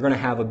questions. You're going to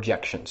have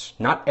objections.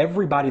 Not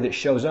everybody that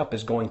shows up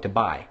is going to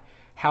buy.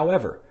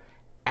 However,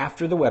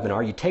 after the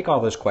webinar, you take all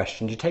those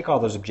questions, you take all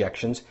those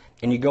objections,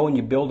 and you go and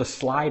you build a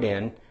slide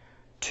in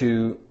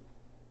to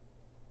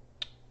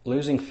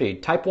losing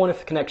feed. Type 1 if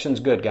the connection's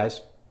good,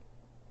 guys.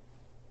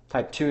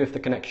 Type 2 if the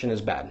connection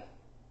is bad.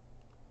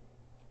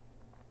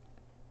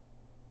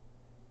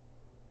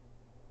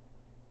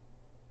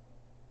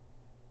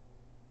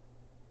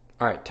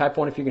 All right, type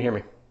 1 if you can hear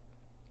me.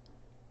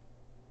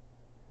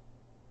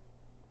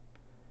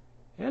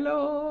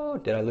 Hello,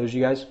 did I lose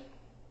you guys?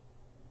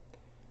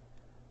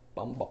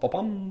 Bum, bum, bum,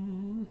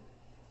 bum.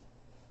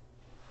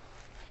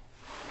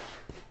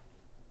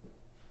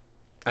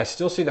 I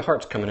still see the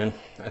hearts coming in.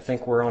 I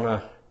think we're on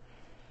a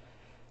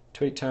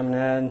tweet time and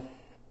ad.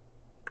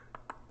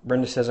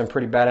 Brenda says, I'm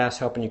pretty badass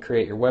helping you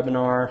create your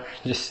webinar.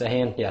 Just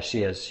saying. Yeah,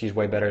 she is. She's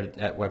way better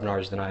at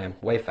webinars than I am.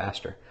 Way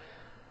faster.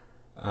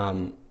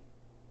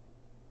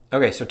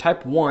 Okay, so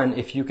type 1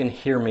 if you can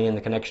hear me and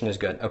the connection is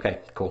good. Okay,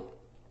 cool.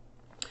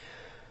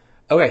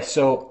 Okay,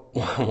 so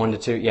 1 to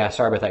 2. Yeah,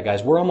 sorry about that,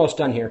 guys. We're almost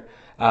done here.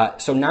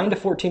 So 9 to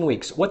 14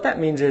 weeks. What that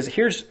means is,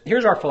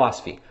 here's our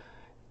philosophy.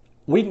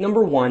 Week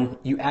number 1,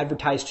 you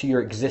advertise to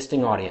your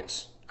existing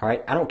audience. All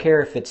right, I don't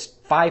care if it's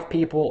 5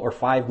 people or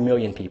 5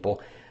 million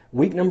people.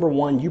 Week number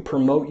 1, you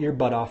promote your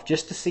butt off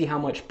just to see how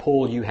much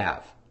pull you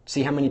have.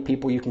 See how many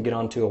people you can get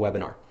onto a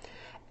webinar.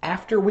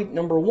 After week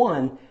number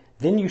 1,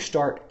 then you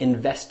start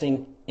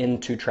investing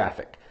into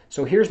traffic.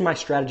 So here's my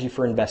strategy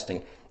for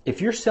investing.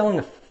 If you're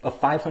selling a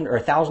 $500 or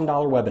 $1,000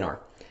 webinar,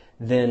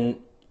 then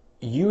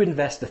you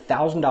invest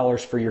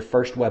 $1,000 for your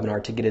first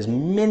webinar to get as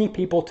many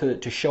people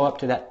to show up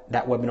to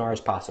that webinar as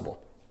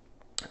possible.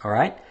 All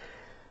right?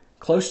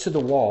 Close to the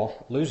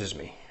wall loses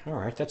me. All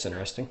right, that's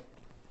interesting.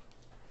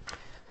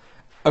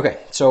 Okay,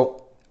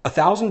 so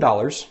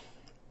 $1,000.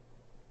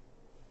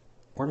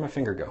 Where'd my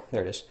finger go?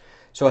 There it is.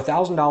 So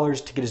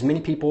 $1,000 to get as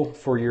many people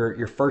for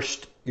your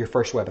first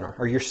webinar,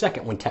 or your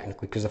second one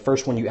technically, because the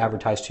first one you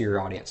advertise to your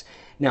audience.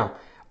 Now,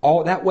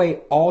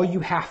 all you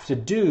have to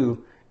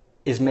do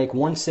is make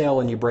one sale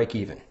and you break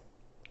even.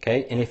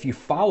 Okay? And if you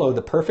follow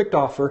the perfect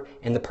offer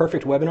and the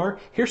perfect webinar,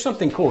 here's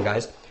something cool,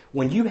 guys.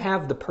 When you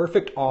have the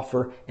perfect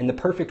offer and the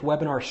perfect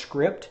webinar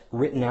script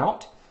written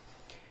out,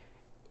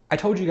 I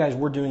told you guys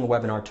we're doing a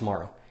webinar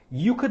tomorrow.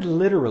 You could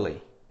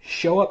literally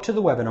show up to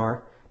the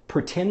webinar,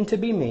 pretend to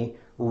be me,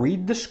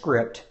 read the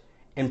script,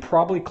 and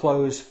probably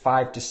close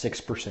 5 to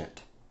 6%.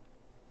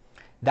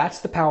 That's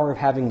the power of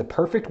having the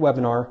perfect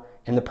webinar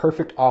and the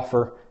perfect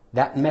offer,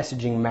 that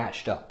messaging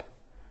matched up.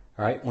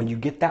 All right, when you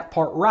get that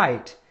part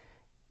right,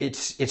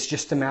 it's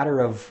just a matter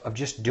of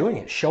just doing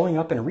it, showing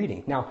up and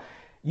reading. Now,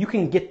 you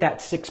can get that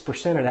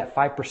 6% or that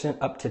 5%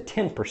 up to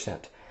 10%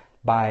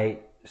 by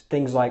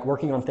things like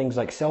working on things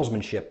like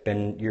salesmanship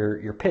and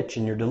your pitch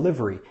and your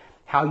delivery,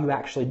 how you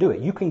actually do it.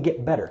 You can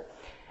get better.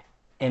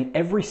 And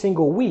every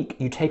single week,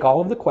 you take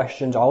all of the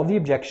questions, all of the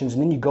objections,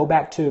 and then you go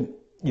back to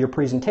your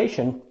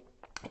presentation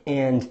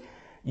and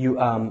you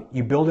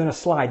build in a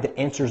slide that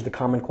answers the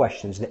common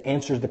questions, that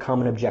answers the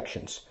common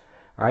objections.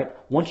 All right.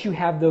 Once you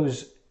have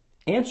those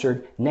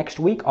answered, next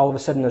week, all of a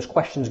sudden those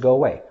questions go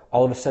away.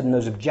 All of a sudden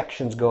those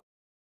objections go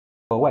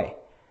away.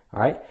 All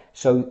right.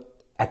 So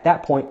at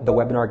that point, the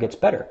webinar gets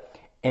better.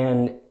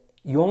 And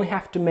you only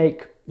have to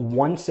make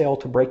one sale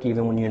to break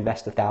even when you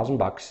invest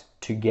 $1,000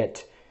 to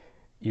get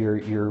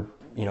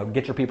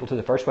get your people to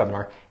the first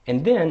webinar.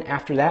 And then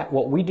after that,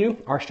 what we do,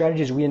 our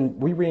strategy is we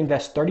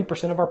reinvest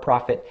 30% of our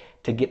profit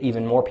to get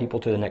even more people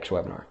to the next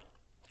webinar.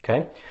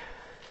 Okay.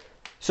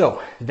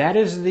 So that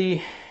is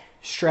the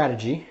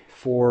strategy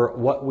for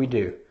what we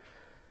do.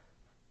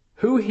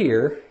 Who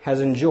here has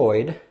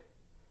enjoyed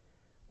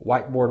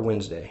Whiteboard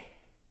Wednesday?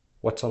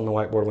 What's on the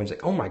Whiteboard Wednesday?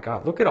 Oh my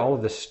God, look at all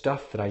of this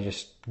stuff that I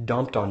just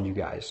dumped on you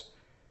guys.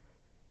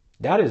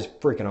 That is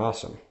freaking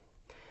awesome.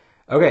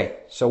 Okay,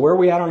 so where are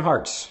we at on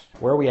hearts?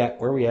 Where are we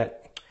at? Where are we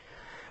at?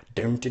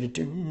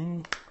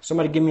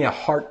 Somebody give me a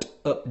heart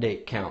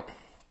update count.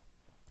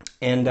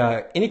 And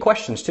any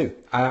questions too.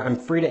 I'm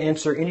free to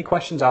answer any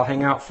questions. I'll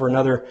hang out for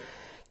another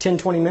 10,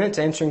 20 minutes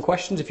answering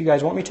questions if you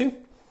guys want me to.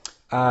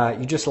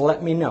 You just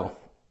let me know.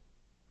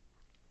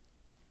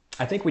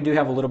 I think we do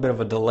have a little bit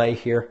of a delay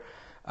here.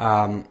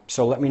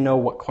 So let me know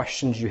what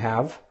questions you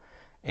have.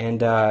 And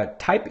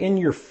type in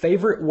your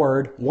favorite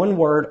word, one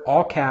word,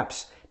 all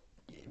caps,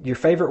 your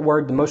favorite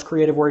word, the most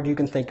creative word you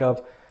can think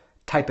of.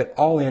 Type it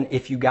all in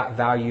if you got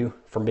value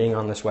from being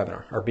on this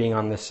webinar or being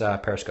on this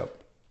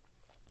Periscope.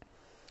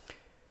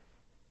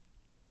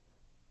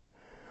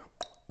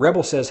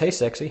 Rebel says, hey,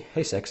 sexy.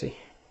 Hey, sexy.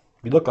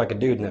 You look like a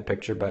dude in that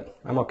picture, but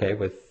I'm okay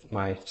with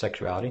my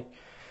sexuality.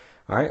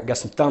 All right, got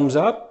some thumbs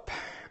up.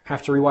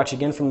 Have to rewatch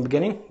again from the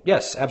beginning?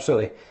 Yes,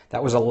 absolutely.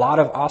 That was a lot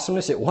of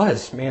awesomeness. It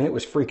was, man, it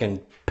was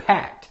freaking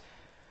packed.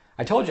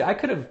 I told you I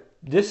could have,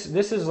 this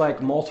is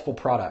like multiple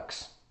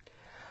products.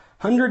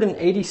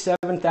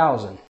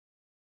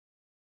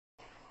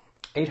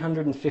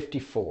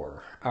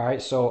 187,854. All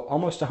right, so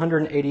almost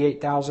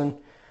 188,000.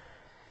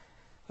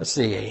 Let's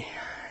see.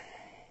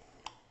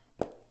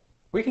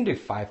 We can do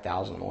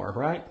 5,000 more,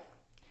 right?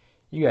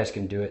 You guys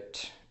can do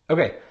it.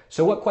 Okay,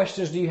 so what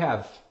questions do you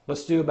have?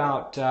 Let's do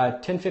about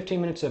 10, 15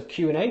 minutes of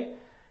Q&A.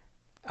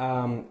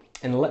 And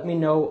let me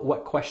know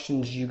what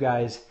questions you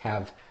guys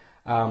have.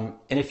 And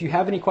if you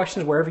have any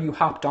questions wherever you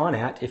hopped on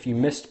at, if you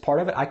missed part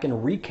of it, I can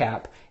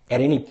recap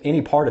at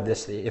any part of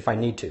this if I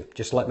need to.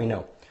 Just let me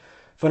know.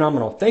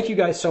 Phenomenal. Thank you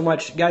guys so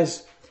much.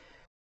 Guys,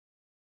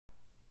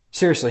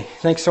 seriously,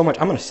 thanks so much.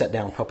 I'm going to sit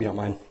down. Hope you don't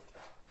mind.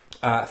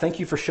 Thank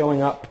you for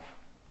showing up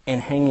and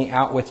hanging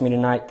out with me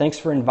tonight. Thanks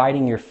for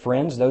inviting your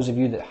friends, those of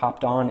you that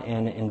hopped on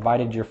and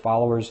invited your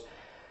followers.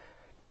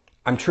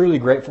 I'm truly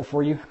grateful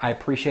for you. I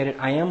appreciate it.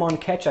 I am on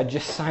Catch. I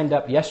just signed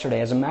up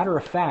yesterday. As a matter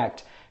of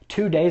fact,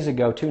 2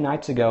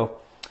 nights ago,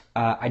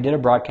 I did a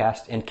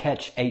broadcast and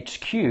Catch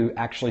HQ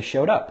actually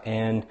showed up.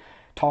 And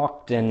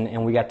talked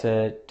and we got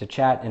to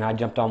chat, and I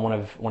jumped on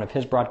one of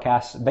his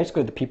broadcasts.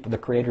 Basically, the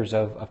creators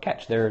of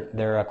Catch,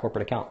 their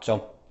corporate account.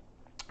 So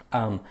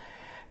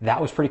that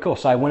was pretty cool.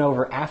 So I went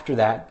over after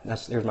that.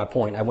 There's my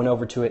point. I went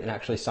over to it and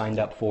actually signed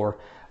up for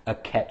a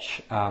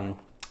Catch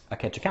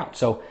account.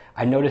 So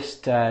I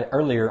noticed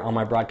earlier on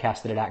my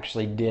broadcast that it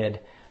actually did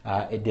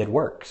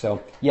work.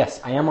 So yes,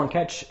 I am on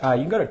Catch. You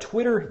can go to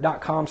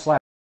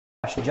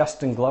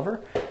twitter.com/Justin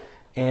Glover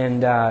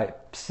and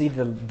see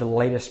the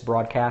latest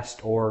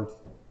broadcast, or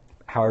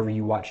however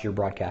you watch your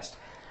broadcast.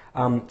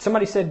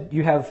 Somebody said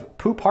you have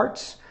poop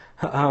hearts.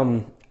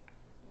 Just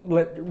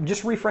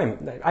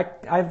reframe.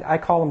 I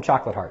call them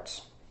chocolate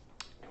hearts.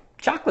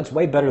 Chocolate's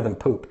way better than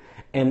poop.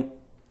 And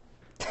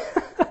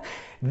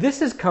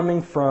this is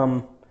coming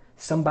from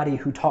somebody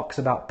who talks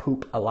about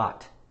poop a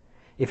lot.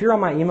 If you're on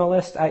my email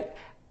list,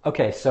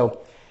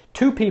 so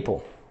 2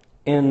 people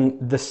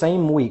in the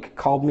same week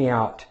called me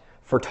out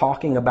for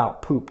talking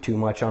about poop too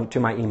much to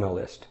my email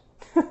list.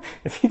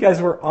 If you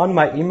guys were on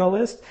my email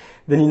list,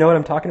 then you know what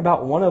I'm talking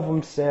about. One of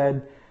them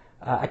said,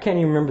 I can't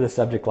even remember the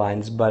subject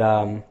lines,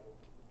 but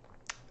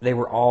they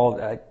were all,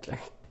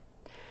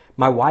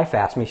 my wife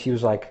asked me, she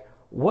was like,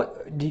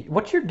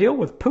 what's your deal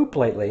with poop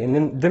lately?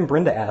 And then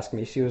Brenda asked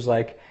me, she was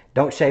like,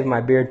 don't shave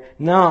my beard.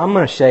 No, I'm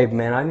going to shave,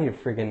 man. I need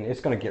a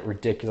it's going to get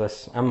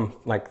ridiculous. I'm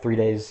like 3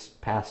 days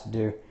past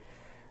due.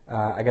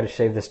 I got to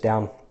shave this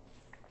down.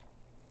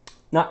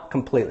 Not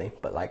completely,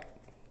 but like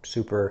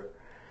super.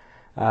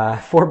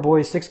 4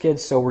 boys, 6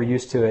 kids, so we're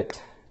used to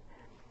it.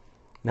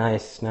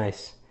 Nice.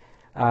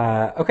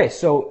 Okay,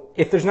 so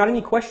if there's not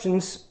any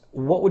questions,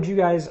 what would you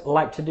guys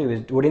like to do?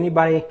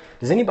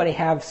 Does anybody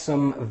have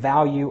some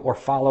value or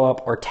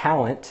follow-up or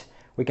talent?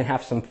 We can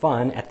have some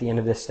fun at the end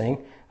of this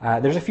thing.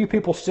 There's a few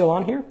people still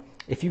on here.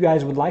 If you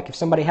guys would like, if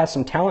somebody has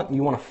some talent and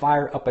you want to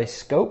fire up a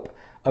scope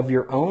of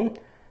your own,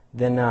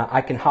 then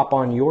I can hop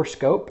on your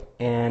scope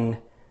and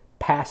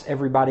pass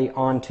everybody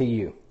on to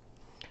you.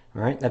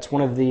 All right, that's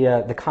one of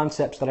the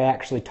concepts that I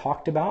actually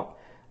talked about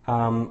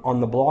on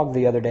the blog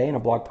the other day in a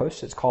blog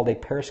post. It's called a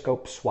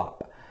Periscope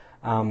swap.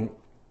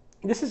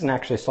 This isn't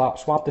actually a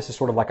swap. This is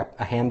sort of like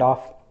a handoff.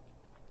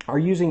 Are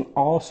using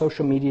all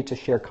social media to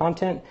share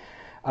content.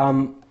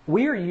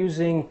 We are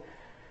using,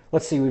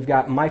 let's see, we've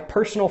got my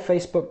personal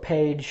Facebook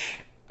page,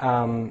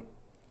 our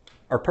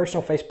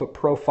personal Facebook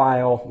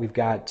profile. We've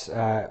got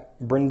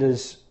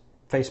Brenda's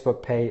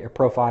Facebook page or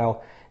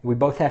profile. We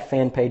both have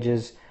fan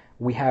pages.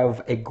 We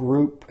have a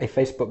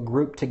Facebook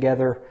group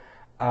together.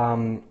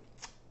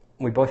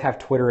 We both have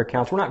Twitter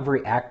accounts. We're not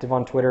very active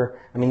on Twitter.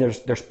 I mean,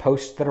 there's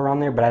posts that are on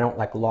there, but I don't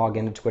like log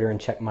into Twitter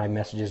and check my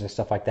messages and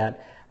stuff like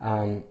that.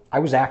 I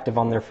was active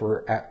on there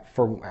for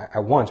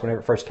once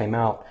whenever it first came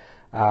out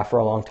for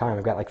a long time.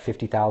 I've got like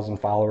 50,000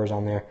 followers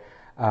on there.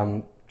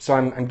 So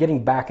I'm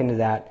getting back into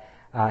that.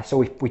 So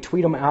we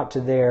tweet them out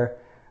to there.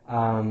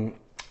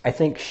 I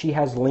think she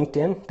has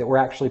LinkedIn that we're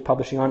actually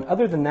publishing on.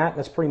 Other than that,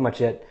 that's pretty much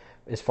it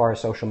as far as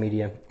social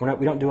media.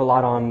 We don't do a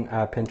lot on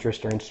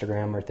Pinterest or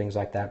Instagram or things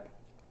like that.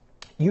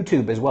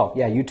 YouTube as well.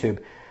 Yeah, YouTube.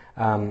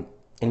 And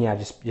yeah,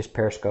 just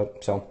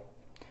Periscope. So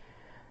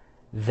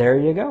there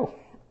you go.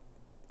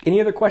 Any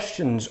other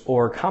questions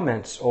or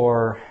comments,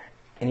 or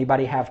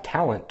anybody have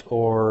talent,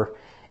 or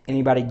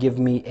anybody give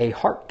me a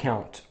heart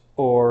count,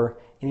 or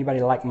anybody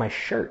like my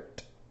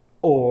shirt,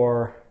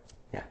 or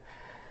yeah.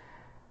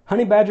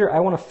 Honey Badger,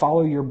 I want to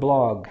follow your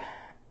blog.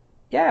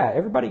 Yeah,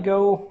 everybody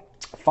go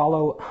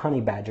follow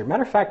Honey Badger.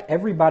 Matter of fact,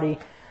 everybody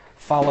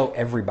follow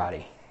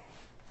everybody.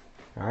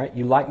 All right,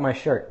 you like my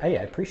shirt. Hey,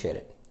 I appreciate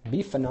it.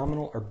 Be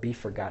phenomenal or be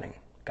forgotten.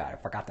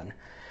 Forgotten.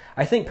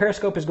 I think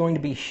Periscope is going to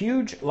be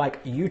huge,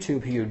 like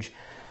YouTube huge.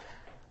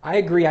 I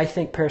agree. I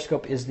think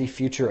Periscope is the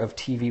future of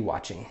TV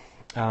watching.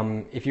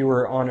 If you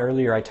were on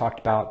earlier, I talked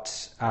about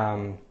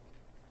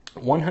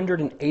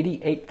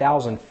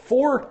 188,000,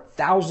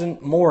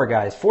 4,000 more,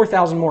 guys.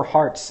 4,000 more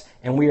hearts,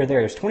 and we are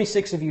there. There's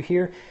 26 of you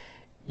here.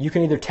 You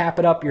can either tap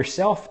it up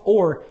yourself,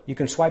 or you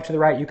can swipe to the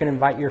right. You can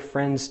invite your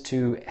friends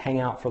to hang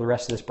out for the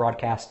rest of this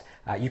broadcast.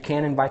 You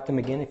can invite them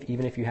again,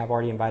 even if you have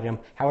already invited them.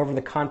 However,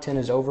 the content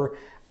is over.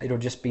 It'll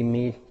just be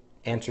me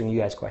answering you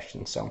guys'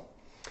 questions. So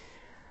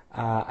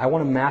I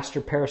want to master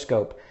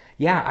Periscope.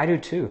 Yeah, I do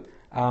too.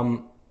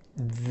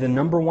 The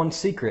number one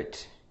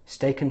secret,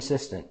 stay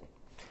consistent.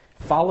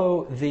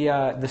 Follow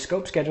the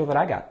scope schedule that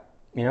I got.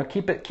 You know,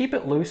 keep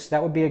it loose.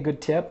 That would be a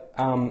good tip.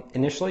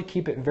 Initially,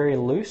 keep it very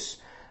loose.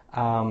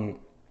 I'm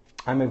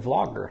a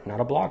vlogger, not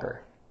a blogger.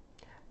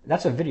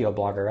 That's a video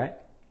blogger, right?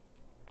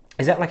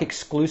 Is that like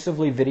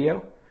exclusively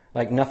video?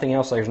 Like nothing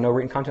else? Like there's no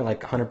written content,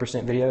 like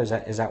 100% video? Is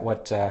that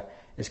what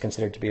is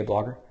considered to be a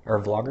blogger or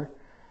a vlogger?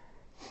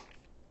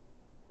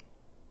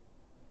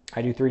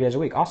 I do 3 days a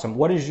week. Awesome.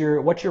 What's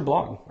your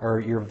blog or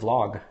your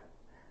vlog?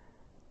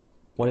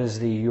 What is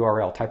the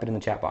URL? Type it in the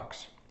chat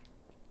box.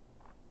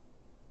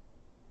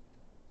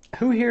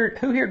 Who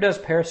here does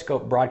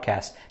Periscope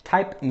broadcast?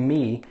 Type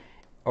me,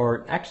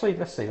 or actually,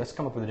 let's see. Let's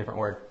come up with a different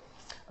word.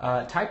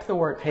 Type the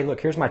word. Hey,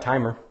 look, here's my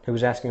timer. Who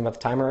was asking about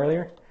the timer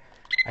earlier?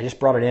 I just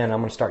brought it in. I'm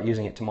going to start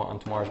using it on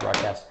tomorrow's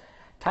broadcast.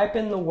 Type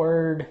in the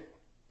word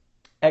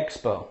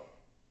Expo.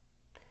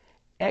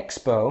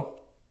 Expo.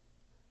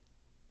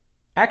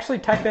 Actually,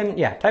 type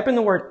in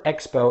the word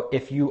Expo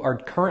if you are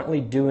currently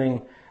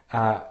doing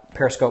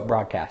Periscope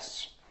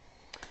broadcasts.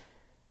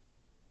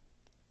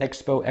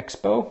 Expo,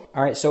 Expo.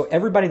 All right, so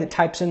everybody that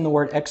types in the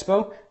word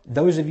Expo,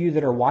 those of you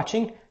that are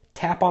watching,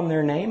 tap on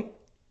their name,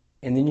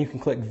 and then you can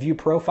click View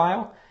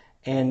Profile,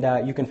 and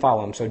you can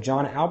follow them. So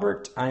John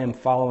Albert, I am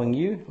following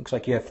you. Looks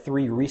like you have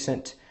 3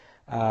 recent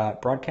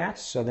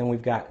broadcasts. So then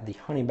we've got the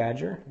Honey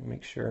Badger.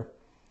 Make sure.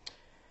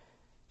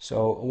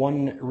 So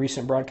 1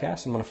 recent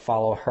broadcast, I'm going to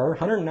follow her.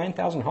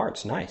 109,000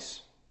 hearts,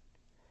 nice.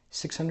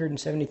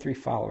 673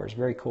 followers,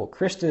 very cool.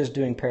 Krista is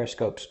doing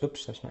Periscopes.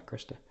 Oops, that's not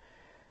Krista.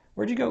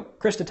 Where'd you go?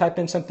 Krista, type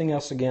in something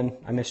else again.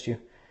 I missed you.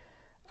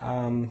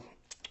 Who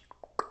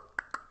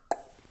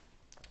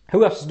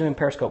else is doing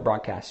Periscope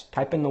broadcast?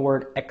 Type in the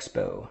word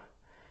Expo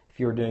if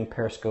you're doing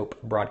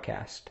Periscope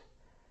broadcast.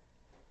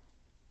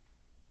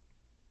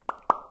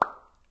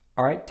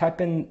 All right,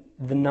 type in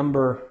the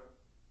number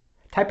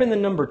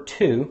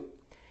 2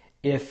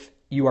 if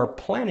you are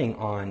planning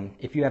on,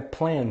 if you have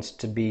plans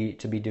to be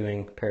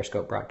doing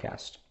Periscope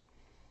broadcast.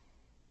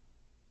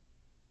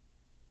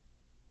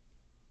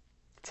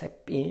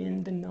 Type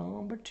in the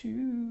number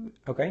 2.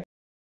 Okay,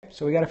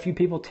 so we got a few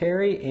people,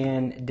 Terry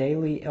and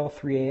Daily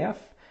L3AF.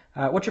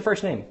 What's your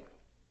first name?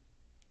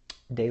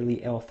 Daily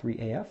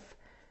L3AF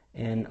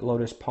and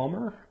Lotus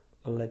Palmer.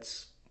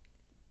 Let's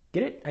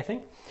get it, I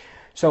think.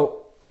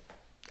 So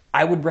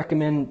I would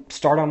recommend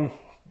start on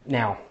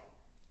now.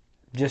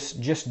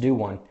 Just do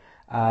one.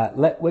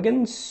 Let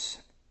Wiggins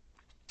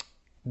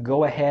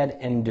go ahead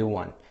and do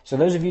one. So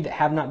those of you that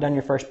have not done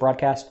your first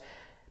broadcast,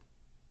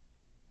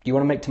 you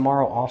want to make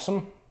tomorrow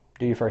awesome?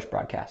 Do your first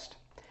broadcast.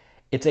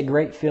 It's a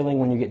great feeling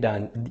when you get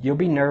done. You'll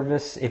be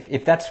nervous.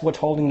 If that's what's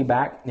holding you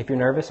back, if you're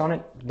nervous on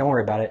it, don't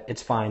worry about it.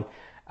 It's fine.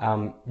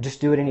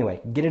 Just do it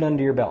anyway. Get it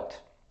under your belt.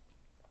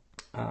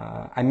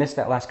 I missed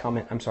that last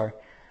comment. I'm sorry.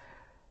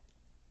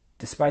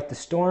 Despite the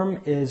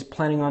storm, is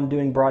planning on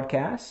doing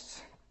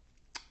broadcasts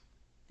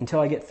until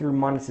I get through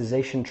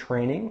monetization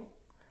training.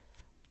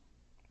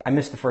 I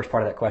missed the first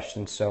part of that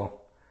question,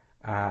 so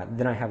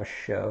then I have a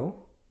show.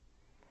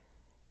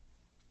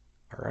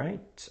 All right.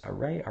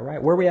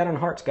 Where are we at on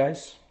hearts,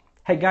 guys?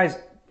 Hey, guys,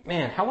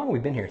 man, how long have we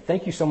been here?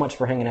 Thank you so much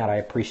for hanging out. I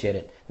appreciate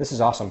it. This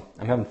is awesome.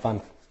 I'm having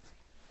fun.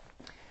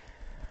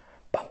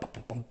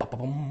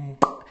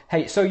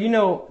 Hey, so you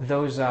know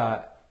those,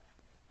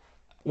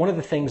 one of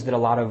the things that a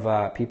lot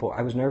of people,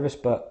 I was nervous,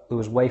 but it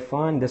was way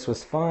fun. This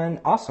was fun.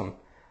 Awesome.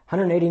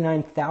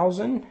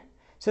 189,000. It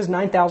says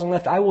 9,000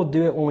 left. I will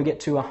do it when we get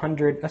to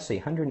 100. Let's see,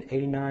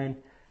 189.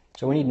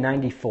 So we need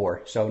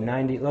 94. So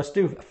 90. Let's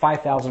do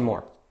 5,000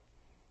 more.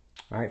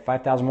 All right,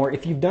 5,000 more.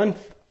 If you've done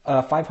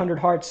 500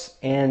 hearts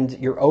and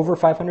you're over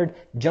 500,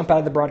 jump out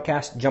of the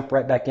broadcast, jump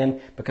right back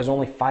in, because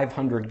only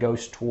 500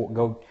 goes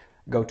to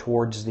go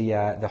towards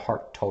the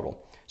heart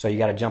total. So you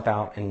got to jump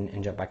out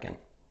and jump back in.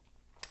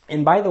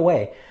 And by the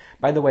way,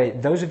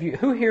 those of you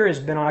who here has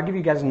been on, I'll give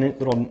you guys a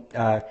little.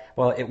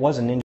 Well, it was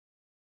a ninja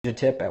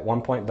tip at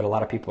one point, but a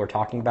lot of people are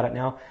talking about it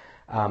now,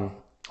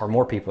 or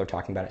more people are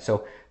talking about it.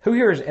 So who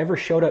here has ever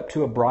showed up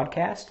to a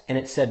broadcast and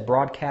it said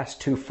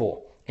broadcast too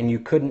full, and you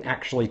couldn't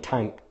actually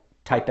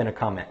type in a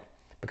comment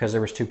because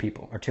there was too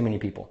many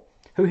people?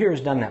 Who here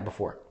has done that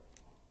before?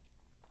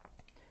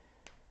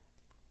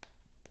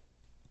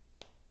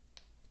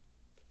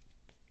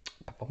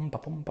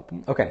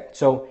 Okay,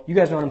 so you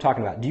guys know what I'm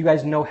talking about. Do you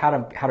guys know how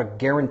to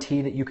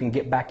guarantee that you can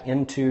get back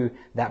into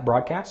that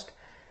broadcast?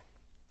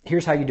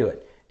 Here's how you do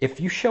it. If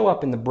you show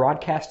up and the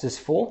broadcast is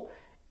full,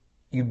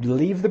 you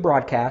leave the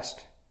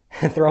broadcast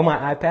and throw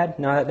my iPad.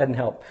 No, that doesn't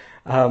help.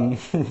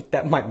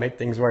 That might make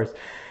things worse.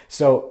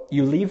 So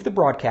you leave the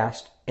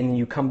broadcast and then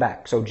you come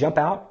back. So jump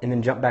out and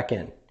then jump back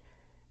in.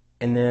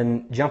 And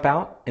then jump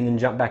out and then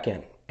jump back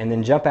in. And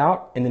then jump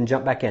out and then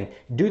jump back in.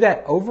 Do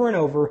that over and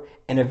over,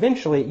 and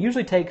eventually it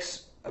usually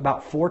takes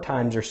about 4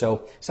 times or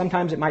so.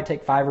 Sometimes it might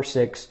take 5 or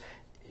 6.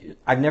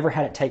 I've never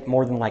had it take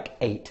more than like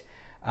 8.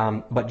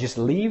 But just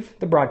leave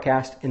the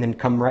broadcast and then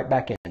come right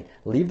back in.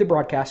 Leave the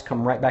broadcast,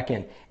 come right back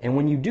in. And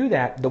when you do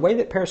that, the way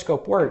that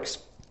Periscope works,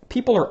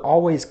 people are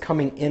always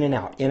coming in and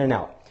out, in and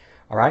out.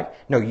 All right?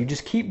 No, you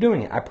just keep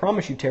doing it. I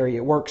promise you, Terry,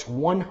 it works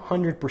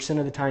 100%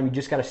 of the time. You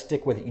just got to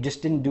stick with it. You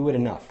just didn't do it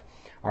enough.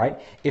 All right?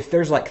 If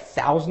there's like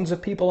thousands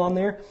of people on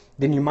there,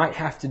 then you might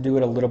have to do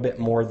it a little bit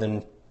more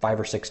than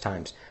 5 or 6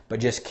 times. But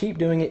just keep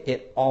doing it.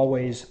 It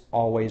always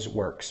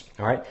works.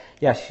 All right?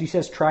 Yeah, she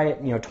says try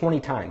it, 20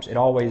 times. It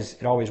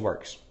always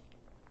works.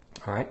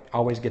 All right?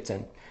 Always gets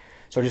in.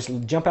 So just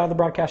jump out of the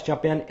broadcast,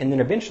 jump in, and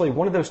then eventually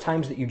one of those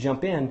times that you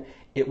jump in,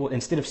 it will,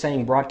 instead of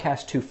saying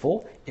broadcast too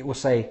full, it will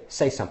say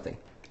something,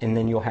 and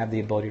then you'll have the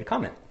ability to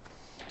comment.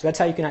 So that's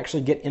how you can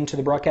actually get into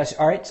the broadcast.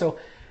 All right, so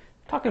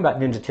talking about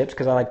ninja tips,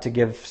 because I like to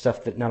give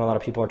stuff that not a lot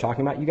of people are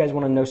talking about. You guys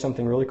want to know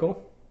something really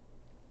cool?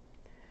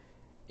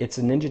 It's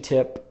a ninja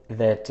tip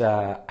that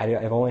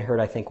I've only heard,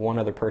 I think, one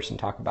other person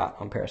talk about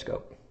on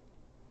Periscope.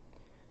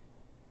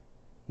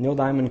 Neil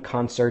Diamond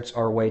concerts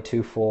are way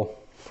too full.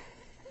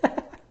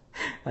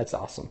 That's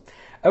awesome.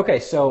 Okay,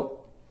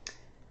 so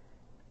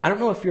I don't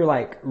know if you're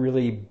like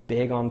really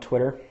big on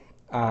Twitter,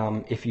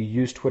 if you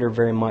use Twitter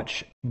very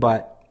much,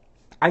 but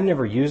I've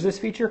never used this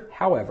feature.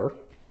 However,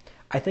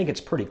 I think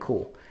it's pretty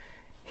cool.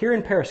 Here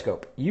in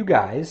Periscope, you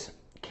guys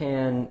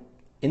can,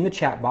 in the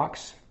chat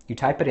box, you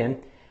type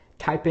in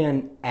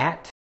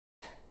at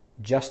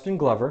Justin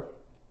Glover,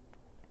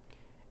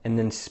 and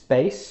then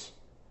space,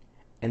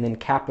 and then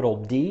capital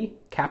D,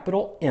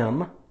 capital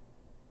M,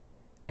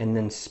 and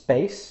then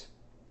space,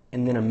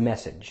 and then a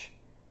message.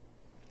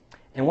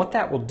 And what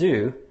that will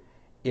do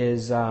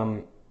is,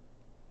 no.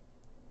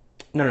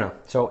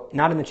 So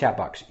not in the chat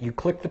box. You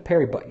click the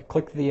Perry button. You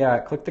click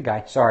the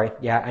guy. Sorry.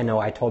 Yeah, I know.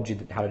 I told you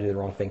how to do the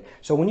wrong thing.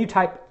 So when you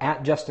type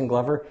at Justin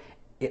Glover,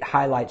 it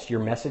highlights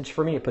your message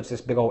for me. It puts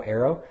this big old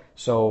arrow.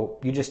 So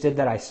you just did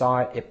that. I saw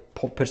it. It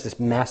puts this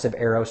massive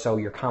arrow so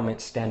your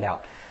comments stand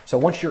out. So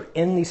once you're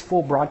in these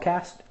full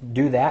broadcasts,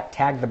 do that.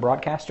 Tag the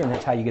broadcaster, and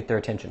that's how you get their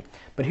attention.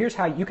 But here's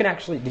how you can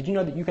actually. Did you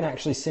know that you can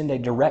actually send a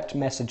direct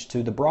message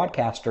to the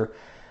broadcaster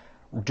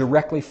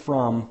directly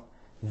from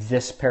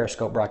this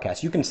Periscope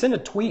broadcast? You can send a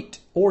tweet,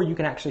 or you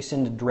can actually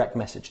send a direct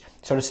message.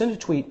 So to send a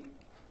tweet,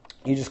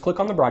 you just click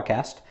on the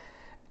broadcast,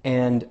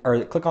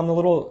 or click on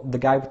the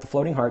guy with the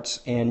floating hearts,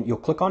 and you'll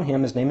click on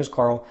him. His name is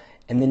Carl,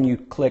 and then you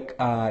click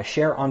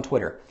share on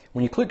Twitter.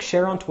 When you click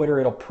share on Twitter,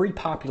 it'll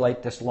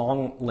pre-populate this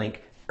long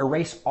link.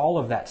 Erase all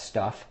of that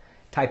stuff.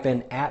 Type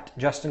in at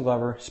Justin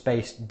Glover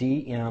space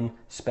DM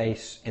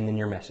space, and then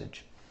your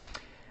message.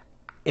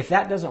 If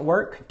that doesn't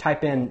work,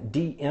 type in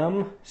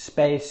DM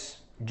space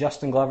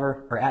Justin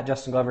Glover, or at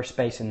Justin Glover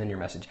space, and then your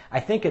message. I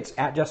think it's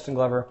at Justin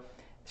Glover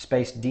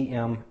space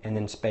DM and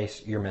then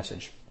space your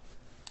message.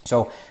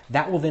 So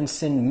that will then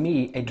send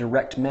me a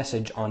direct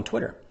message on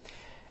Twitter.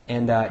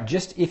 And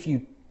just if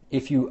you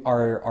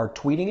are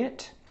tweeting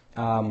it,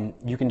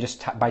 you can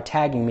just by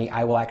tagging me,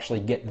 I will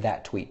actually get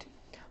that tweet.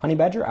 Honey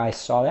Badger, I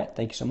saw that.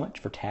 Thank you so much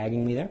for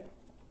tagging me there.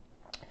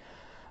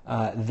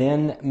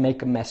 Then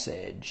make a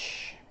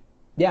message.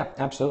 Yeah,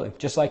 absolutely.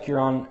 Just like you're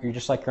on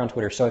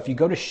Twitter. So if you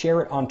go to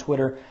share it on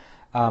Twitter,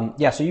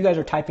 so you guys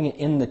are typing it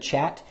in the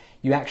chat.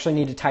 You actually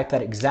need to type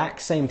that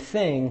exact same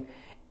thing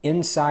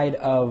inside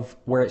of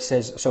where it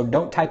says. So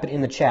don't type it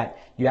in the chat.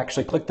 You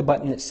actually click the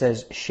button that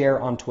says share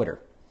on Twitter.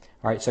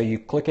 All right. So you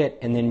click it,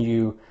 and then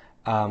you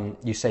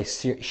say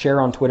share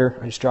on Twitter.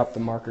 I just dropped the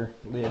marker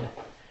lid.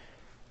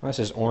 Well, this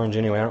is orange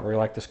anyway. I don't really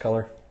like this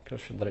color. I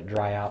should let it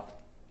dry out.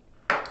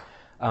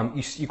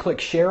 You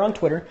click share on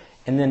Twitter,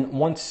 and then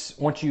once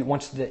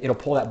it'll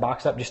pull that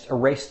box up, just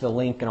erase the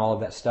link and all of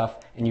that stuff,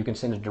 and you can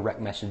send a direct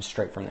message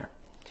straight from there.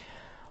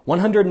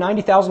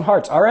 190,000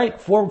 hearts. All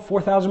right,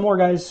 4,000 more,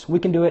 guys. We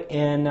can do it.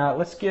 And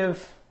let's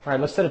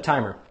set a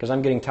timer, because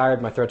I'm getting tired.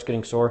 My throat's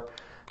getting sore.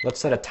 Let's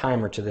set a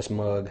timer to this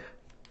mug.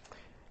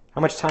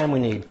 How much time we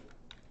need?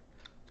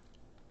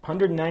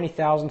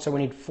 190,000. So we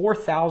need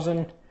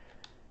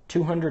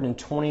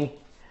 4,220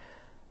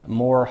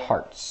 more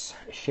hearts.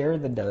 Share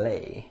the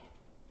delay.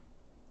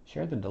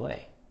 Share the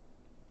delay.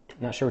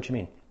 Not sure what you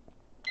mean.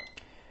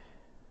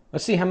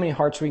 Let's see how many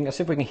hearts we can. Let's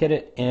see if we can hit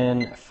it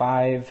in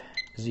 500.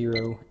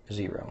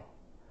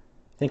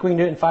 Think we can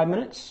do it in 5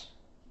 minutes?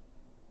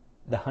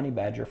 The Honey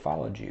Badger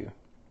followed you.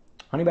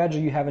 Honey Badger,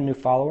 you have a new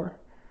follower.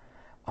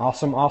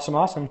 Awesome, awesome,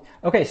 awesome.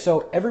 Okay,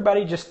 so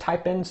everybody just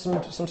type in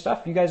some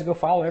stuff. You guys go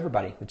follow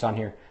everybody that's on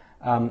here.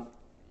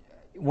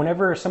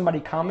 Whenever somebody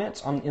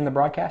comments in the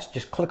broadcast,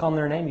 just click on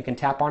their name. You can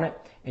tap on it,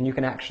 and you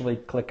can actually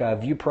click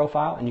view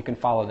profile, and you can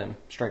follow them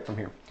straight from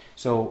here.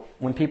 So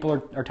when people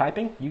are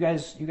typing, you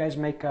guys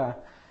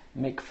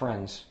make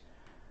friends.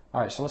 All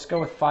right, so let's go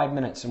with 5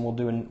 minutes, and we'll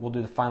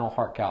do the final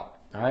heart count.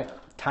 All right,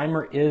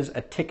 timer is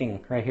a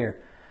ticking right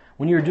here.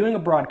 When you're doing a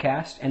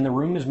broadcast and the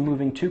room is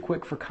moving too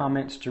quick for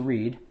comments to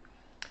read,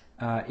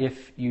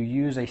 if you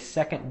use a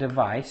second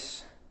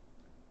device,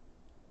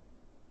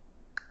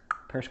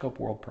 Periscope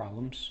World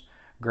Problems.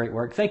 Great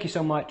work. Thank you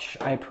so much.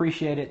 I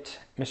appreciate it,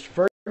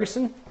 Mr.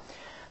 Ferguson.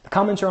 The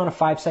comments are on a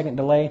 5-second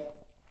delay.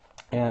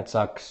 Yeah, it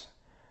sucks.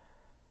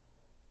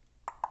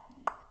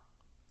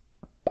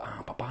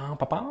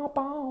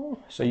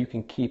 So you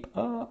can keep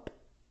up.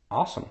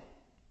 Awesome.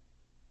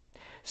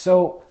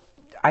 So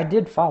I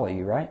did follow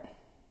you, right?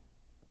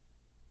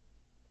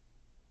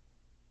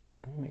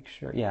 Let me make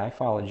sure. Yeah, I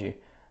followed you.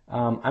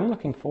 I'm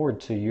looking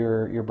forward to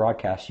your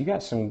broadcast. You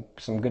got some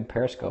good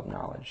Periscope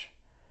knowledge.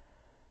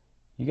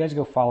 You guys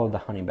go follow the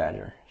Honey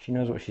Badger. She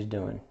knows what she's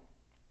doing.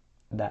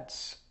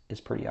 That's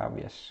pretty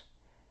obvious.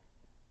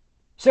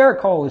 Sarah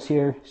Cole is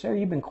here. Sarah,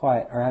 you've been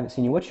quiet, or I haven't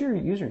seen you. What's your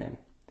username?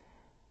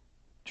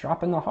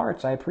 Dropping the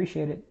hearts. I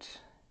appreciate it.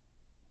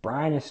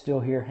 Brian is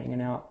still here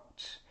hanging out.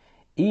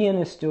 Ian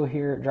is still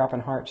here dropping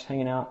hearts,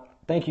 hanging out.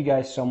 Thank you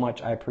guys so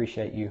much. I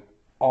appreciate you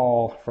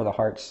all for the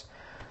hearts.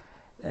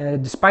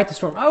 Despite the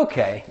storm.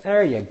 Okay,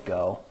 there you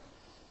go.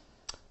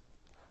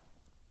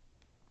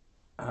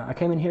 I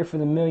came in here for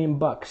the $1 million.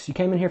 You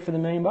came in here for the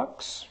 $1 million?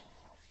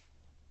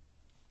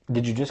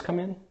 Did you just come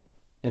in?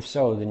 If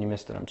so, then you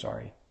missed it. I'm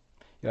sorry.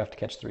 You'll have to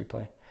catch the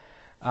replay.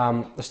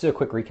 Let's do a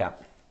quick recap.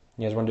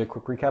 You guys want to do a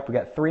quick recap? We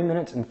got 3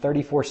 minutes and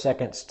 34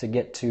 seconds to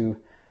get to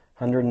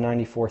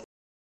 194,000.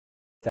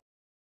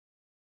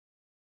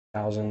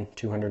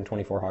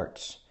 1,224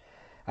 hearts.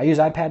 I use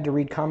iPad to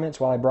read comments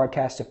while I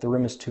broadcast if the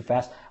room is too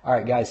fast. All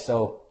right, guys,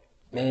 so,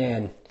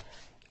 man,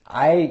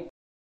 I'm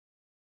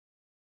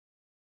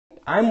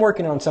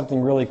working on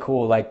something really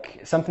cool,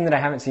 like something that I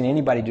haven't seen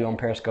anybody do on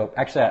Periscope.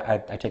 Actually,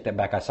 I take that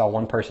back. I saw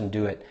one person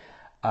do it,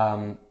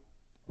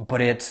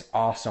 but it's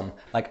awesome.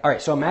 Like, all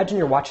right, so imagine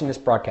you're watching this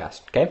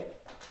broadcast, okay?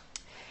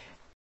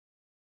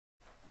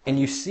 And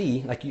you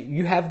see, like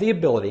you have the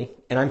ability,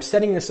 and I'm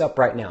setting this up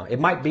right now. It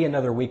might be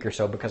another week or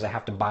so because I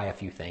have to buy a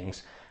few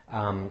things,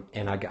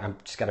 and I'm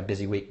just got a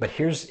busy week. But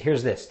here's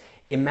this.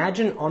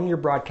 Imagine on your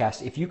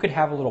broadcast, if you could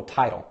have a little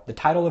title, the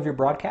title of your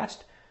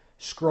broadcast,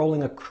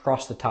 scrolling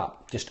across the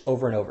top, just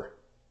over and over.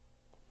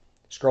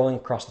 Scrolling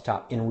across the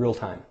top in real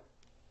time.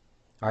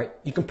 All right,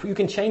 you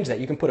can change that.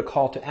 You can put a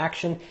call to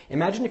action.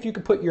 Imagine if you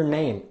could put your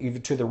name either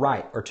to the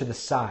right or to the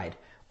side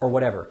or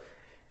whatever.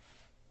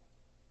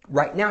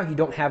 Right now, you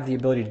don't have the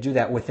ability to do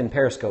that within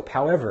Periscope.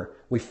 However,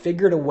 we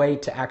figured a way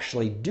to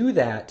actually do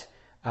that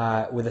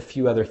with a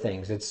few other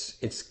things.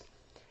 It's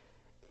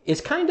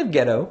kind of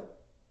ghetto.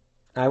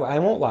 I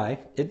won't lie.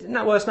 It's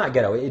not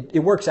ghetto. It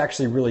works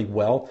actually really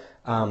well,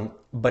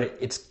 but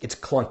it's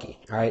clunky.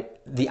 All right.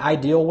 The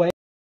ideal way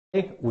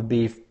would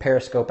be if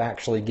Periscope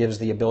actually gives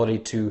the ability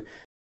to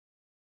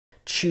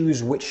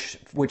choose which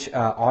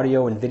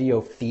audio and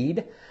video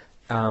feed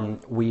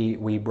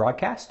we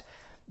broadcast.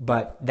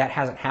 But that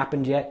hasn't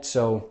happened yet,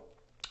 so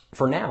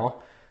for now,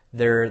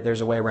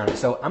 there's a way around it.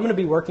 So I'm going to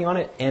be working on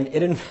it,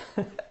 and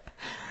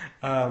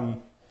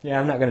I'm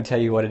not going to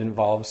tell you what it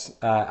involves.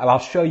 I'll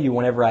show you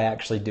whenever I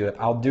actually do it.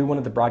 I'll do one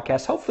of the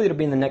broadcasts. Hopefully, it'll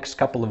be in the next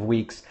couple of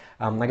weeks.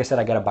 Like I said,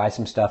 I got to buy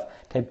some stuff.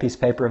 Take a piece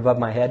of paper above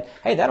my head.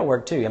 Hey, that'll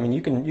work too. I mean,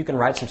 you can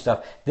write some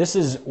stuff. This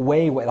is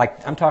way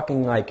like I'm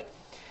talking like.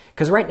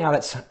 Because right now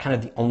that's kind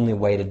of the only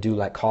way to do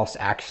like call to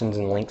actions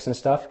and links and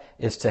stuff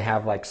is to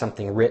have like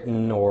something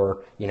written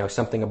or,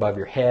 something above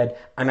your head.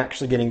 I'm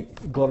actually getting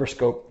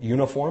Gloverscope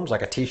uniforms,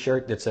 like a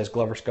t-shirt that says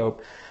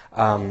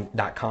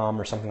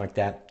gloverscope.com or something like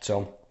that.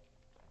 So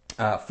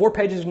 4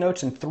 pages of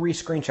notes and 3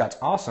 screenshots.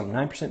 Awesome.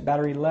 9%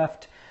 battery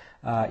left.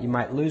 You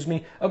might lose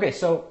me. Okay,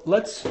 so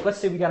let's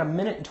see. We got 1:29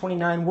 minutes.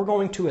 We're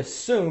going to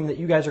assume that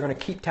you guys are going to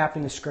keep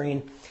tapping the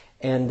screen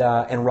and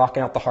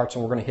rocking out the hearts,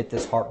 and we're going to hit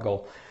this heart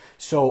goal.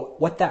 So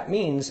what that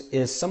means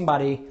is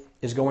somebody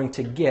is going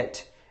to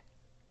get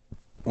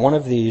one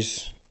of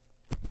these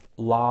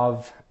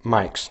Lav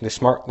mics, the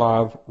Smart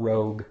Lav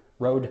Rode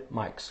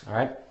mics, all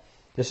right?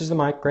 This is the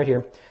mic right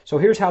here. So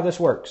here's how this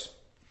works.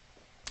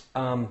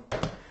 I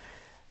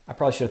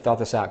probably should have thought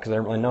this out because I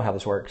don't really know how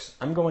this works.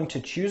 I'm going to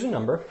choose a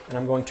number, and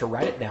I'm going to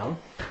write it down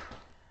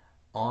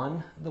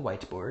on the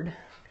whiteboard.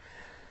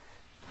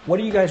 What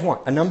do you guys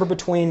want? A number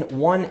between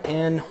 1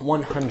 and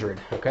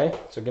 100, okay?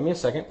 So give me a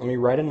second. Let me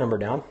write a number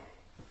down.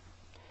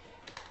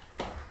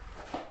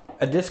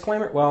 A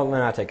disclaimer? Well, then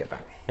I'll take it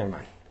back. Never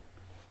mind.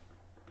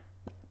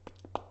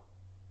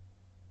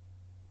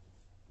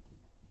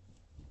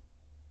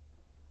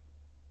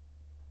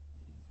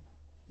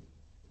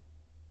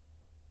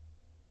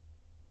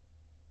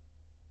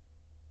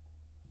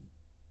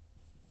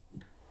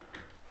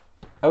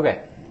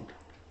 Okay.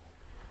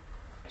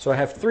 So I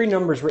have 3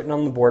 numbers written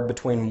on the board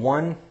between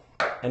 1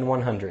 and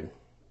 100.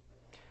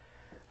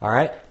 All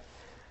right?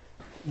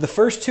 The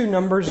first 2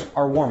 numbers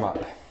are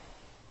warm-up.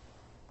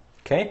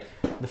 Okay?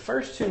 The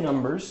first 2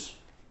 numbers,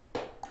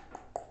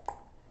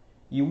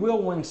 you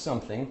will win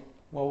something.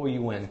 What will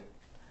you win?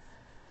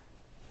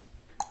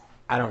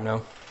 I don't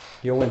know.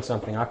 You'll win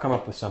something. I'll come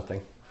up with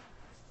something.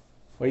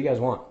 What do you guys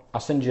want?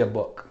 I'll send you a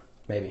book,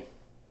 maybe.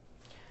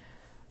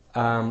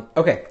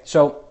 Okay,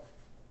 so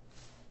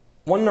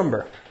one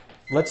number.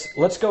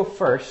 Let's go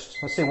first.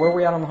 Let's see, where are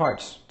we at on the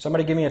hearts?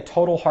 Somebody give me a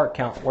total heart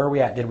count. Where are we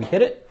at? Did we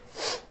hit it?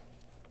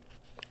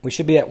 We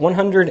should be at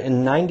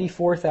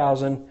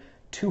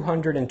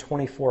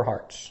 194,224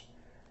 hearts.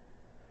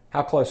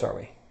 How close are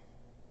we?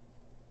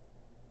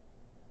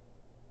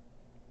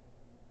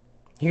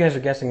 You guys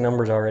are guessing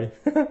numbers already.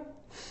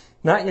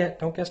 Not yet.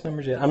 Don't guess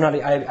numbers yet.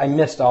 I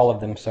missed all of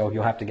them, so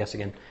you'll have to guess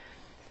again.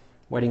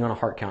 Waiting on a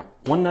heart count.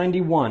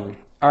 191.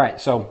 All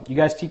right, so you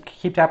guys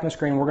keep tapping the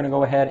screen. We're going to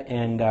go ahead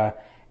and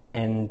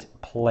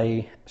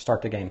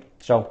start the game.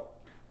 So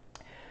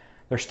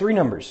there's 3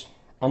 numbers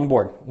on the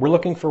board. We're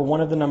looking for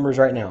one of the numbers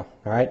right now.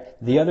 All right.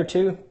 The other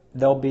 2,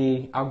 they'll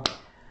be.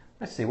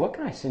 Let's see. What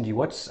can I send you?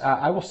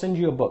 I will send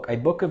you a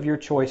book of your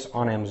choice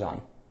on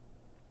Amazon.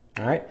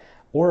 All right,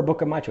 or a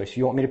book of my choice. If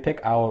you want me to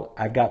pick,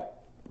 I've got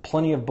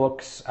plenty of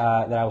books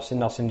that I will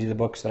send. I'll send you the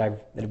books that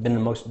have been the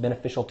most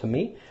beneficial to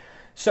me.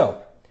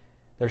 So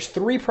there's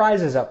 3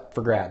 prizes up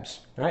for grabs.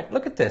 All right.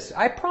 Look at this.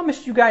 I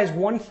promised you guys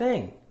one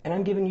thing, and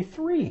I'm giving you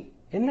 3.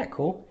 Isn't that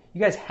cool?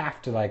 You guys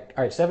have to All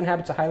right, 7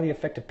 Habits of Highly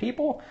Effective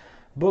People.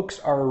 Books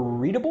are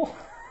readable.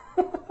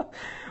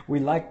 We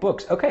like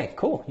books. Okay,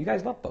 cool. You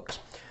guys love books.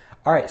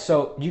 All right,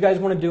 so do you guys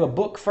want to do a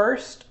book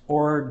first,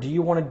 or do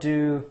you want to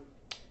do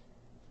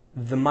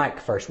the mic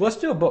first? Well,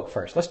 let's do a book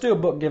first. Let's do a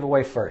book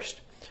giveaway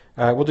first.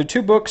 We'll do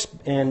 2 books,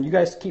 and you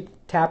guys keep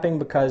tapping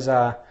because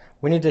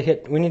We need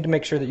to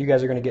make sure that you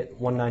guys are going to get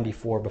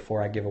 194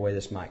 before I give away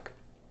this mic.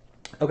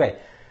 Okay,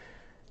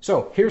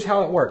 so here's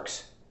how it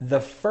works.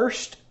 The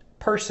first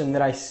person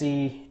that I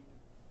see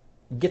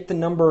get the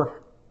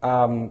number,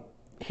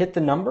 hit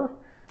the number,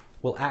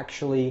 will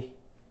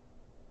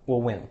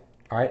win.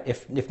 All right,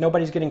 if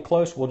nobody's getting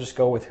close, we'll just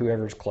go with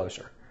whoever's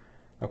closer.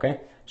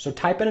 Okay, so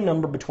type in a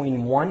number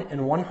between 1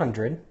 and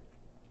 100.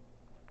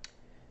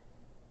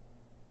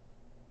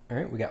 All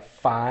right, we got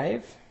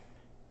 5,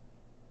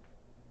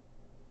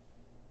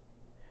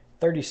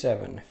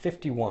 37,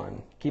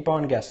 51, keep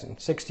on guessing,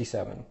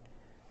 67.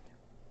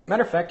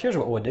 Matter of fact, here's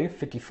what we'll do,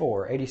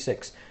 54,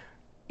 86.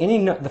 Any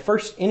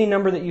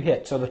number that you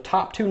hit. So the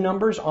top two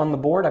numbers on the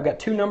board, I've got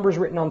two numbers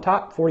written on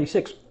top,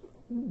 46,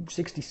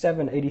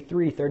 67,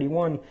 83,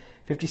 31,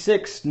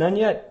 56, none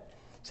yet.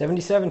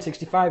 77,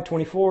 65,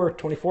 24,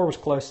 24 was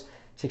close.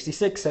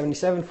 66,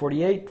 77,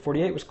 48,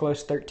 48 was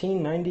close.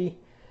 13, 90,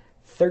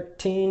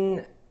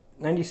 13,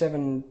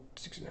 97,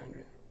 69,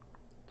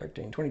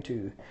 13,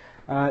 22.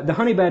 The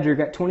honey badger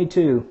got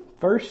 22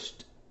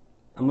 first.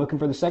 I'm looking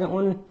for the second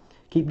one.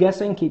 Keep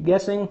guessing, keep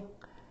guessing.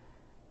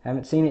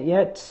 Haven't seen it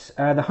yet.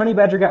 The honey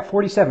badger got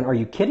 47. Are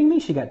you kidding me?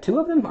 She got two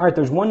of them? All right,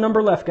 there's one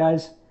number left,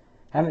 guys.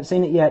 Haven't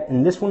seen it yet,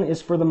 and this one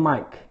is for the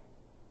mic.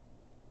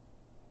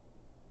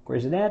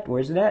 Where's it at?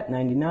 Where's it at?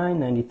 99,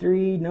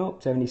 93,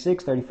 nope.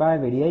 76,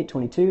 35, 88,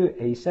 22,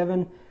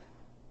 87,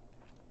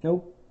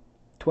 nope.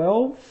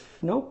 12,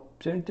 nope.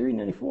 73,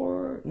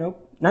 94,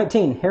 nope.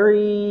 19,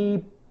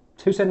 Harry,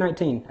 who said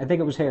 19? I think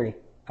it was Harry.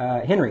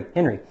 Henry.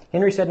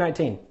 Henry said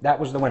 19. That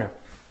was the winner.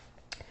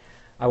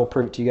 I will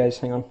prove it to you guys.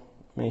 Hang on.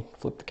 Let me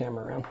flip the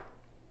camera around.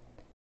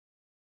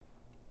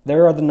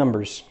 There are the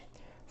numbers.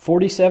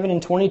 47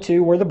 and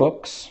 22 were the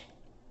books.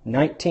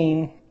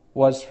 19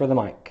 was for the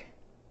mic.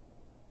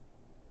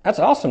 That's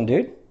awesome,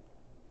 dude.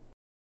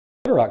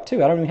 Little Rock,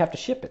 too. I don't even have to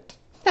ship it.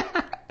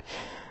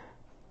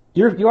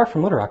 You are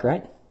from Little Rock,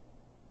 right?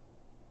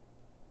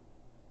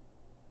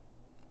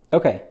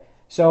 Okay.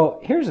 So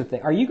here's the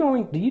thing.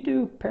 Do you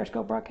do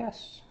Periscope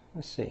broadcasts?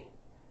 Let's see.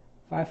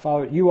 5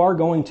 followers. You are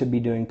going to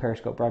be doing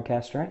Periscope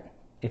broadcasts, right?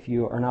 If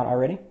you are not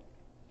already.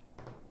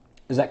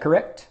 Is that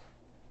correct?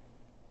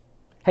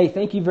 Hey,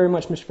 thank you very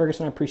much, Mr.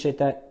 Ferguson. I appreciate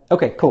that.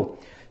 Okay, cool.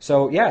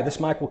 So yeah,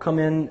 this mic will come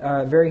in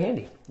very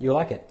handy. You'll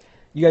like it.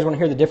 You guys want to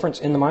hear the difference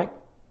in the mic?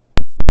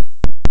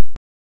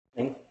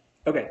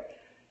 Okay,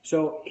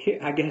 so here,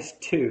 I guess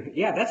 2.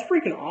 Yeah, that's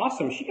freaking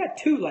awesome. She got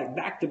 2 like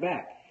back to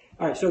back.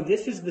 All right, so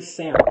this is the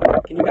sound.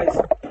 Can you guys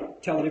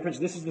tell the difference?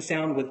 This is the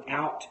sound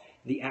without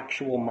the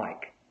actual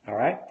mic. All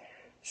right,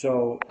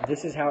 so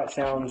this is how it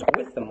sounds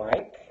with the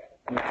mic.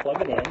 Let me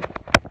plug it in.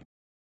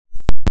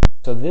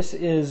 So this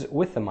is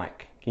with the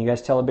mic. Can you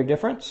guys tell a big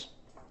difference?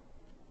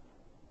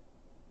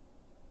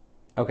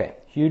 Okay,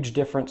 huge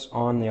difference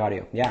on the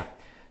audio. Yeah.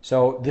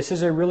 So this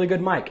is a really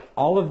good mic.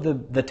 All of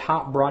the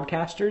top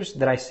broadcasters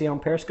that I see on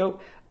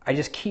Periscope, I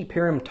just keep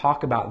hearing them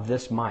talk about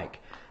this mic.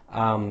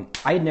 I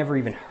had never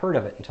even heard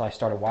of it until I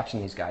started watching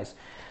these guys.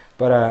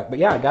 But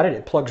yeah, I got it.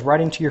 It plugs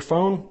right into your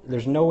phone.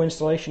 There's no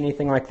installation,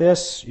 anything like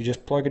this. You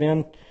just plug it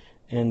in,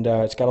 and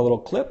it's got a little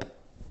clip,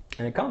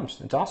 and it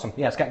comes. It's awesome.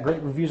 Yeah, it's got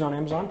great reviews on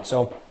Amazon.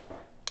 So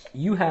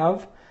you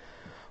have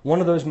one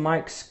of those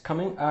mics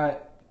coming.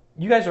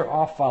 You guys are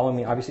off following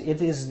me, obviously.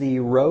 It is the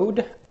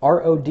Rode,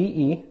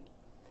 R-O-D-E,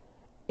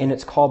 and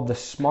it's called the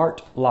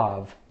Smart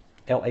Lav,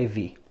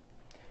 L-A-V.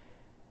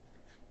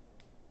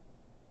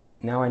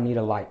 Now I need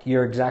a light.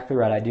 You're exactly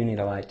right. I do need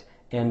a light.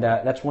 And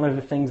that's one of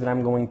the things that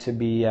I'm going to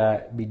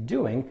be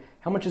doing.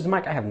 How much is the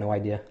mic? I have no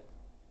idea.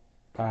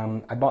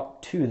 I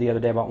bought 2 the other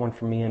day. I bought one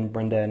for me and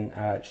Brenda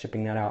and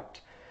shipping that out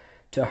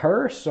to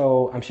her.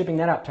 So I'm shipping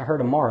that out to her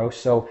tomorrow.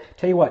 So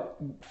tell you what,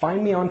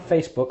 find me on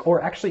Facebook,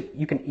 or actually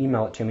you can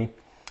email it to me.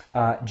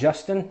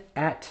 Justin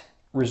at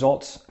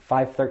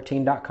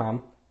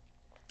results513.com.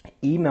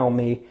 Email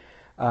me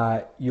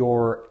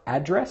your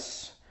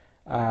address,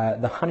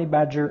 the Honey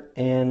Badger,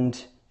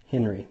 and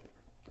Henry.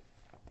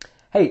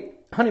 Hey,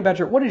 Honey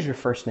Badger, what is your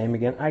first name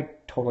again? I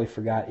totally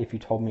forgot if you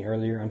told me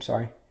earlier. I'm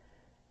sorry.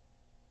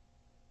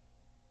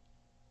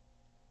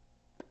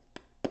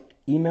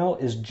 Email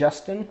is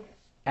Justin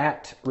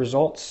at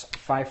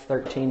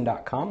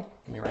results513.com.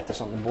 Let me write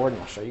this on the board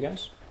and I'll show you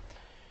guys.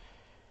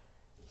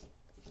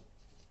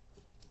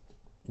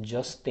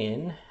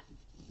 Justin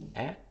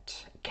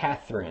at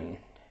Catherine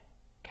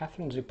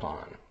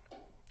Zupon.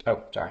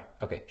 Oh, sorry.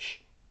 Okay. Shh.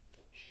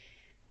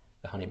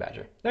 The Honey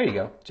Badger. There you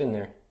go. It's in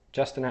there.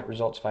 Justin at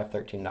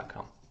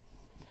results513.com.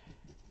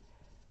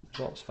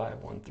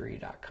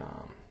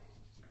 Results513.com.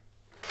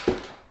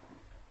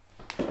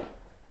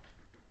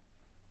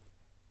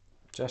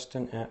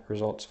 Justin at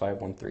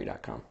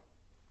results513.com.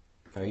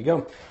 There you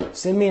go.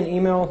 Send me an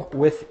email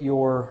with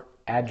your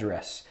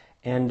address.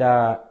 And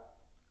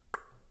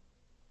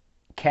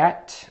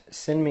Cat,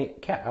 send me,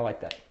 Cat, I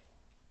like that.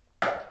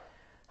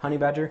 Honey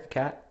Badger,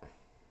 Cat.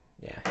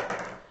 Yeah.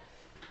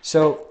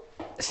 So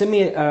send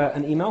me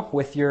an email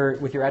with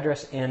your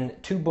address and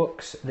 2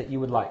 books that you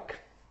would like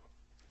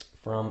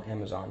from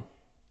Amazon.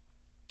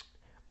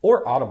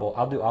 Or Audible.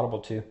 I'll do Audible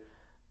too.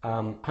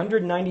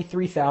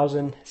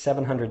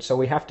 193,700. So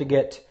we have to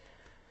get,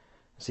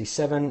 let's see,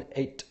 7,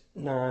 8,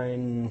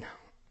 9,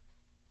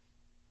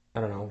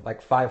 I don't know,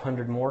 like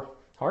 500 more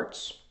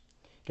hearts.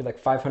 Get like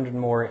 500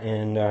 more,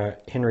 and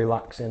Henry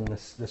locks in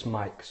this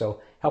mic. So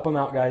help him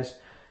out, guys.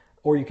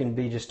 Or you can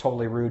be just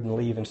totally rude and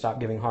leave and stop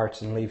giving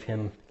hearts and leave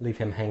him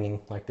hanging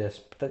like this.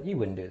 But you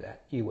wouldn't do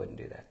that. You wouldn't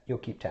do that. You'll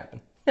keep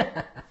tapping.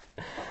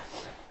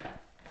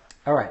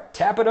 All right,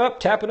 tap it up,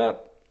 tap it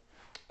up.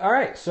 All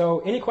right,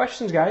 so any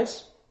questions,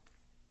 guys?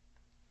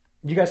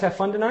 You guys have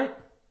fun tonight?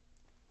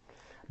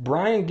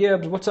 Brian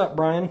Gibbs, what's up,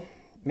 Brian?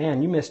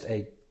 Man, you missed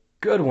a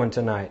good one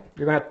tonight.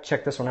 You're going to have to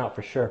check this one out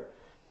for sure.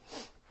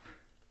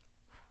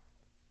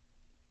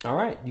 All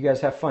right, you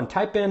guys have fun.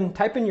 Type in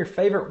your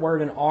favorite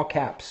word in all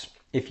caps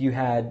if you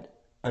had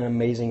an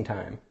amazing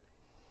time.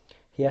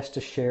 He has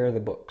to share the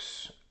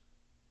books.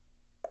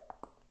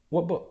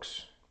 What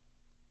books?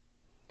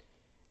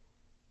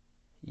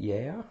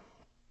 Yeah.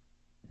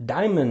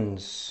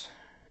 Diamonds.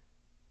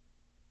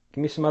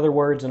 Give me some other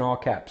words in all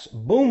caps.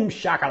 Boom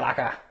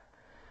shakalaka.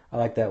 I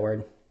like that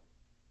word.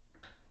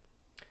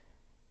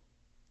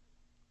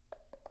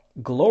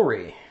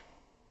 Glory.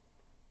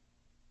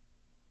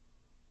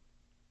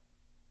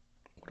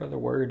 What other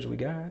words we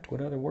got?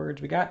 What other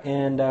words we got?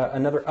 And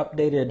another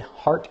updated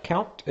heart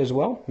count as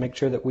well. Make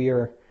sure that we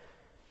are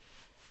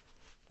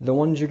the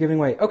ones you're giving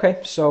away.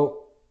 Okay,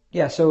 so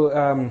yeah.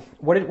 So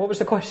what was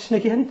the question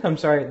again? I'm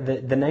sorry.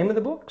 The name of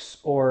the books,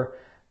 or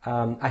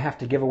I have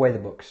to give away the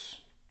books.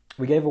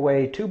 We gave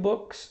away 2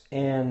 books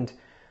and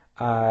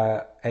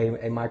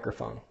a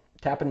microphone.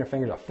 Tapping their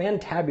fingers off.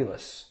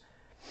 Fantabulous.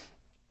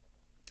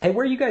 Hey,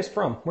 where are you guys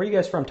from? Where are you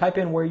guys from? Type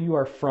in where you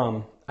are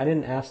from. I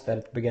didn't ask that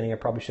at the beginning. I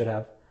probably should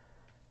have.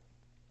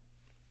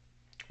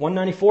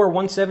 194,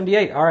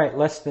 178. All right,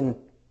 less than.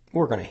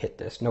 We're going to hit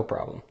this. No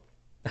problem.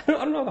 I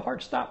don't know. The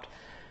heart stopped.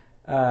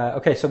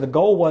 Okay, so the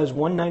goal was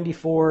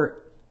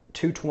 194,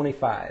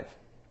 225.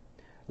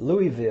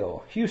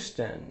 Louisville,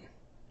 Houston,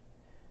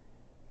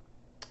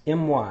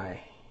 MY.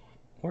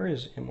 Where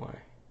is MY?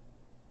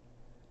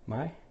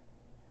 My?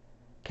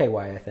 KY,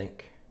 I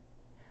think.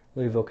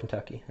 Louisville,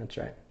 Kentucky. That's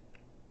right.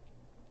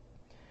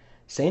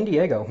 San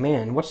Diego.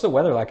 Man, what's the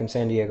weather like in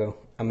San Diego?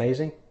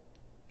 Amazing?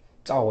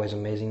 It's always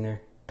amazing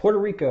there. Puerto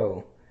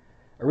Rico.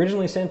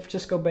 Originally San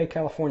Francisco Bay,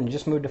 California.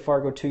 Just moved to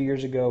Fargo 2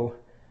 years ago.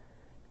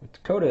 North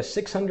Dakota,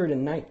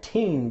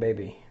 619,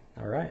 baby.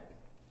 All right.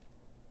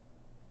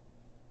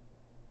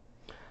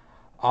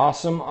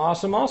 Awesome,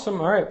 awesome,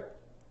 awesome. All right.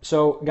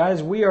 So,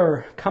 guys, we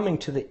are coming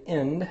to the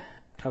end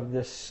of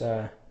this.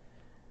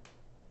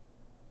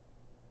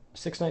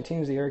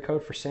 619 is the area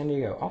code for San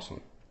Diego.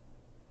 Awesome.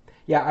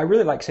 Yeah, I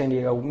really like San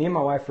Diego. Me and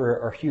my wife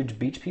are huge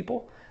beach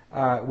people.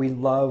 We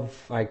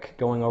love like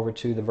going over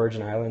to the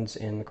Virgin Islands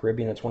in the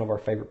Caribbean. It's one of our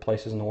favorite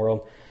places in the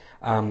world,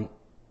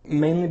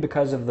 mainly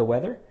because of the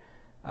weather.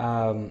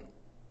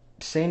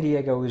 San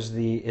Diego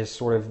is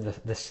sort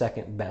of the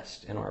second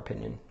best in our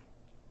opinion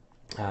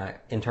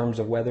in terms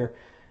of weather.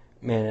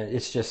 Man,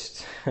 it's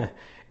just it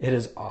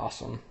is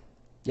awesome.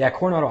 Yeah,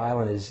 Coronado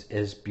Island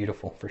is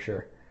beautiful for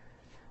sure.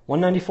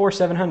 194,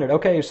 700.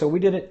 Okay, so we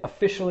did it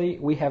officially.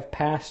 We have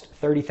passed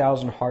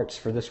 30,000 hearts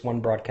for this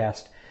one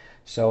broadcast.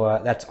 So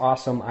that's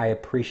awesome. I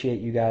appreciate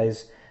you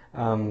guys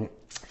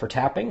for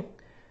tapping.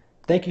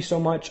 Thank you so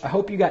much. I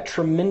hope you got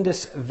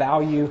tremendous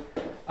value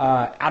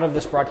out of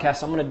this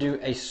broadcast. I'm going to do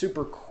a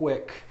super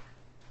quick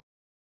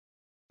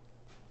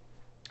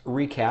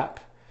recap.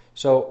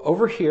 So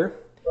over here,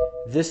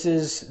 this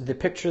is the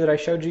picture that I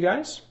showed you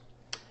guys.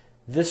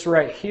 This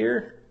right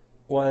here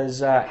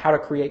was how to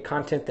create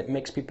content that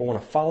makes people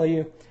want to follow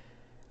you.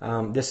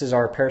 This is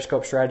our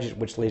Periscope strategy,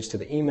 which leads to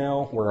the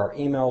email, where our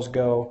emails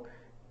go.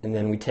 And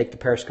then we take the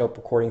Periscope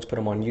recordings, put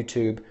them on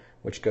YouTube,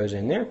 which goes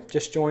in there.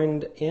 Just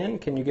joined in.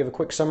 Can you give a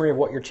quick summary of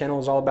what your channel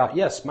is all about?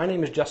 Yes, my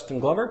name is Justin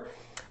Glover.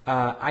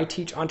 I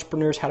teach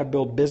entrepreneurs how to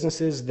build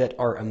businesses that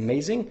are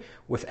amazing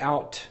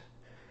without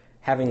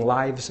having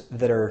lives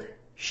that are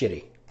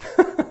shitty.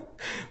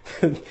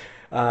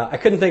 I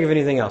couldn't think of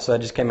anything else, so that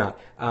just came out.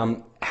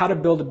 How to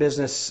build a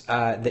business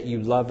that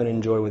you love and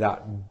enjoy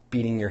without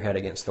beating your head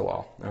against the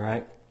wall, all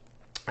right?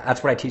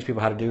 That's what I teach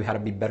people how to do, how to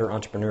be better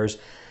entrepreneurs.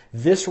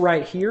 This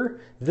right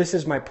here, this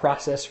is my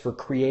process for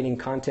creating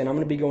content. I'm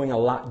going to be going a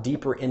lot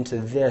deeper into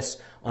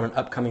this on an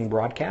upcoming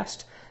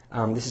broadcast.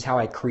 This is how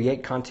I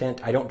create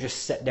content. I don't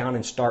just sit down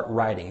and start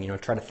writing,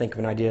 try to think of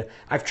an idea.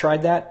 I've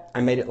tried that.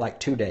 I made it like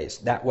 2 days.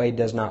 That way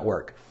does not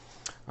work.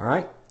 All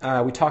right.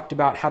 We talked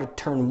about how to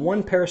turn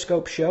one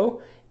Periscope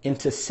show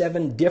into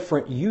 7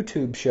 different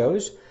YouTube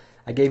shows.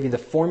 I gave you the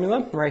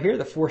formula right here,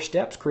 the 4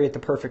 steps. Create the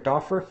perfect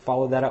offer.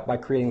 Follow that up by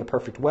creating the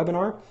perfect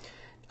webinar.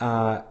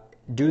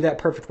 Do that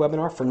perfect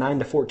webinar for 9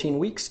 to 14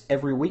 weeks.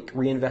 Every week,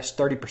 reinvest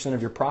 30%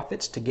 of your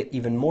profits to get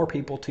even more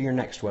people to your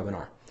next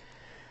webinar.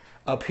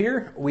 Up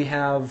here, we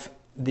have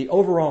the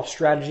overall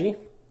strategy.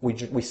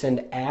 We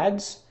send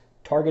ads,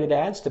 targeted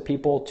ads to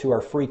people to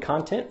our free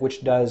content,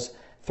 which does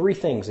 3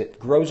 things. It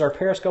grows our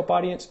Periscope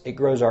audience, it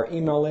grows our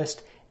email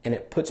list, and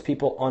it puts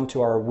people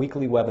onto our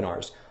weekly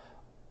webinars.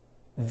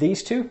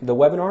 These 2, the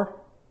webinar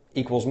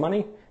equals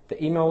money.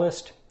 The email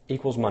list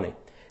equals money.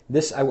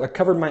 This, I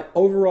covered my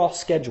overall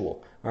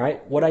schedule, all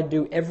right? What I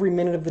do every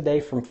minute of the day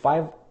from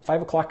 5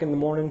 o'clock in the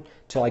morning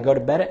till I go to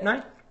bed at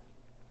night.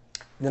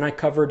 Then I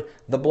covered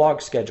the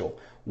blog schedule.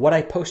 What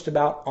I post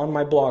about on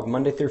my blog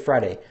Monday through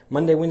Friday.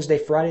 Monday, Wednesday,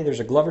 Friday, there's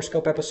a Glover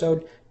Scope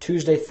episode.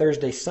 Tuesday,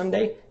 Thursday,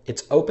 Sunday,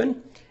 it's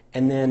open.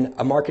 And then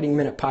a Marketing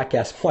Minute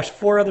podcast. Watched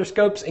 4 other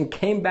scopes and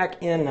came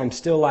back in, and I'm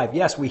still live.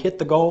 Yes, we hit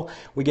the goal.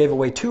 We gave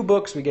away 2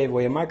 books. We gave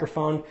away a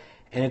microphone,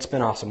 and it's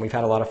been awesome. We've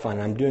had a lot of fun.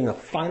 And I'm doing a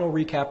final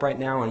recap right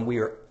now, and we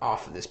are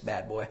off of this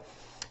bad boy.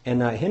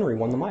 And Henry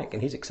won the mic,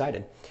 and he's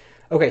excited.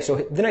 Okay,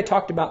 so then I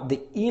talked about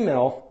the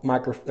email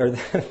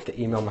the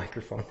email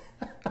microphone.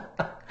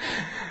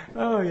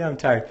 Oh, yeah, I'm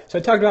tired. So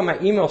I talked about my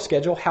email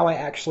schedule, how I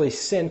actually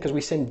send, because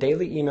we send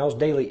daily emails,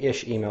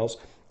 daily-ish emails.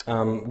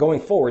 Going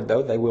forward,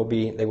 though, they will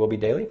be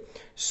daily.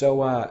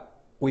 So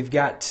we've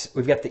got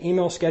the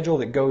email schedule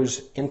that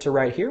goes into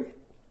right here.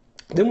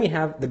 Then we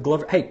have the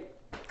Glover. Hey,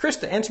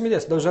 Krista, answer me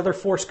this: those other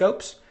 4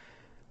 scopes,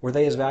 were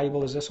they as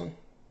valuable as this one?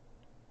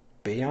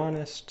 Be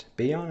honest.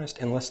 Be honest.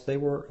 Unless they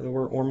were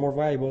more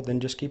valuable, then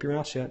just keep your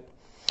mouth shut.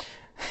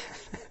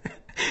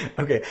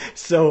 Okay,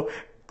 so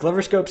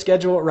Glover Scope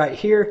schedule right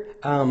here.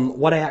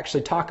 What I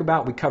actually talk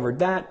about, we covered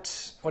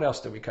that. What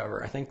else did we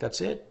cover? I think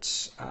that's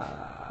it.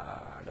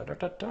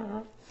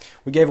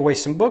 We gave away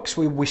some books.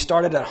 We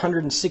started at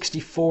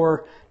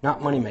 164,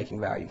 not money-making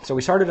value. So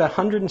we started at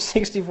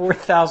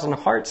 164,000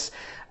 hearts.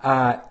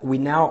 We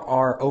now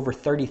are over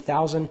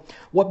 30,000.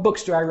 What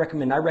books do I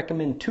recommend? I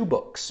recommend 2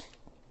 books.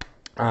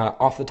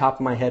 Off the top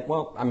of my head,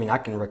 well, I mean, I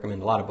can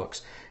recommend a lot of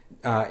books.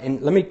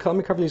 And let me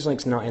cover these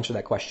links and I'll answer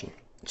that question.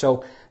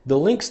 So the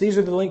links, these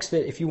are the links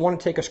that if you want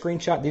to take a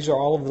screenshot, these are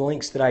all of the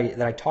links that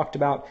I talked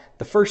about.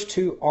 The first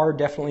 2 are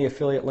definitely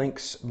affiliate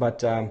links, but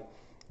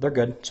they're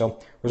good. So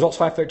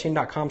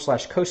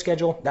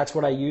results513.com/co-schedule. That's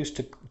what I use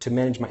to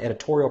manage my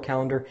editorial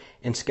calendar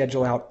and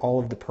schedule out all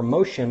of the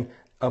promotion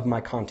of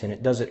my content.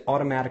 It does it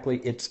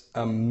automatically. It's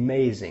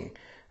amazing.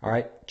 All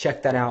right,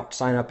 check that out.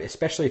 Sign up,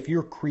 especially if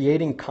you're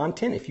creating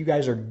content. If you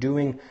guys are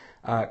doing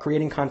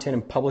creating content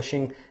and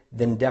publishing,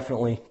 then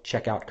definitely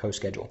check out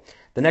CoSchedule.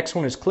 The next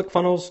one is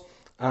ClickFunnels.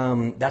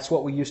 That's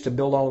what we use to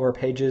build all of our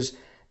pages.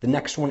 The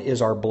next one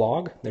is our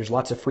blog. There's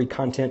lots of free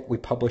content. We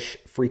publish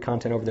free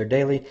content over there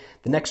daily.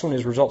 The next one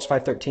is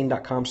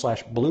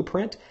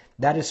results513.com/blueprint.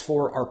 That is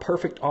for our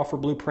perfect offer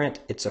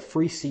blueprint. It's a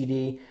free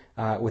CD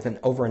with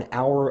over an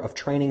hour of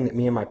training that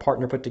me and my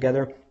partner put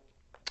together.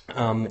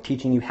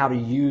 Teaching you how to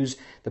use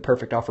the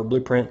perfect offer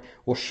blueprint.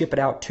 We'll ship it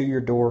out to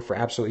your door for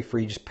absolutely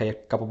free. Just pay a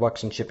couple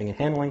bucks in shipping and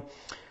handling.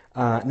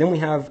 Then we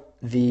have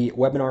the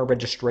webinar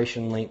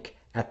registration link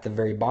at the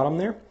very bottom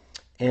there.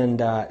 And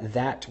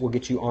that will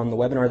get you on the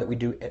webinar that we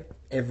do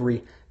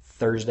every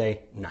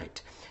Thursday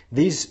night.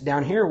 These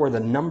down here were the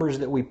numbers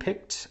that we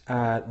picked.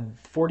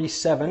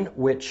 47,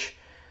 which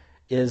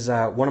is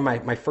one of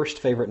my first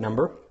favorite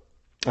number.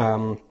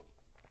 The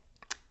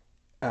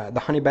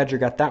honey badger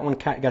got that one,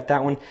 cat got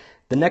that one.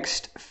 The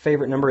next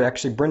favorite number,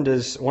 actually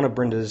one of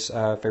Brenda's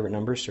favorite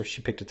numbers, so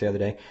she picked it the other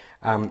day,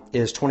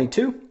 is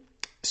 22.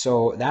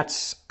 So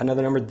that's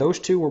another number. Those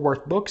 2 were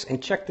worth books.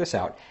 And check this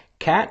out.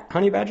 Kat,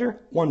 honey badger,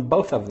 won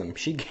both of them.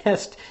 She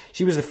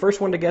was the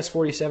first one to guess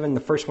 47, the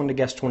first one to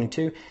guess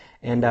 22.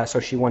 And so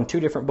she won 2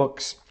 different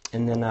books.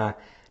 And then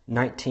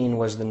 19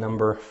 was the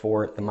number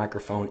for the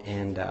microphone,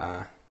 and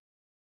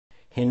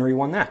Henry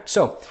won that.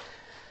 So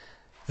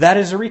that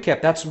is a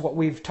recap. That's what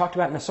we've talked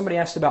about. Now, somebody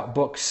asked about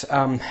books.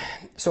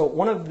 So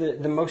one of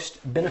the most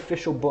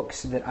beneficial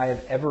books that I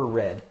have ever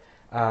read,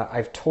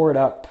 I've tore it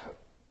up.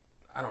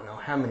 I don't know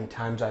how many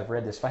times I've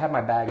read this. If I have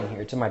my bag in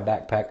here, it's in my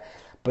backpack.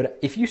 But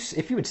if you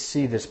would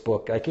see this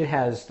book, like it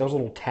has those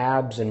little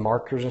tabs and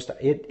markers and stuff.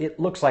 It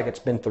looks like it's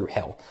been through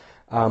hell.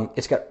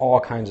 It's got all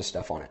kinds of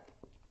stuff on it.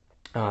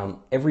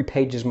 Every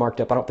page is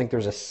marked up. I don't think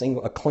there's a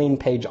clean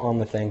page on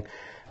the thing.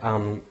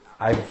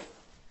 I've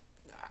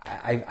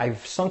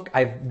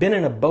been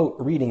in a boat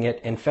reading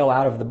it and fell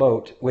out of the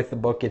boat with the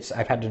book.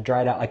 I've had to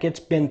dry it out. Like, it's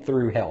been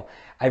through hell.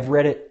 I've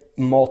read it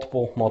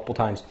multiple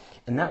times.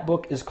 And that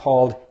book is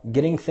called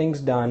Getting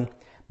Things Done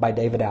by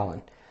David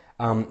Allen.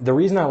 The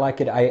reason I like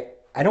it, I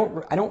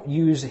don't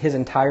use his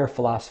entire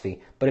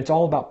philosophy, but it's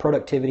all about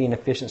productivity and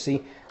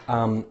efficiency.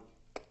 2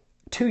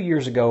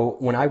 years ago,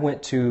 when I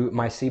went to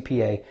my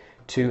CPA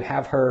to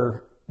have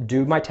her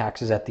do my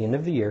taxes at the end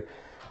of the year,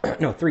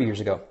 no, 3 years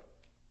ago,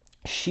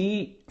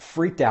 she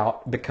freaked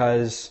out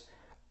because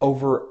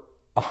over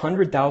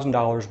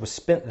 $100,000 was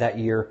spent that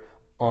year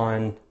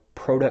on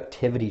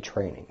productivity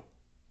training.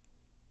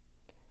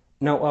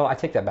 No, well, I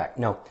take that back.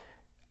 No,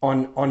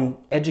 on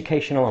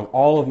educational, on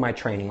all of my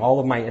training, all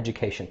of my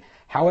education.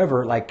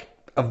 However, like,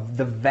 of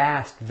the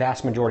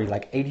vast majority,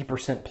 like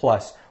 80%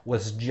 plus,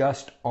 was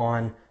just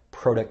on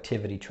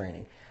productivity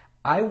training.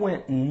 I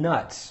went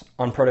nuts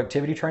on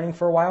productivity training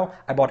for a while.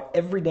 I bought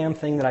every damn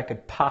thing that I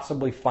could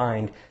possibly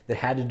find that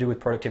had to do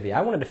with productivity.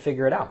 I wanted to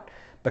figure it out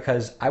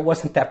because I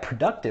wasn't that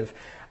productive.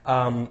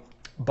 So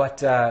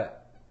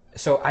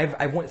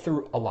I went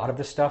through a lot of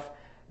this stuff.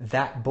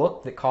 That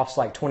book that costs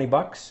like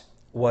 $20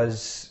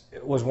 was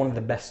one of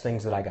the best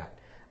things that I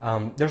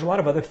got. There's a lot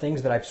of other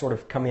things that I've sort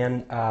of come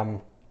in.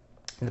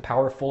 The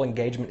Power of Full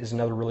Engagement is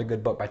another really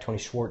good book by Tony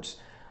Schwartz.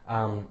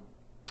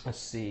 Let's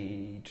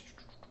see.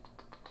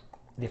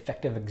 The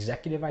Effective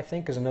Executive, I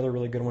think, is another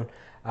really good one.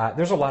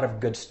 There's a lot of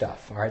good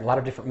stuff, all right? A lot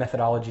of different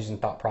methodologies and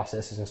thought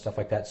processes and stuff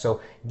like that.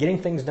 So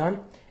Getting Things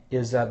Done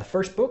is the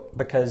first book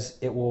because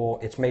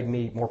it's made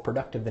me more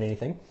productive than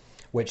anything,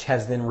 which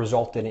has then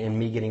resulted in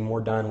me getting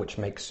more done, which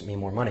makes me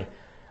more money.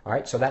 All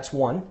right, so that's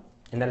one,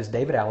 and that is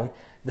David Allen.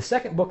 The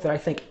second book that I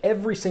think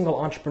every single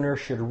entrepreneur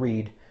should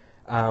read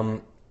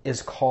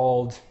is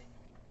called,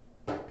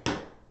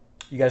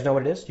 you guys know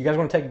what it is? You guys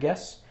want to take a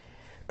guess?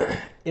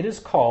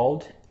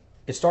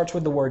 It starts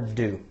with the word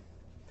do.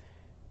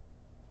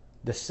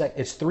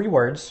 It's 3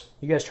 words.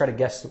 You guys try to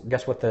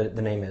guess what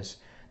the name is.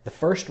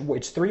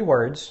 It's 3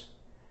 words.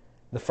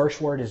 The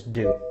first word is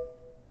do.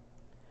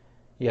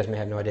 You guys may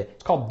have no idea.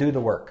 It's called Do the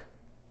Work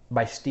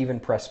by Stephen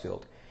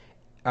Pressfield.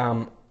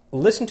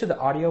 Listen to the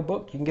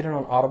audiobook. You can get it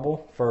on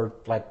Audible for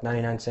like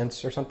 99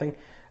 cents or something.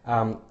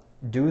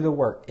 Do the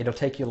Work. It'll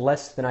take you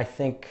less than, I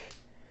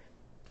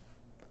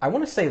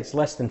want to say it's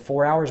less than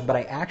 4 hours, but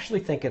I actually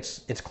think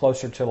it's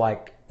closer to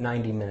like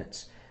 90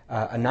 minutes.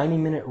 A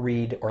 90-minute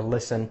read or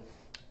listen.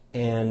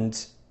 And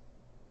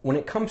when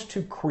it comes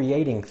to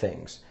creating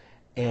things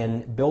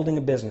and building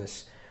a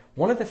business,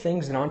 one of the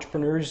things that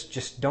entrepreneurs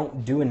just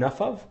don't do enough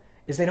of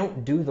is they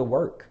don't do the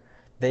work.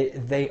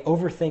 They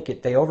overthink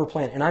it, they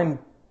overplan, and I'm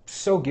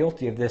so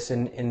guilty of this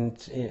in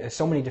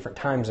so many different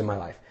times in my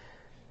life.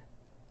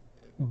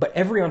 But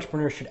every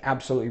entrepreneur should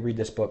absolutely read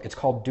this book. It's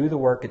called Do the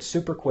Work. It's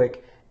super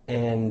quick,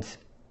 and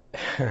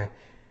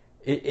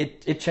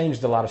it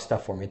changed a lot of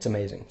stuff for me. It's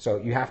amazing. So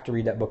you have to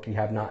read that book if you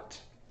have not.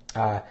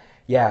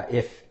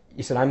 If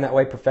you said I'm that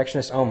way,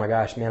 perfectionist, oh my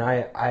gosh, man,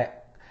 I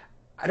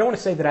don't want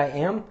to say that I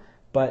am,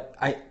 but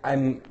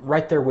I'm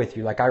right there with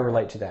you. Like, I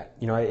relate to that.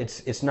 You know,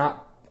 it's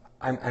not,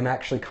 I'm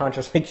actually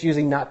consciously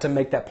choosing not to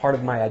make that part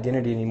of my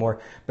identity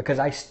anymore because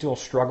I still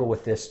struggle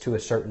with this to a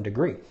certain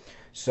degree.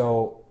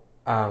 So,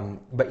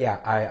 but yeah,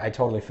 I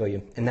totally feel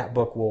you. And that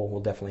book will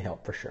definitely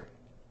help for sure.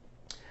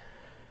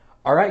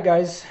 All right,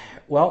 guys.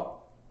 Well,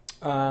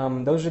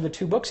 those are the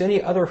 2 books.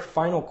 Any other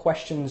final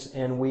questions,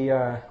 and we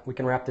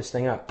can wrap this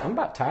thing up? I'm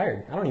about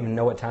tired. I don't even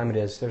know what time it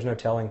is. There's no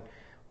telling.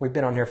 We've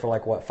been on here for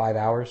like, 5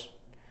 hours?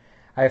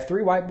 I have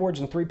 3 whiteboards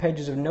and 3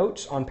 pages of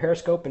notes on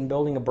Periscope and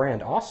building a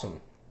brand.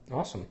 Awesome.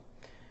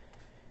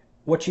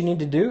 What you need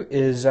to do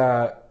is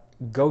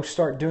go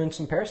start doing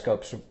some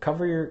Periscopes.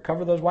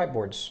 Cover those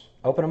whiteboards.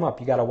 Open them up.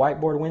 You got a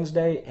Whiteboard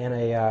Wednesday and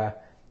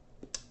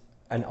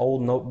an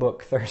old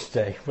notebook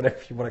Thursday, whatever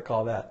you want to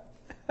call that.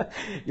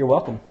 You're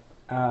welcome.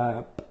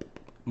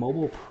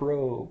 Mobile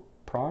Pro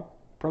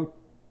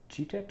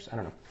G tips? I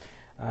don't know.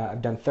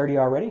 I've done 30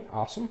 already.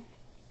 Awesome.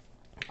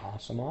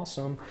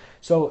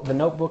 So the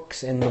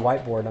notebooks and the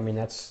whiteboard, I mean,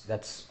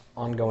 that's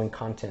ongoing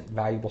content,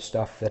 valuable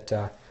stuff that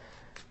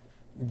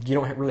you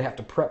don't really have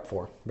to prep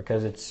for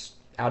because it's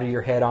out of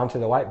your head onto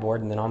the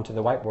whiteboard, and then onto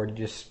the whiteboard you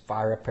just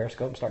fire up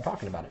Periscope and start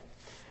talking about it.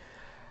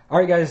 All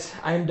right, guys,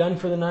 I am done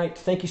for the night.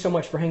 Thank you so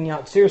much for hanging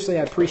out. Seriously,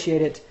 I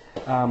appreciate it.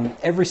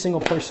 Every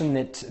single person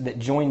that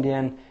joined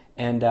in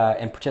and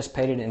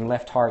participated and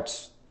left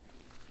hearts,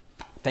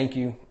 thank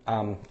you.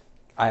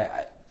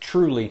 I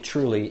truly,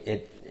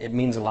 it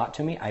means a lot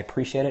to me. I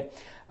appreciate it.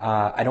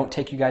 I don't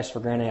take you guys for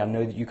granted. I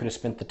know that you could have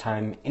spent the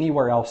time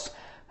anywhere else.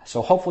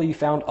 So hopefully you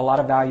found a lot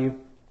of value.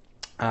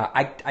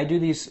 I do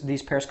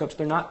these Periscopes.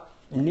 They're not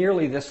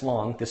nearly this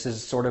long. This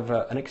is sort of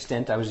an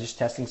extent. I was just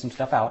testing some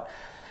stuff out.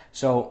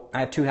 So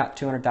I have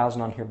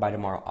 200,000 on here by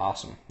tomorrow.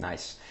 Awesome.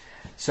 Nice.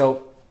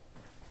 So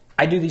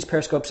I do these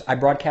Periscopes. I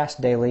broadcast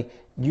daily.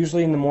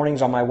 Usually in the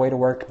mornings on my way to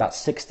work, about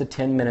 6 to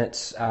 10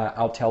 minutes,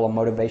 I'll tell a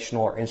motivational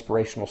or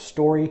inspirational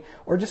story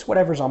or just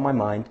whatever's on my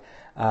mind.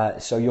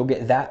 So you'll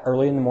get that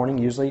early in the morning,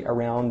 usually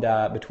around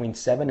between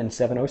 7 and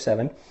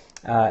 7:07.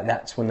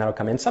 That's when that'll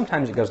come in.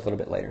 Sometimes it goes a little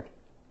bit later.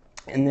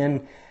 And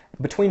then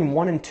between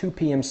 1 and 2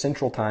 p.m.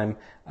 Central Time,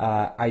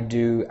 I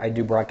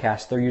do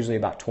broadcasts. They're usually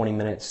about 20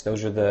 minutes.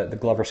 Those are the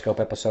Gloverscope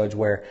episodes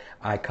where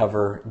I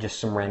cover just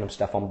some random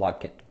stuff on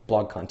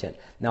blog content.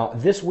 Now,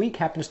 this week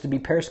happens to be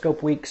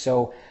Periscope week,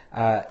 so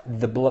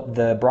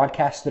the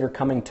broadcasts that are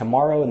coming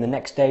tomorrow and the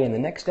next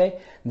day,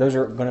 those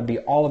are going to be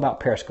all about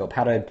Periscope.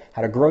 How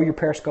to grow your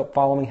Periscope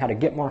following, how to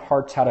get more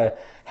hearts, how to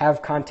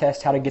have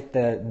contests, how to get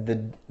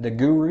the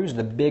gurus,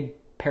 the big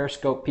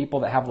Periscope people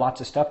that have lots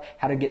of stuff,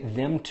 how to get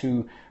them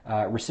to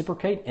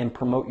reciprocate and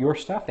promote your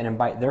stuff and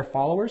invite their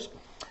followers.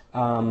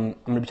 I'm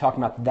going to be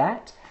talking about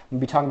that. I'm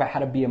going to be talking about how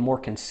to be a more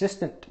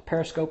consistent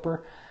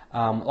Periscoper.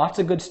 Lots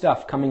of good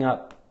stuff coming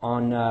up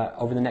on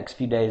over the next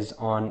few days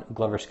on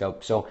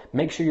Gloverscope. So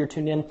make sure you're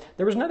tuned in.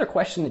 There was another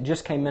question that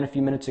just came in a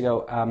few minutes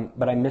ago,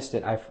 but I missed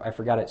it. I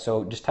forgot it.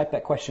 So just type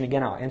that question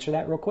again. I'll answer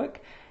that real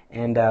quick,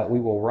 and we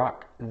will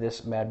rock this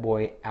bad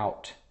boy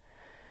out.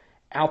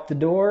 Out the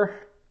door.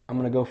 I'm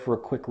going to go for a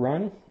quick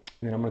run, and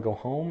then I'm going to go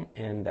home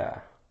and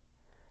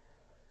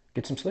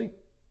get some sleep.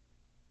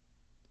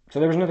 So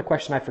there was another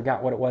question. I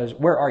forgot what it was.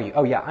 Where are you?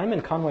 Oh, yeah, I'm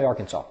in Conway,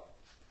 Arkansas.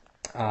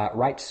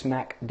 right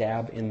smack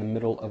dab in the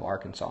middle of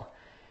Arkansas.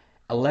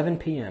 11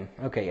 p.m.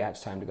 Okay, yeah,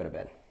 it's time to go to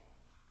bed.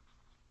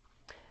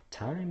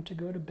 Time to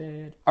go to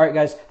bed. All right,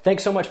 guys,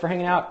 thanks so much for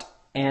hanging out,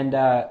 and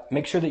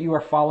make sure that you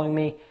are following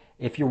me.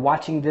 If you're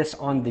watching this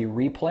on the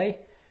replay,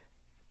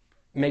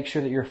 make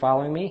sure that you're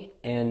following me,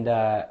 and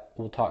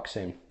we'll talk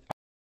soon.